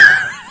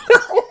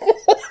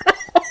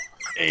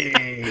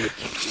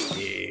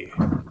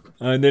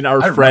 And then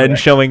our friend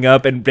showing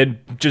up and then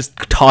just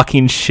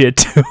talking shit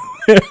to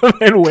him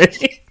and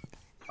waiting.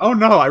 Oh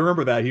no, I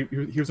remember that. He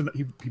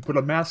put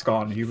a mask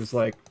on. And he was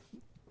like,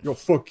 "Yo,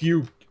 fuck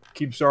you,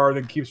 Keemstar."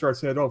 Then Keemstar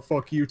said, "Oh,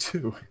 fuck you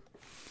too."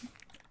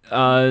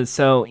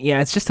 So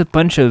yeah, it's just a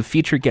bunch of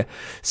featured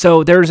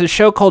So there's a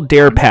show called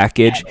Dare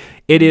Package.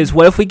 It is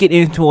what if we get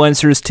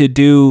influencers to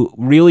do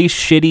really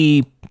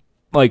shitty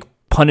like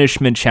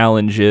punishment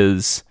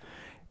challenges,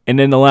 and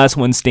then the last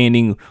one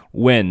standing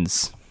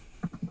wins.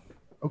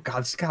 Oh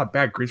god, this got a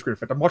bad green screen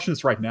effect. I'm watching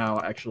this right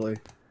now, actually.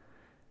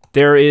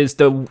 There's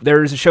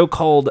a show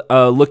called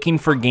Looking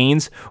for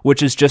Gains,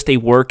 which is just a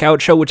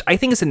workout show, which I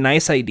think is a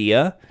nice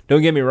idea.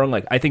 Don't get me wrong,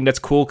 like I think that's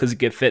cool because you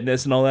get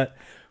fitness and all that.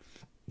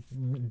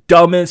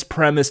 Dumbest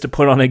premise to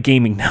put on a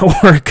gaming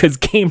network because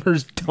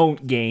gamers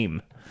don't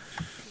game.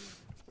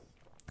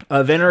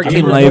 Then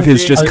Arcade Life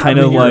is just kind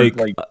of like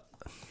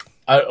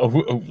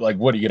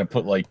what are you gonna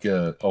put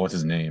what's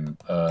his name?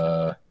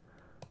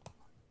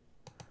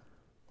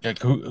 Like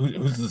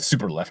who's the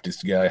super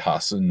leftist guy?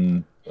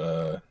 Hassan,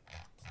 the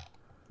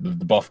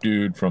buff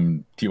dude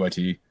from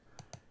TYT.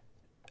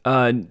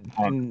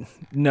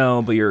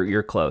 No, but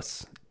you're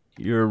close.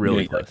 You're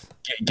really close.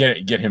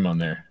 Get him on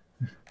there.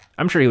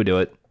 I'm sure he would do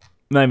it.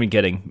 not even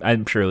kidding.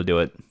 I'm sure he'll do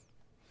it.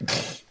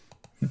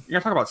 You're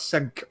gonna talk about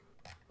Senk,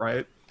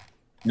 right?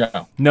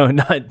 No. No,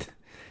 not.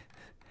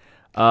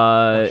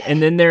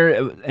 And then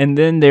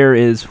there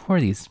is, who are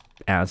these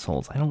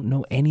assholes? I don't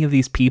know any of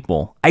these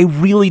people. I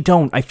really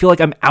don't. I feel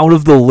like I'm out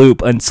of the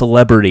loop on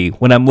celebrity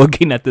when I'm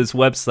looking at this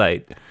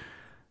website.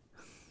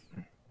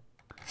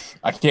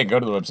 I can't go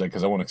to the website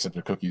because I won't accept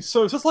their cookies.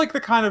 So is this like the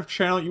kind of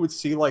channel you would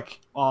see like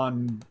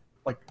on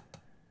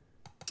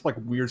like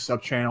weird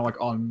sub channel like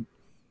on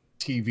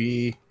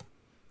TV?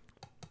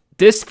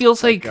 This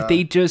feels like Like,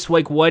 they just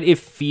like, what if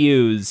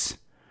Fuse,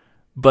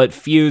 but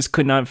Fuse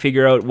could not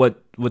figure out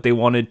what they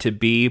wanted to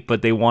be,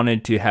 but they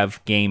wanted to have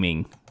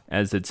gaming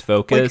as its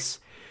focus.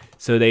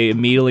 So they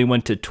immediately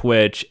went to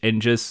Twitch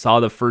and just saw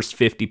the first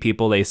 50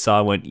 people they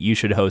saw went, you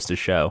should host a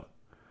show.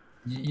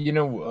 You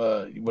know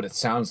what it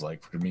sounds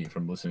like for me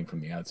from listening from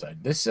the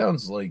outside? This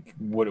sounds like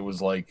what it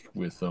was like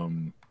with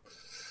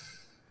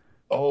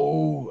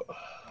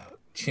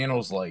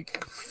channels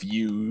like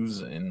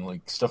Fuse and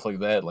like stuff like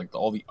that, like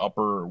all the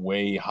upper,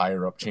 way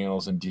higher up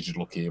channels in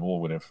digital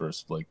cable when it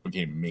first like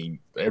became main.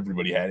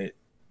 Everybody had it.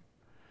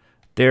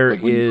 There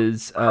Like when you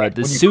is crack-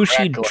 the when you Sushi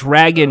crack, like,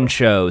 Dragon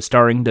show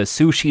starring the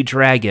Sushi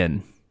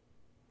Dragon.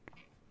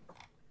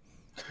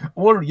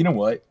 Or you know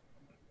what?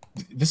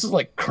 This is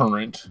like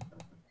current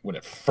when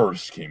it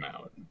first came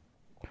out.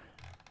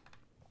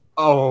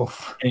 Oh,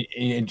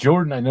 And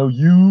Jordan, I know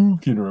you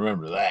can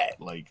remember that.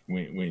 Like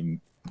when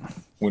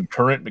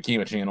Current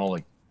became a channel,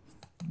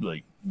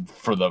 like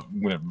for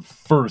when it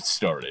first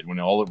started, when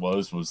all it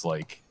was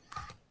like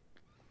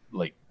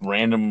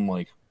random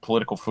like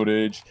political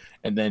footage,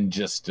 and then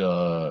just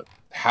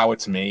how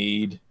it's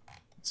made,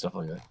 stuff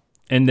like that.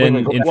 And then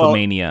Wait,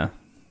 Infomania.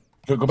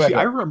 Go back. see, up,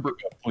 I remember.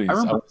 please. I I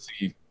remember-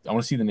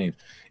 want to see the names.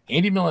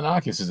 Andy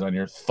Milonakis is on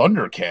here.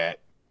 Thundercat.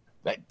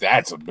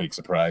 That's a big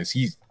surprise.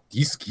 He's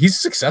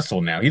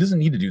successful now. He doesn't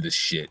need to do this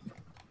shit.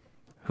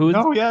 Who?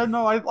 No, yeah,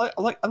 no, I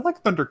like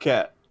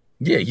Thundercat.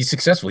 Yeah, he's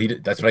successful.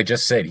 That's what I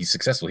just said. He's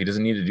successful. He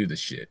doesn't need to do this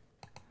shit.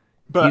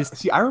 But He's-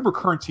 see, I remember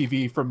Current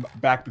TV from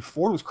back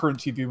before it was Current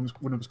TV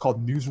when it was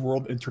called News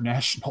World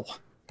International.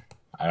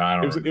 I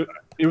don't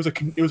It was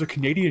a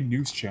Canadian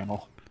news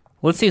channel.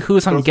 Let's see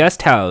who's on Those-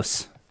 Guest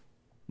House.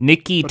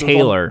 Nikki But it was all-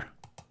 Taylor.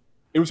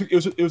 It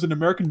was an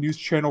American news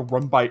channel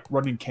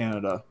run in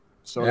Canada.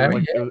 So Yeah, I mean,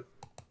 like, yeah.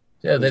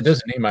 Yeah,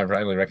 there's a name I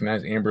finally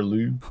recognize. Amber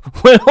Lou.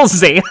 Little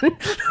Zan.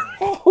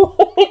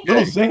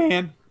 Little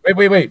Zan.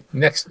 Wait.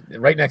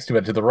 Right next to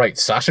it, to the right,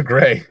 Sasha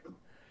Grey.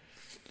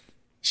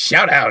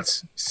 Shout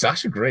outs.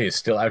 Sasha Grey is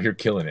still out here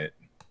killing it.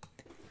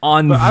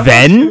 On But I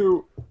Ven? want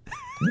to-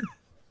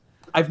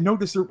 I've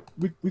noticed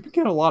we've been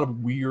getting a lot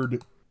of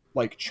weird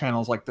like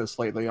channels like this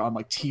lately on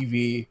like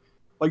TV.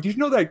 Like, did you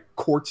know that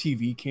Core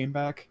TV came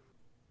back?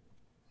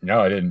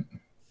 No, I didn't.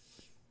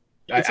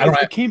 I It don't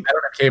have came.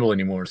 cable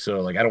anymore,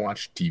 so like I don't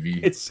watch TV.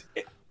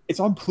 It's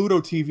on Pluto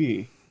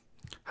TV,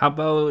 How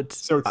about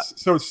so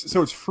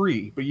it's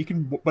free. But you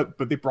can. But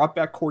they brought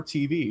back Core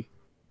TV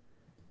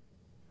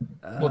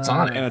What's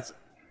on and it? it's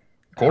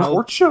Core?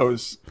 court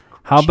shows.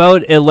 how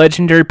about a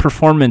legendary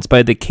performance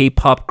by the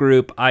K-pop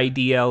group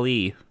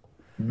IDLE?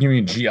 You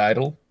mean G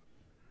Idol?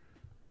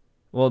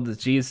 Well, the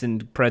G's in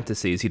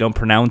parentheses. You don't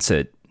pronounce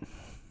it.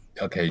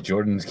 Okay,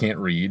 Jordans can't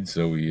read,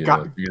 so we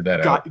Gu- figured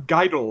that out.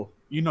 Geidel.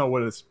 You know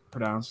what it's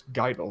pronounced.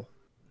 Geidel.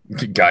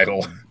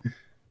 Geidel.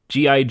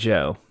 G.I.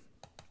 Joe.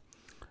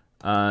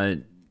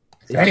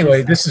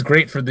 Anyway, this is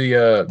great for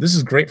the. This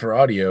is great for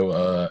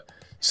audio.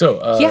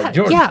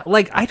 Jordan, Yeah.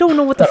 Like, I don't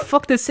know what the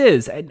fuck this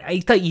is. I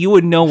thought you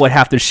would know what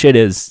half the shit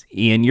is,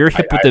 Ian. You're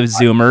hip with the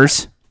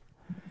Zoomers.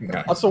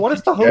 No. So, what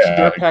does the host Yeah, of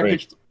Dare great.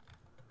 Package?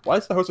 Why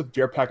does the host of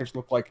Dare Package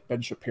look like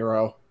Ben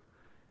Shapiro?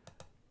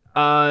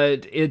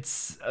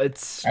 It's I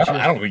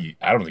don't think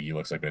he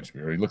looks like Ben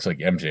Shapiro. He looks like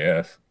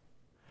MJF.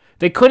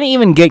 They couldn't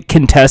even get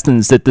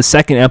contestants that the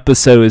second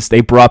episode is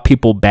they brought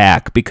people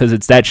back because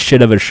it's that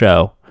shit of a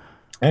show.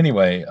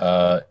 Anyway,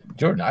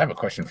 Jordan, I have a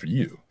question for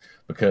you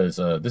because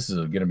this is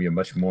going to be a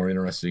much more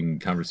interesting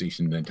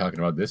conversation than talking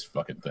about this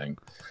fucking thing.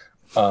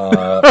 You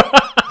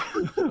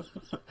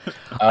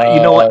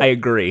know what? I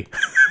agree.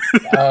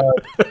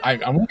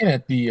 I'm looking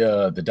at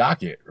the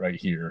docket right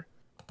here.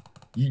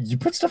 You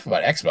put stuff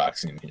about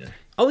Xbox in here.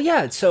 Oh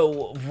yeah,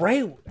 so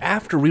right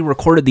after we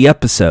recorded the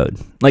episode,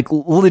 like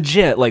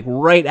legit, like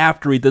right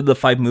after we did the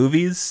 5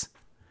 movies,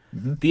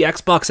 the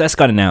Xbox S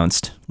got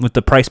announced with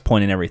the price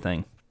point and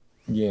everything.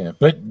 Yeah,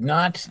 but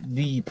not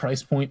the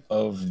price point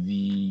of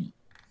the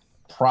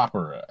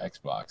proper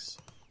Xbox.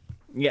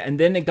 Yeah, and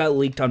then it got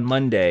leaked on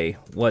Monday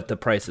what the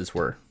prices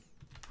were.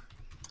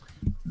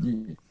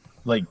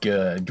 Like,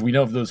 do we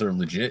know if those are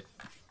legit?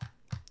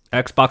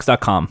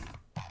 Xbox.com.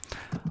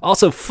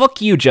 Also,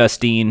 fuck you,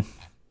 Justine.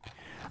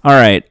 All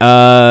right.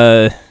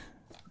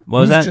 What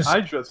was that? Just-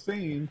 I just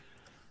seen.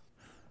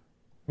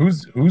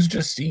 Who's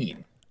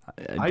Justine?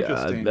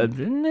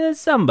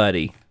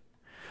 Somebody.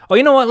 Oh,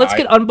 you know what? Let's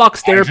get Unbox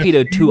Therapy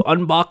to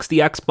unbox the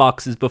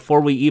Xboxes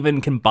before we even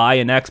can buy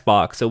an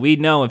Xbox, so we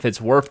know if it's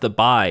worth the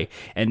buy,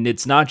 and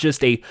it's not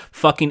just a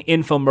fucking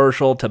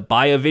infomercial to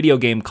buy a video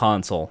game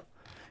console.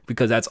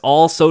 because that's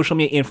all social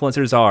media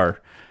influencers are.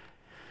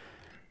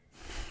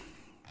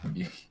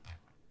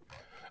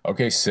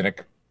 Okay,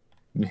 cynic.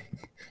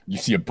 You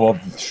see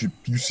above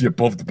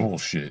the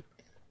bullshit.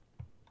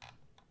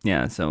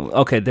 Yeah, so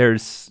okay,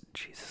 there's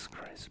Jesus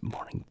Christ,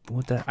 morning.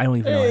 What the? I don't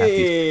even know half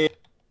these.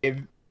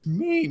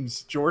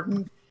 Memes,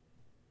 Jordan.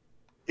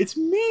 It's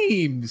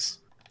memes.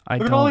 I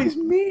Look at all don't. these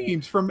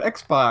memes from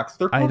Xbox.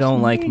 They're I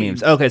don't posting like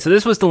memes. Okay, so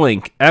this was the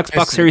link.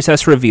 Xbox Series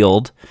S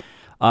revealed.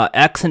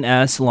 X and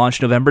S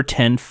launched November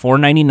 10th,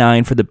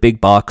 $499 for the big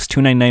box,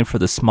 $299 for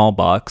the small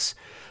box.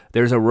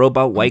 There's a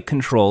robot white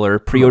controller.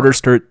 Pre-orders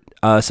start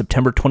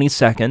September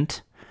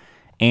 22nd,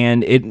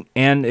 and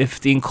if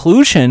the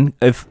inclusion,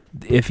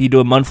 if you do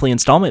a monthly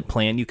installment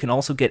plan, you can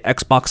also get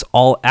Xbox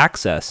All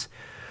Access.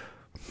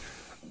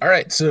 All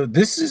right, so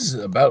this is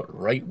about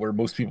right where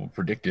most people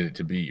predicted it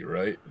to be,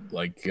 right?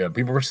 Like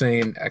people were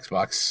saying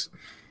Xbox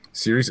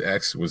Series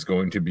X was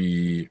going to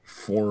be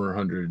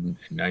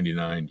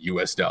 $499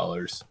 US.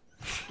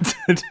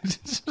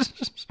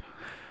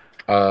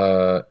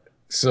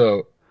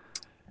 So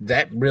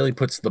that really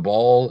puts the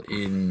ball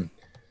in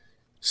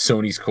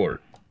Sony's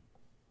court.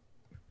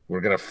 We're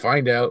gonna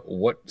find out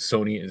what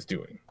Sony is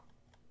doing.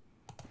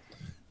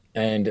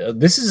 And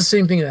this is the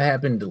same thing that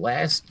happened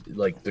last,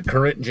 like the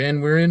current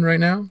gen we're in right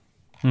now.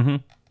 Mm-hmm.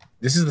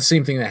 This is the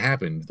same thing that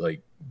happened.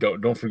 Like,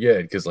 don't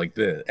forget, because like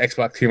the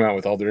Xbox came out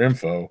with all their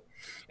info,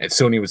 and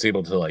Sony was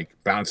able to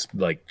bounce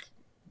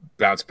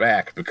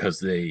back because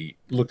they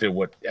looked at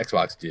what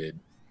Xbox did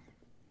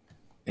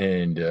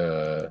and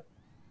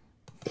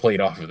played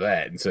off of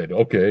that and said,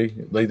 okay,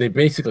 like they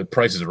basically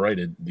prices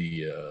righted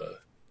the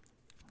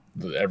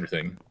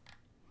everything.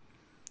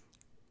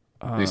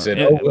 They said,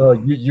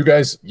 you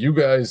guys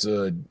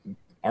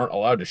aren't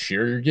allowed to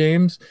share your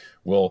games.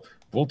 Well,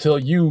 we'll tell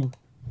you,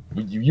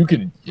 you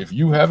could, if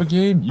you have a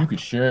game, you could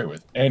share it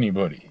with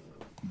anybody.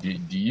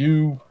 Do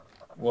you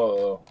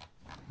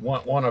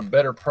want a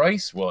better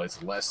price? Well,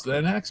 it's less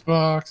than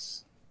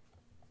Xbox.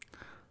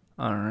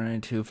 All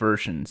right, two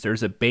versions.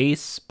 There's a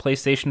base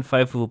PlayStation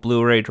 5 with a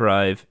Blu-ray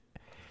drive,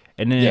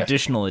 and an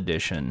additional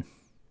edition.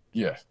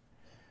 Yeah.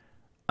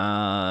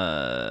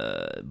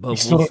 But we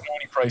still don't know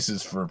any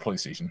prices for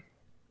PlayStation.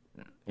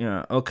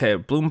 Yeah. Okay.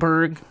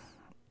 Bloomberg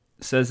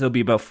says it'll be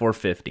about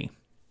 $450.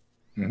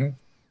 Mm-hmm.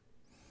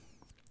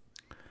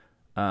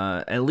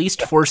 At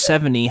least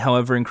 $470.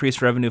 However,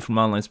 increased revenue from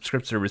online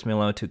subscription service may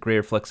allow it to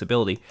greater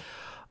flexibility.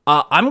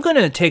 I'm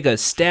gonna take a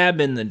stab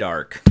in the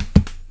dark.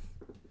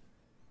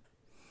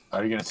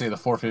 Are you gonna say the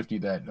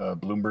 $450 that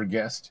Bloomberg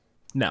guessed?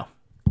 No.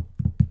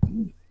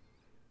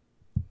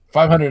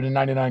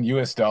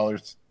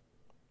 $599.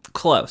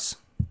 Close.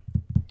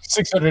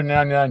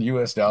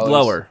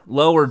 $699.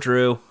 Lower,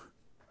 Drew.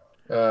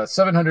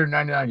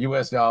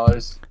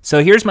 $799.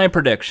 So here's my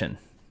prediction.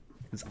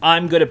 'Cause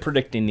I'm good at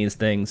predicting these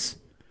things.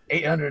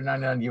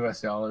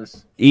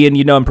 $899. Ian,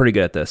 you know I'm pretty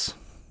good at this.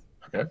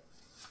 Okay.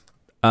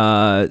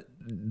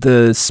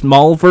 The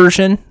small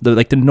version,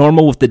 the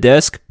normal with the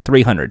disc,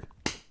 $300.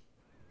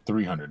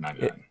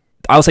 $399.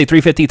 I'll say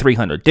 $350,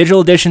 $300.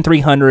 Digital edition,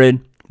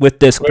 $300. With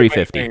disc,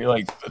 $350. Wait,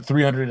 like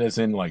 300 as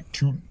in like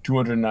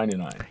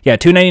 $299. Yeah,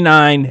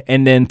 $299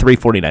 and then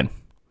 $349.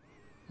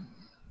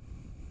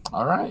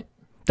 All right.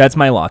 That's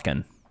my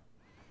lock-in.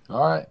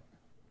 All right.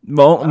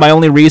 Well, my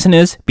only reason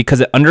is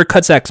because it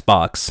undercuts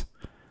Xbox.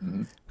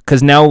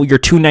 Because now your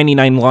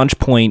 $299 launch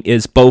point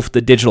is both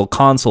the digital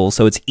console,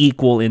 so it's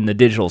equal in the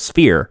digital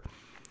sphere.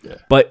 Yeah.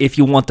 But if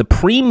you want the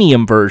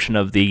premium version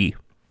of the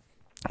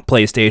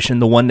PlayStation,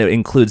 the one that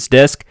includes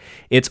disc,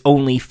 it's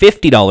only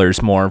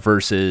 $50 more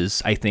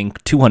versus, I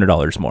think,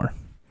 $200 more.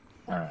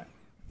 All right.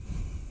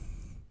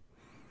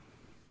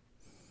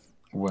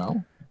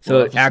 Well,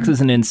 so it acts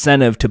as an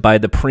incentive to buy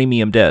the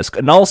premium disc.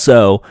 And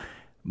also,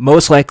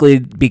 most likely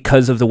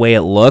because of the way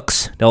it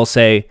looks, they'll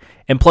say,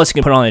 and plus you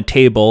can put it on a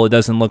table, it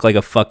doesn't look like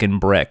a fucking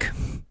brick.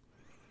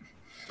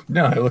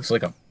 No, it looks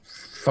like a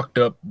fucked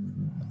up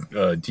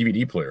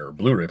DVD player or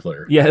Blu-ray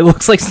player. Yeah, it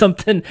looks like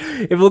something.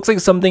 It looks like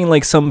something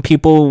like some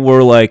people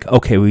were like,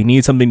 okay, we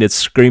need something that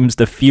screams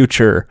the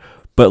future,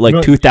 but like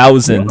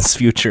 2000s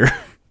future.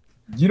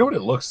 You know what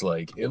it looks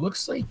like? It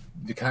looks like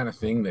the kind of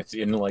thing that's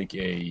in like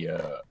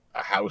a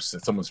house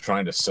that someone's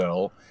trying to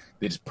sell.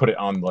 They just put it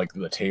on like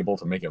the table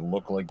to make it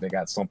look like they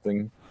got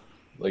something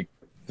like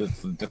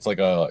that's like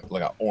a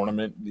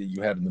ornament that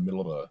you have in the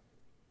middle of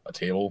a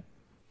table.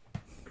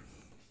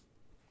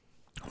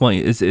 Well,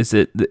 is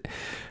it?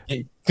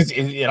 Because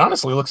it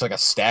honestly looks like a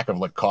stack of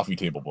like coffee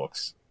table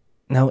books.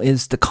 Now,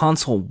 is the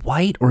console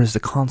white or is the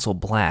console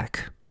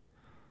black?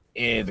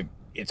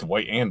 It's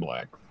white and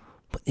black.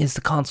 But is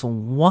the console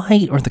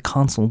white or the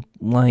console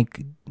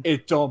like?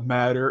 It don't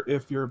matter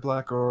if you're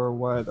black or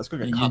white. That's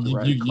going to get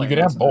copyright. You could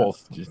have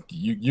both.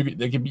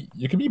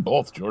 You could be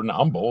both, Jordan.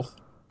 I'm both.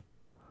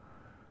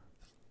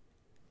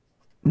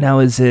 Now,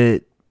 is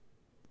it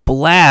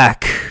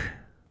black?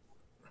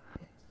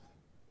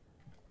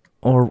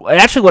 Or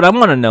actually, what I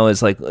want to know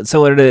is like,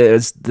 so it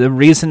is the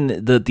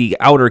reason the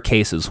outer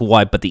case is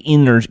white, but the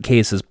inner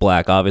case is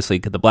black. Obviously,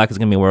 because the black is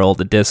going to be where all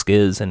the disc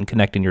is and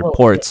connecting your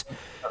ports.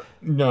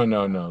 No.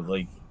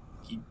 Like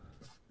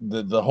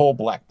the whole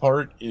black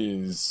part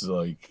is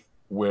like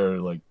where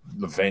like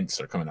the vents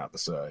are coming out the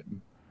side.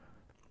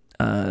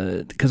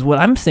 Because what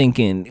I'm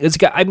thinking is,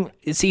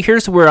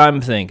 here's where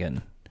I'm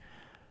thinking.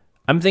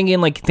 I'm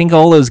thinking like think of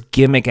all those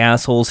gimmick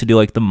assholes who do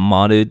like the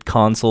modded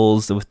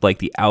consoles with like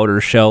the outer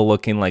shell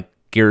looking like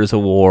Gears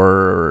of War,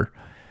 or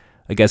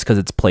I guess because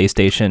it's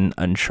PlayStation,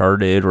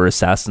 Uncharted or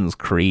Assassin's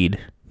Creed.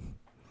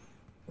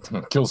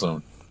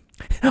 Killzone.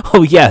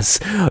 Oh yes,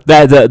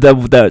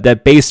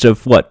 that base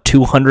of what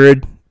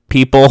 200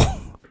 people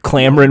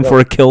clamoring for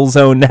a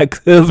Killzone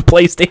next to the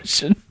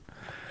PlayStation.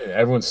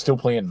 Everyone's still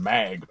playing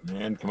Mag,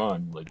 man. Come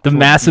on, like The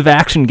massive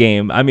action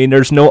game. I mean,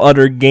 there's no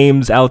other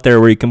games out there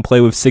where you can play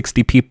with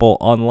 60 people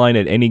online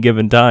at any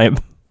given time.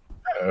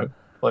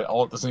 like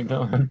all at the same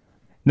time.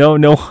 No.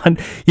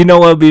 You know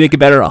what would make it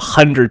better?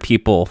 100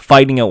 people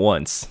fighting at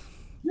once.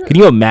 Yeah. Can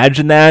you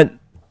imagine that?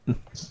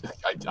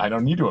 I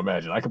don't need to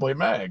imagine. I can play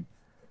Mag.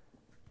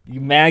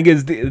 Mag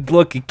is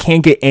look. It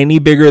can't get any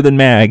bigger than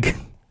Mag,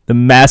 the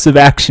massive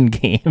action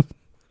game.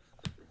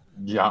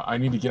 Yeah, I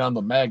need to get on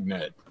the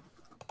Magnet.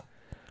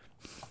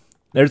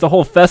 There's a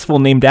whole festival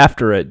named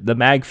after it, the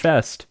Mag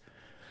Fest.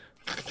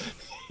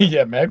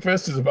 Yeah,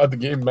 Magfest is about the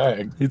game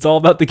Mag. It's all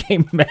about the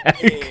game Mag.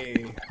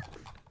 Hey.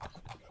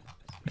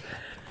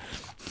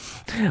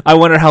 I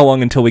wonder how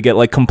long until we get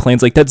like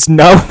complaints like that's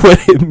not what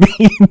it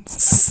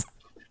means.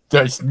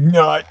 That's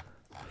not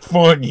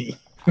funny.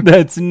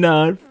 That's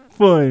not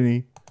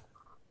funny.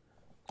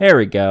 There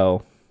we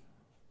go.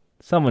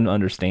 Someone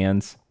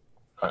understands.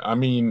 I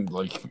mean,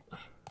 like,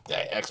 the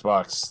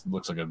Xbox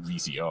looks like a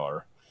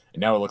VCR,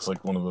 and now it looks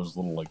like one of those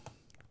little like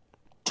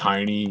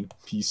tiny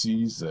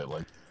PCs that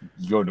like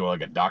you go into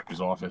like a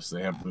doctor's office.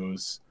 They have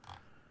those.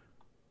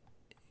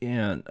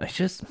 Yeah, I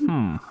just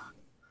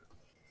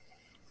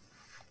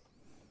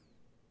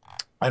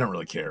I don't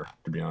really care,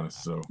 to be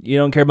honest. So you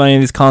don't care about any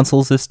of these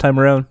consoles this time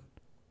around?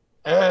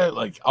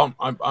 Like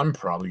I'm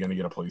probably gonna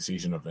get a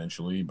PlayStation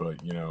eventually,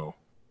 but you know,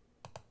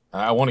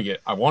 I want to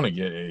get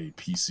a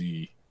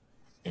PC,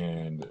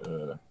 and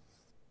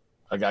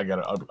I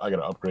gotta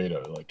upgrade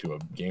to a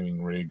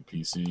gaming rig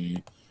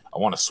PC. I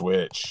want a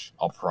Switch.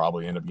 I'll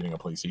probably end up getting a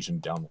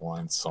PlayStation down the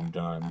line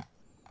sometime.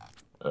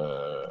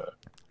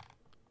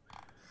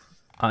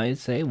 I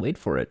say wait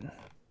for it.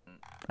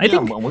 I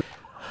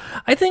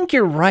think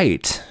you're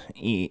right,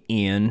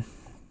 Ian.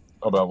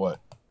 About what?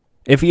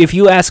 If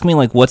you ask me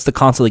like what's the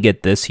console to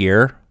get this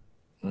year,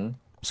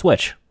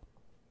 Switch.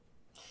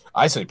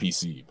 I say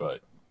PC,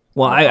 but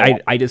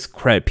I just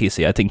credit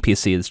PC. I think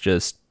PC is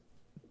just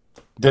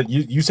that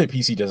you say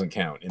PC doesn't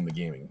count in the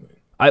gaming thing.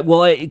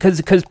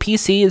 Because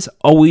PC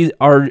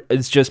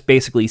is just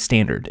basically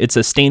standard. It's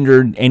a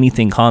standard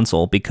anything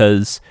console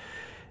because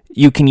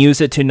you can use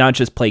it to not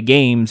just play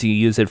games. You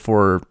use it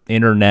for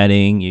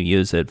interneting. You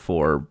use it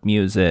for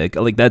music.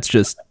 Like that's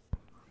just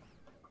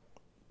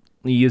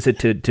you use it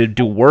to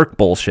do work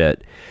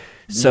bullshit.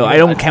 So I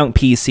don't count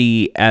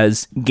PC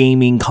as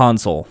gaming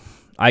console.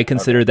 I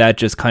consider that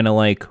just kind of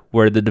like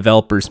where the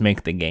developers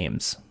make the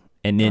games,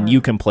 and then you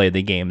can play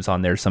the games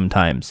on there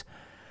sometimes.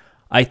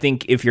 I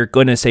think if you're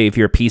going to say if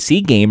you're a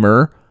PC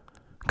gamer,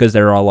 because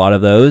there are a lot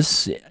of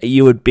those,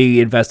 you would be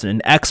invested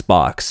in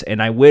Xbox,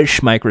 and I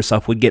wish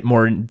Microsoft would get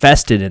more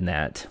invested in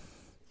that.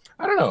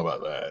 I don't know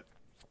about that.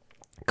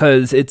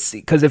 Because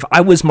if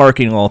I was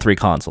marketing all three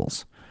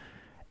consoles,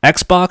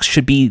 Xbox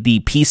should be the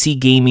PC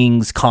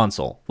gaming's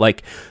console.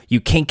 Like, you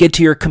can't get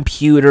to your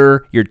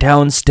computer, you're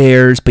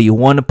downstairs, but you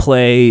want to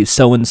play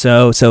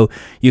so-and-so, so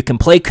you can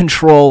play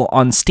Control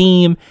on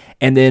Steam,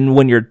 and then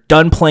when you're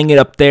done playing it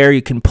up there,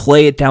 you can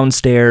play it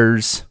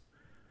downstairs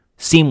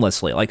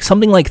seamlessly. Like,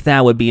 something like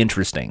that would be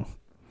interesting.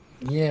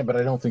 Yeah, but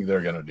I don't think they're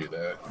going to do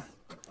that.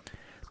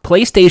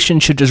 PlayStation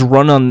should just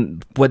run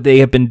on what they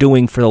have been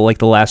doing for like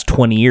the last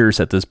 20 years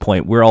at this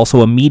point. We're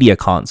also a media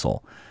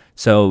console.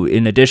 So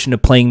in addition to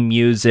playing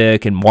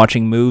music and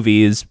watching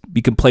movies,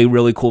 you can play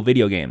really cool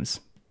video games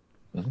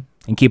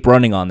and keep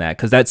running on that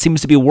because that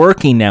seems to be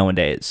working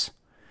nowadays.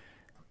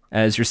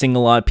 As you're seeing a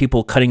lot of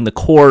people cutting the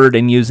cord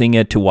and using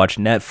it to watch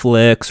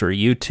Netflix or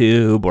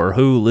YouTube or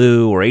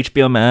Hulu or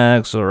HBO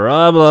Max or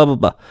blah, blah,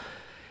 blah.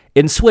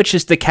 And Switch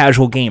is the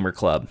casual gamer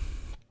club.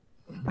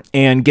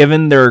 And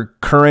given their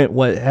current,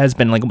 what has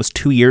been like almost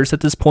 2 years at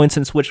this point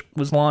since Switch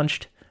was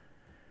launched,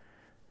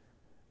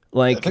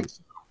 like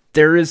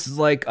there is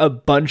like a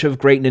bunch of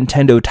great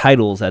Nintendo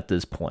titles at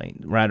this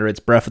point. Rather it's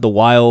Breath of the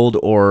Wild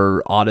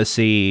or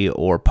Odyssey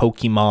or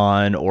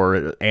Pokemon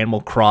or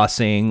Animal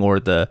Crossing or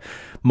the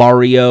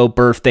Mario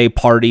Birthday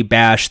Party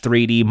Bash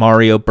 3D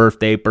Mario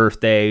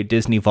Birthday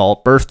Disney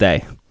Vault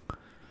Birthday.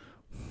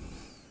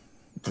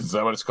 Is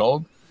that what it's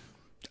called?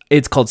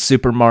 It's called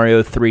Super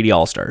Mario 3D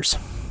All-Stars.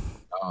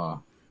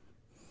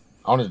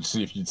 I wanted to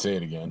see if you'd say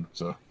it again.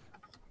 So,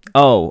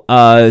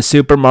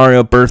 Super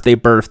Mario Birthday,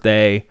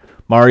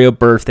 Mario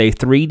Birthday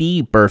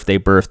 3D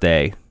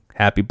Birthday,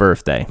 Happy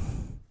Birthday.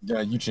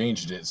 Yeah, you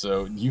changed it,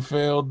 so you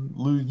failed.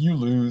 You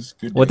lose.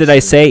 Good. What did I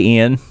say,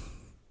 Ian?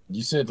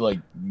 You said like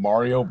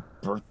Mario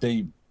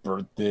Birthday.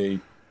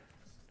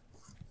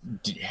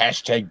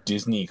 hashtag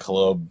Disney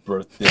Club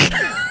birthday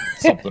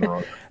something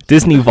wrong.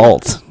 Disney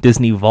Vault.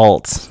 Disney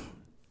Vault.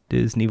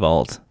 Disney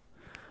Vault.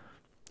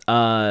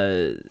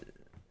 Yeah,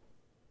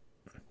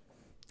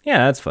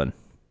 that's fun.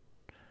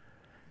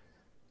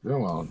 Oh,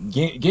 well,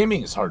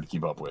 gaming is hard to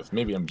keep up with.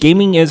 Maybe I'm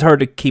Gaming is hard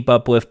to keep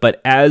up with, but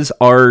as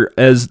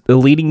the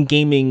leading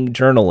gaming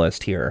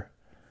journalist here,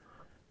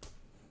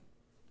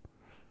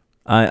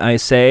 I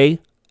say,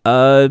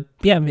 yeah,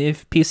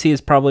 if PC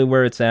is probably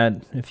where it's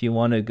at, if you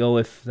want to go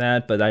with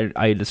that, but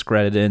I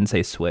discredit it and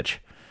say Switch.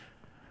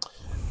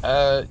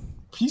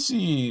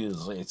 PC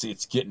is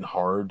it's getting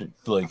hard,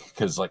 like,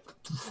 because like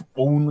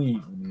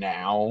only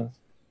now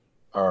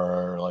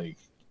are like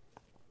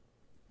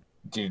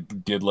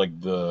did like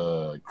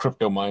the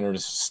crypto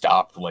miners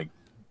stop like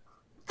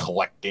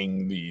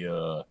collecting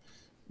the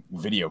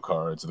video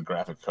cards, the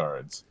graphic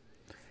cards.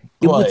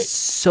 It was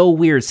so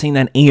weird seeing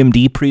that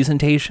AMD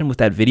presentation with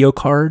that video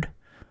card.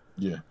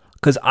 Yeah.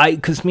 Cause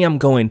me, I'm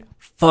going,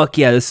 fuck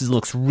yeah,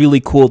 looks really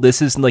cool.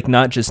 This is like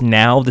not just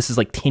now, this is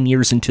like 10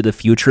 years into the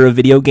future of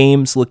video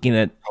games, looking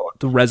at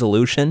the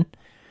resolution.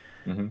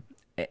 Mm-hmm.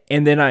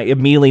 And then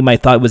my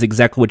thought was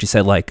exactly what you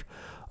said, like,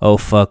 oh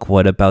fuck,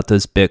 what about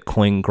this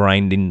Bitcoin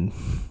grinding?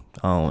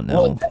 Oh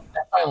no. Well, that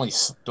finally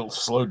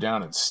slowed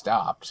down and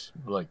stopped,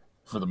 like,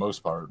 for the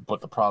most part.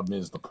 But the problem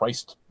is the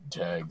price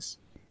tags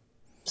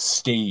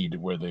stayed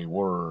where they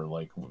were,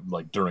 like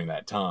during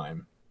that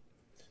time.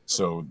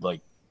 So, like,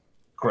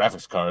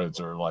 graphics cards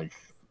are like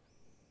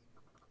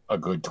a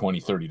good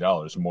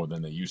 $20-$30 more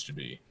than they used to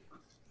be.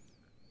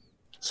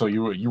 So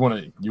you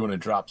want to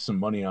drop some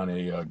money on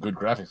a good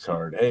graphics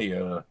card? Hey,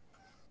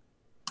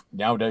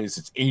 nowadays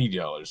it's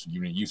 $80.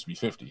 It used to be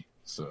 $50.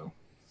 So,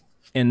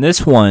 and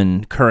this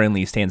one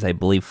currently stands, I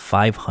believe,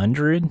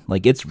 $500.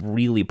 Like, it's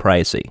really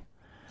pricey.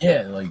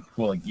 Yeah, like,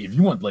 well, like if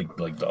you want like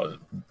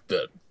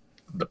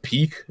the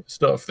peak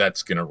stuff,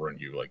 that's gonna run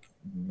you like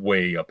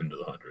way up into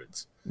the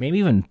hundreds. Maybe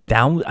even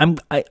down.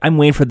 I'm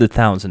waiting for the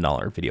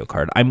 $1,000 video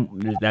card. I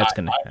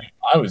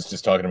was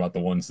just talking about the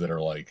ones that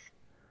are like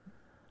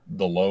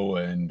the low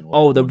end.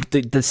 Oh,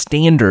 the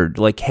standard.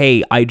 Like,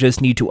 hey, I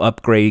just need to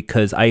upgrade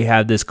because I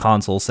have this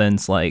console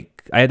since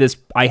like I had this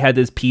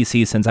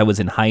PC since I was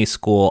in high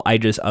school. I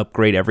just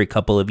upgrade every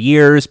couple of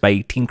years by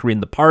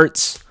tinkering the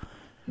parts.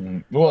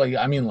 Well,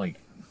 I mean, like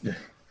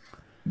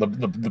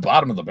the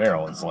bottom of the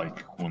barrel is like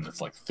one that's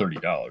like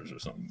 $30 or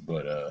something.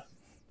 But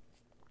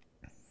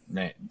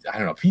man, I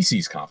don't know. PC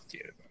is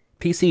complicated.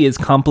 PC is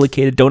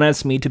complicated. Don't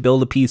ask me to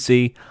build a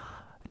PC.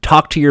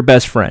 Talk to your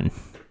best friend.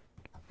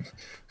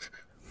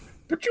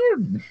 But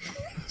Jordan,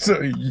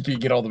 so you can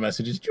get all the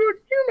messages.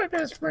 Jordan, you're my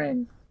best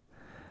friend.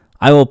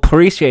 I will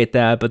appreciate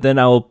that, but then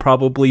I will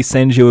probably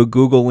send you a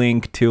Google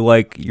link to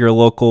like your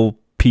local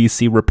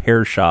PC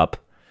repair shop,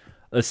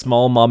 a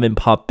small mom and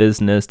pop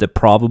business that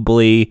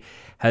probably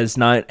has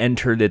not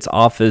entered its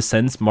office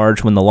since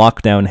March when the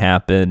lockdown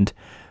happened.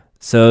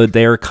 So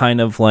they're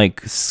kind of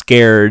like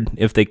scared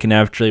if they can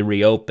actually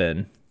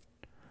reopen.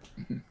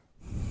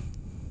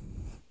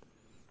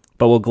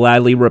 But will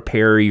gladly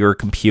repair your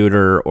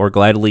computer or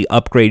gladly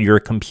upgrade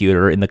your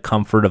computer in the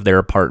comfort of their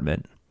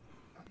apartment.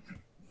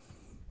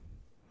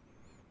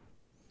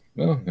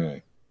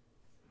 Okay.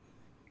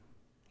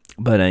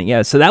 But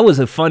yeah, so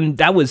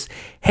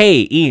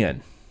hey,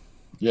 Ian.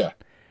 Yeah.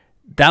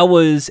 That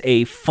was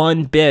a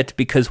fun bit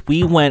because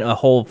we went a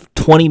whole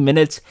 20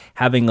 minutes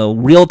having a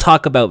real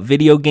talk about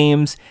video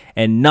games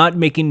and not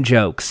making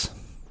jokes.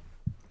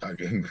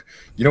 You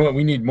know what?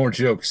 We need more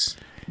jokes.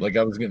 Like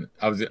I'm gonna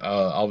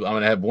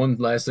have one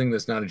last thing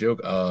that's not a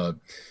joke.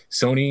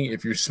 Sony,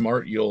 if you're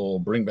smart, you'll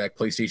bring back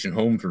PlayStation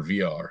Home for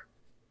VR.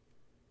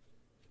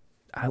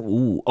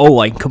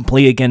 Like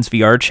complete against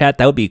VR chat.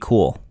 That would be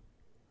cool.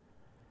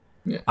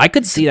 Yeah. I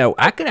could see that.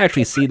 I could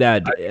actually see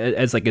that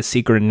as like a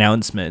secret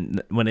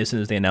announcement as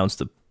soon as they announce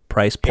the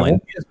price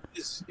point.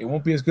 It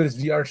won't be as good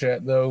as VR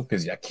chat though,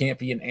 because I can't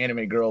be an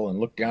anime girl and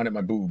look down at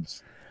my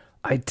boobs.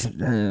 I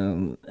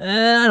don't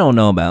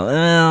know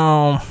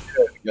about.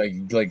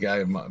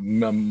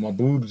 My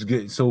boobs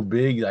get so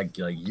big, like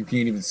you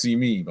can't even see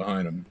me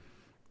behind them.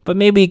 But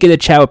maybe you get a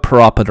chat with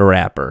Parappa the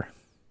Rapper.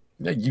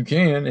 Yeah, you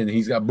can, and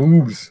he's got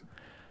boobs.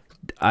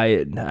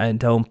 I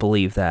don't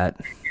believe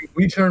that.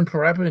 We turned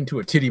Parappa into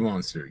a titty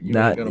monster.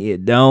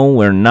 No,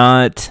 we're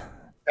not.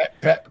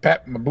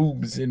 Pat my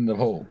boobs in the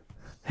hole.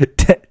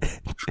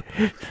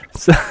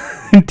 So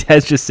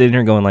Ted's just sitting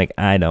here going like,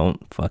 I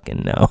don't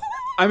fucking know.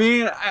 I'm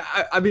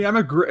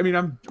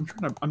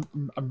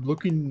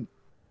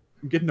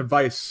getting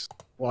advice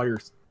while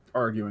you're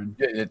arguing.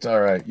 Yeah, it's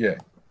all right. Yeah,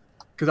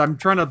 because I'm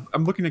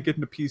looking at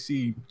getting a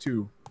PC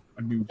too,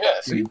 a new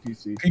PC.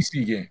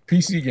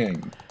 PC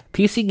game.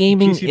 PC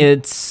gaming.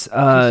 It's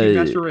PC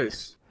Master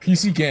Race.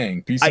 PC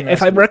gang. If I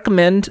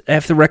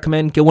have to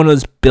recommend, get one of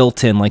those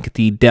built-in, like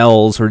the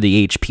Dells or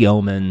the HP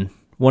Omen,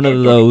 one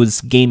of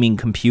those gaming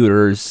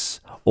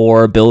computers,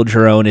 or build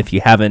your own if you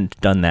haven't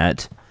done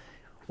that,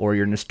 or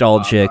you're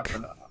nostalgic.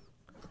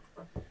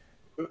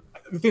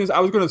 The thing is, I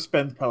was going to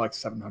spend probably like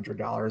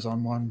 $700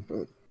 on one,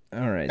 but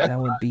all right, that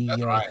would be.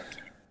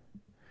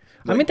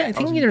 I mean, I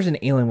think there's an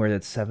Alienware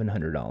that's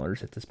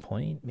 $700 at this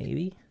point,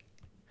 maybe.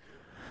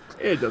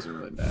 It doesn't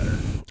really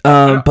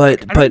matter.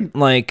 But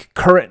like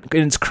current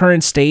in its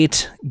current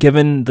state,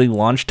 given the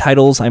launch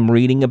titles I'm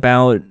reading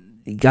about,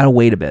 you gotta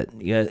wait a bit.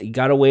 You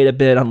gotta wait a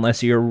bit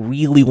unless you're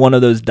really one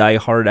of those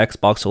diehard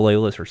Xbox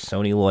loyalists or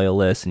Sony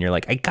loyalists, and you're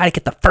like, I gotta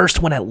get the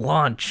first one at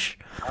launch.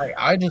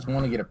 I just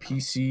want to get a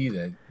PC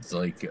that's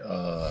like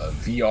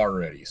VR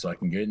ready, so I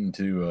can get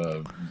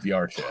into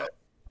VR chat.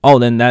 Oh,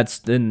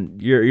 then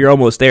you're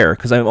almost there,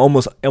 because I'm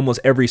almost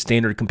every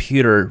standard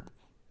computer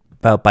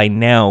about by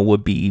now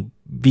would be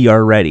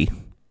VR ready.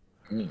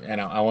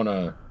 And I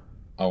wanna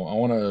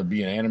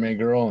be an anime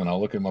girl, and I'll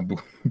look at my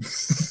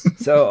boobs.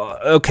 So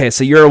okay,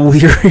 so you're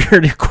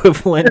the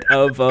equivalent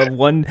of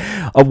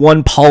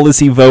one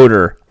policy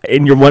voter,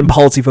 and your one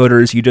policy voter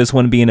is you just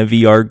want to be in a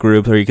VR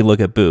group where you can look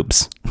at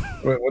boobs.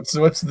 Wait, what's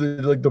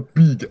the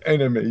big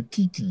anime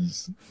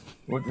titties?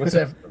 What's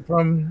that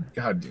from?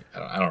 God,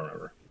 I don't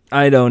remember.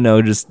 I don't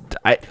know. Just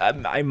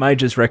I might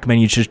just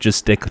recommend you just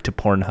stick to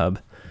Pornhub.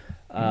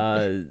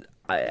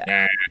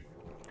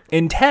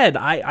 And Ted,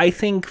 I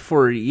think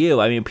for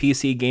you, I mean,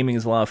 PC gaming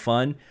is a lot of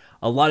fun.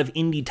 A lot of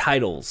indie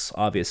titles,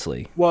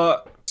 obviously.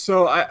 Well,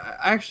 so I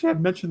actually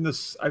have mentioned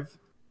this. I've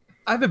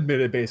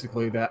admitted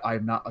basically that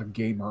I'm not a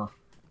gamer.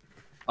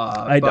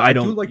 But I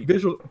do like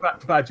visual,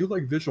 but I do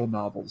like visual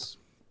novels.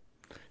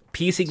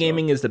 PC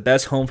gaming is the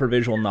best home for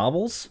visual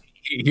novels.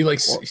 He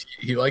likes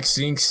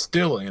seeing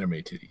still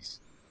anime titties.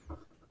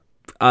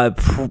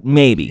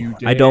 Maybe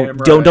I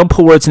don't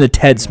put words into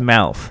Ted's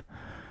mouth.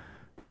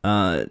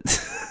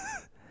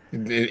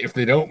 If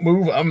they don't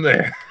move, I'm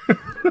there.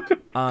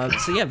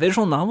 So yeah,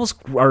 visual novels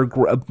are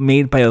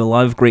made by a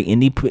lot of great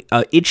indie.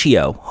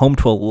 Itch.io, home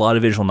to a lot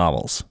of visual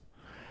novels.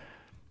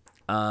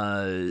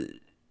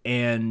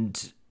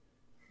 And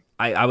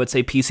I would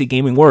say PC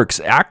gaming works.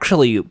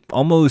 Actually,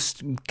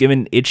 almost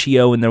given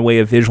Itch.io in their way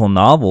of visual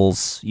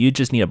novels, you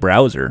just need a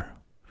browser.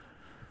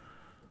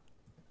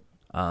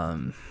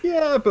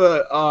 Yeah,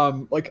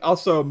 but like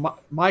also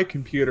my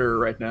computer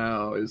right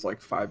now is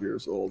like 5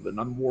 years old, and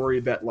I'm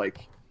worried that like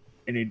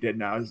any day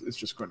now is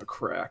just going to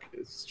crack.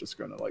 It's just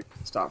going to like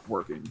stop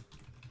working.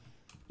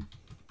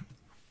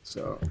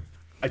 So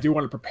I do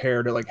want to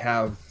prepare to like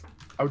have.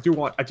 I do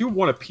want a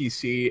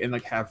PC and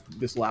like have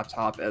this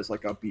laptop as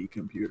like a B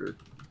computer.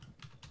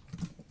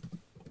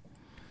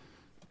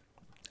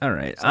 All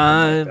right. Like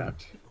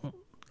that.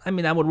 I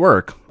mean, that would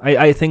work.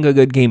 I think a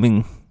good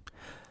gaming.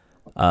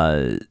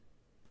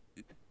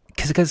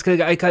 Because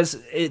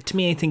to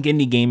me, I think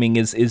indie gaming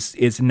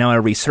is now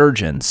a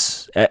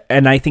resurgence,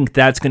 and I think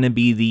that's going to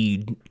be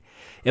the.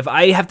 If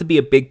I have to be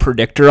a big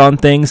predictor on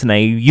things, and I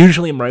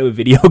usually am right with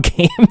video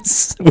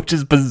games, which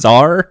is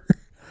bizarre,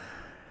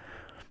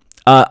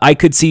 I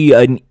could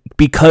see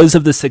because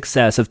of the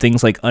success of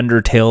things like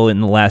Undertale in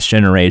the last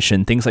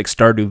generation, things like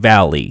Stardew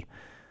Valley,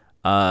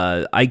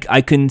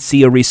 I can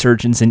see a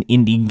resurgence in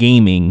indie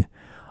gaming,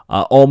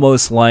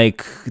 almost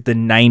like the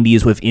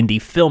 '90s with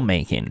indie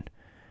filmmaking.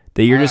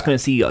 That you're just going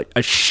to see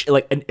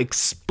like an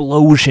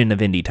explosion of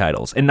indie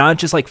titles, and not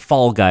just like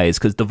Fall Guys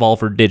because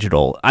Devolver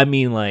Digital. I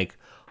mean, like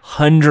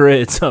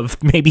hundreds of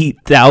maybe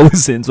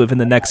thousands within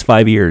the next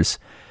 5 years.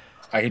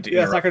 I hate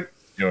to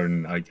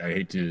Jordan. I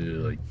hate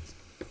to like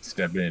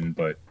step in,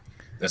 but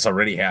that's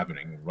already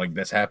happening. Like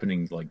that's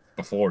happening like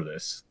before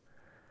this.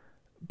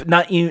 But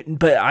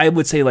but I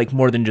would say like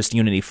more than just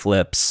Unity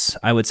flips.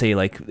 I would say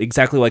like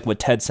exactly like what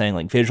Ted's saying,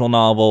 like visual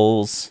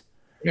novels.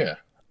 Yeah.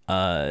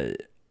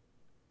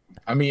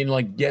 I mean,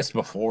 like, yes,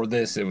 before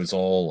this, it was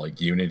all, like,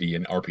 Unity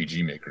and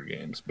RPG Maker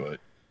games, but...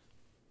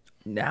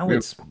 Now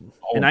it's...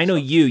 And I know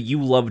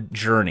you love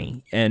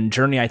Journey, and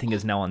Journey, I think,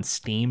 is now on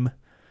Steam.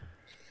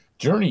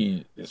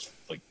 Journey is,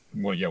 like,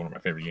 one of my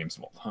favorite games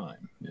of all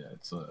time. Yeah,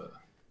 it's,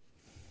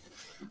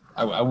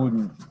 I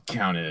wouldn't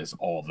count it as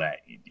all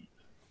that indie.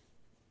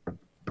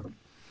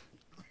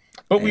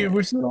 But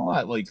we're seeing a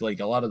lot, like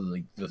a lot of,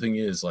 like, the thing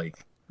is, like,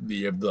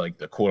 you have,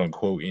 the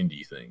quote-unquote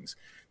indie things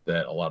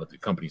that a lot of the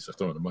companies are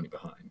throwing the money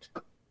behind.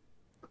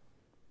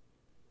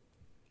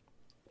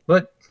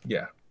 But,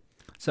 yeah.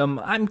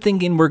 So I'm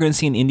thinking we're going to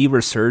see an indie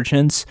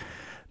resurgence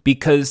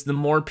because the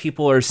more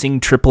people are seeing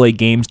AAA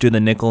games do the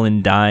nickel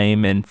and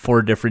dime and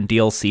 4 different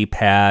DLC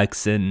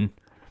packs and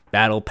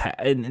battle pack,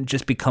 and it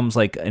just becomes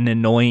like an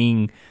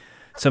annoying...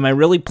 So am I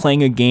really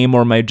playing a game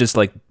or am I just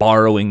like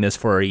borrowing this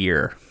for a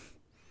year?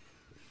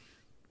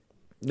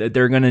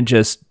 They're going to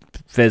just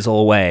fizzle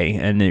away,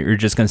 and you're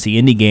just going to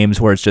see indie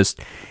games where it's just,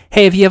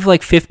 hey, if you have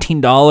like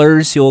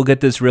 $15, you'll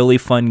get this really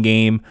fun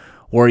game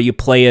where you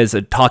play as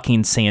a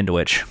talking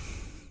sandwich.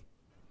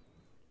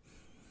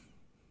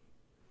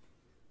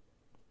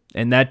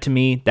 And that, to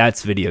me,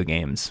 that's video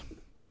games.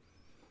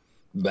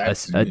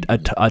 That's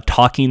a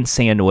talking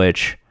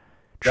sandwich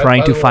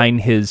trying to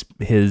find his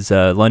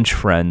lunch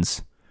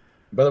friends.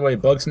 By the way,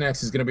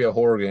 Bugsnax is going to be a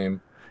horror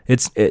game.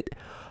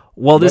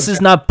 Well, this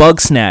is not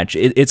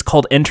Bugsnatch. It's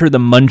called Enter the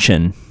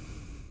Munchin.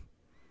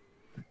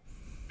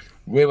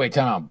 Wait,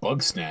 time out.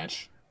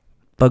 Bugsnatch?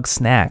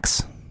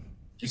 Bugsnax.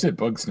 You said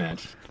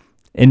Bugsnatch.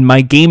 And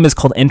my game is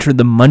called Enter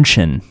the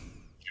Munchin.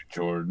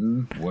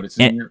 Jordan, what's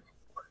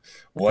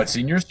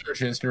in your search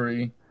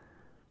history?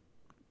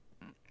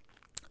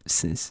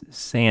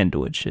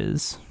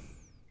 Sandwiches.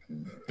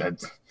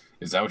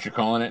 Is that what you're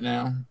calling it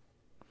now?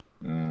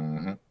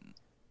 Mm-hmm.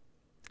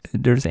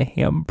 There's a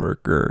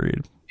hamburger.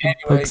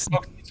 Anyway, folks,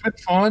 it's been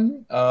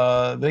fun.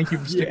 Thank you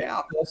for sticking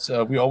with us.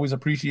 We always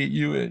appreciate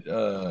you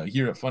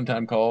here at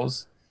Funtime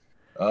Calls.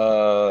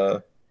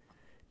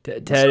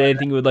 Ted,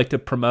 anything you would like to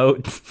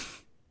promote?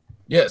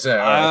 Yes.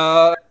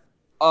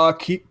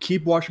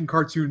 Keep watching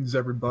cartoons,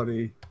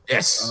 everybody.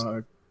 Yes.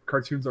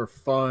 Cartoons are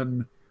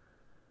fun.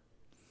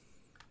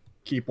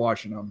 Keep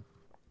watching them.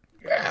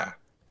 Yeah.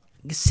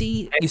 You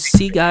see,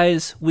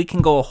 guys, we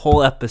can go a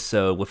whole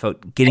episode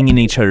without getting in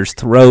each other's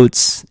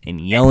throats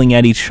and yelling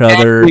at each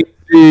other.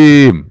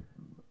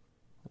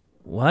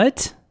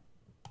 What?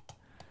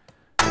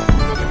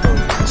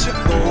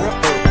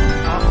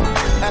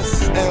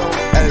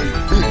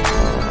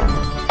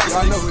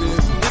 I know it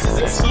is. This is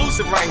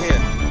exclusive right here.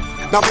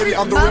 Now, baby,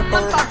 I'm the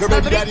Ripper. Your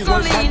baby daddy's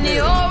one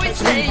Briccolini always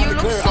say you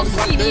look so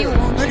skinny.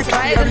 Won't you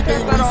try the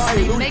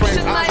pepperoni? Makes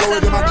you nice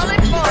and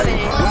roly-poly.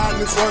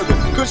 Riding and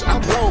swerving, kush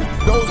I'm broke.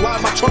 Those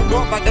ride my trunk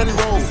up like Eddie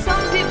Rose.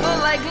 Some people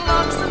like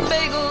lox and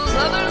bagels.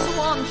 Others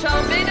want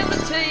chow mein at the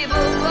table,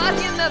 but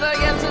you never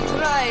get to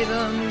try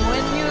them.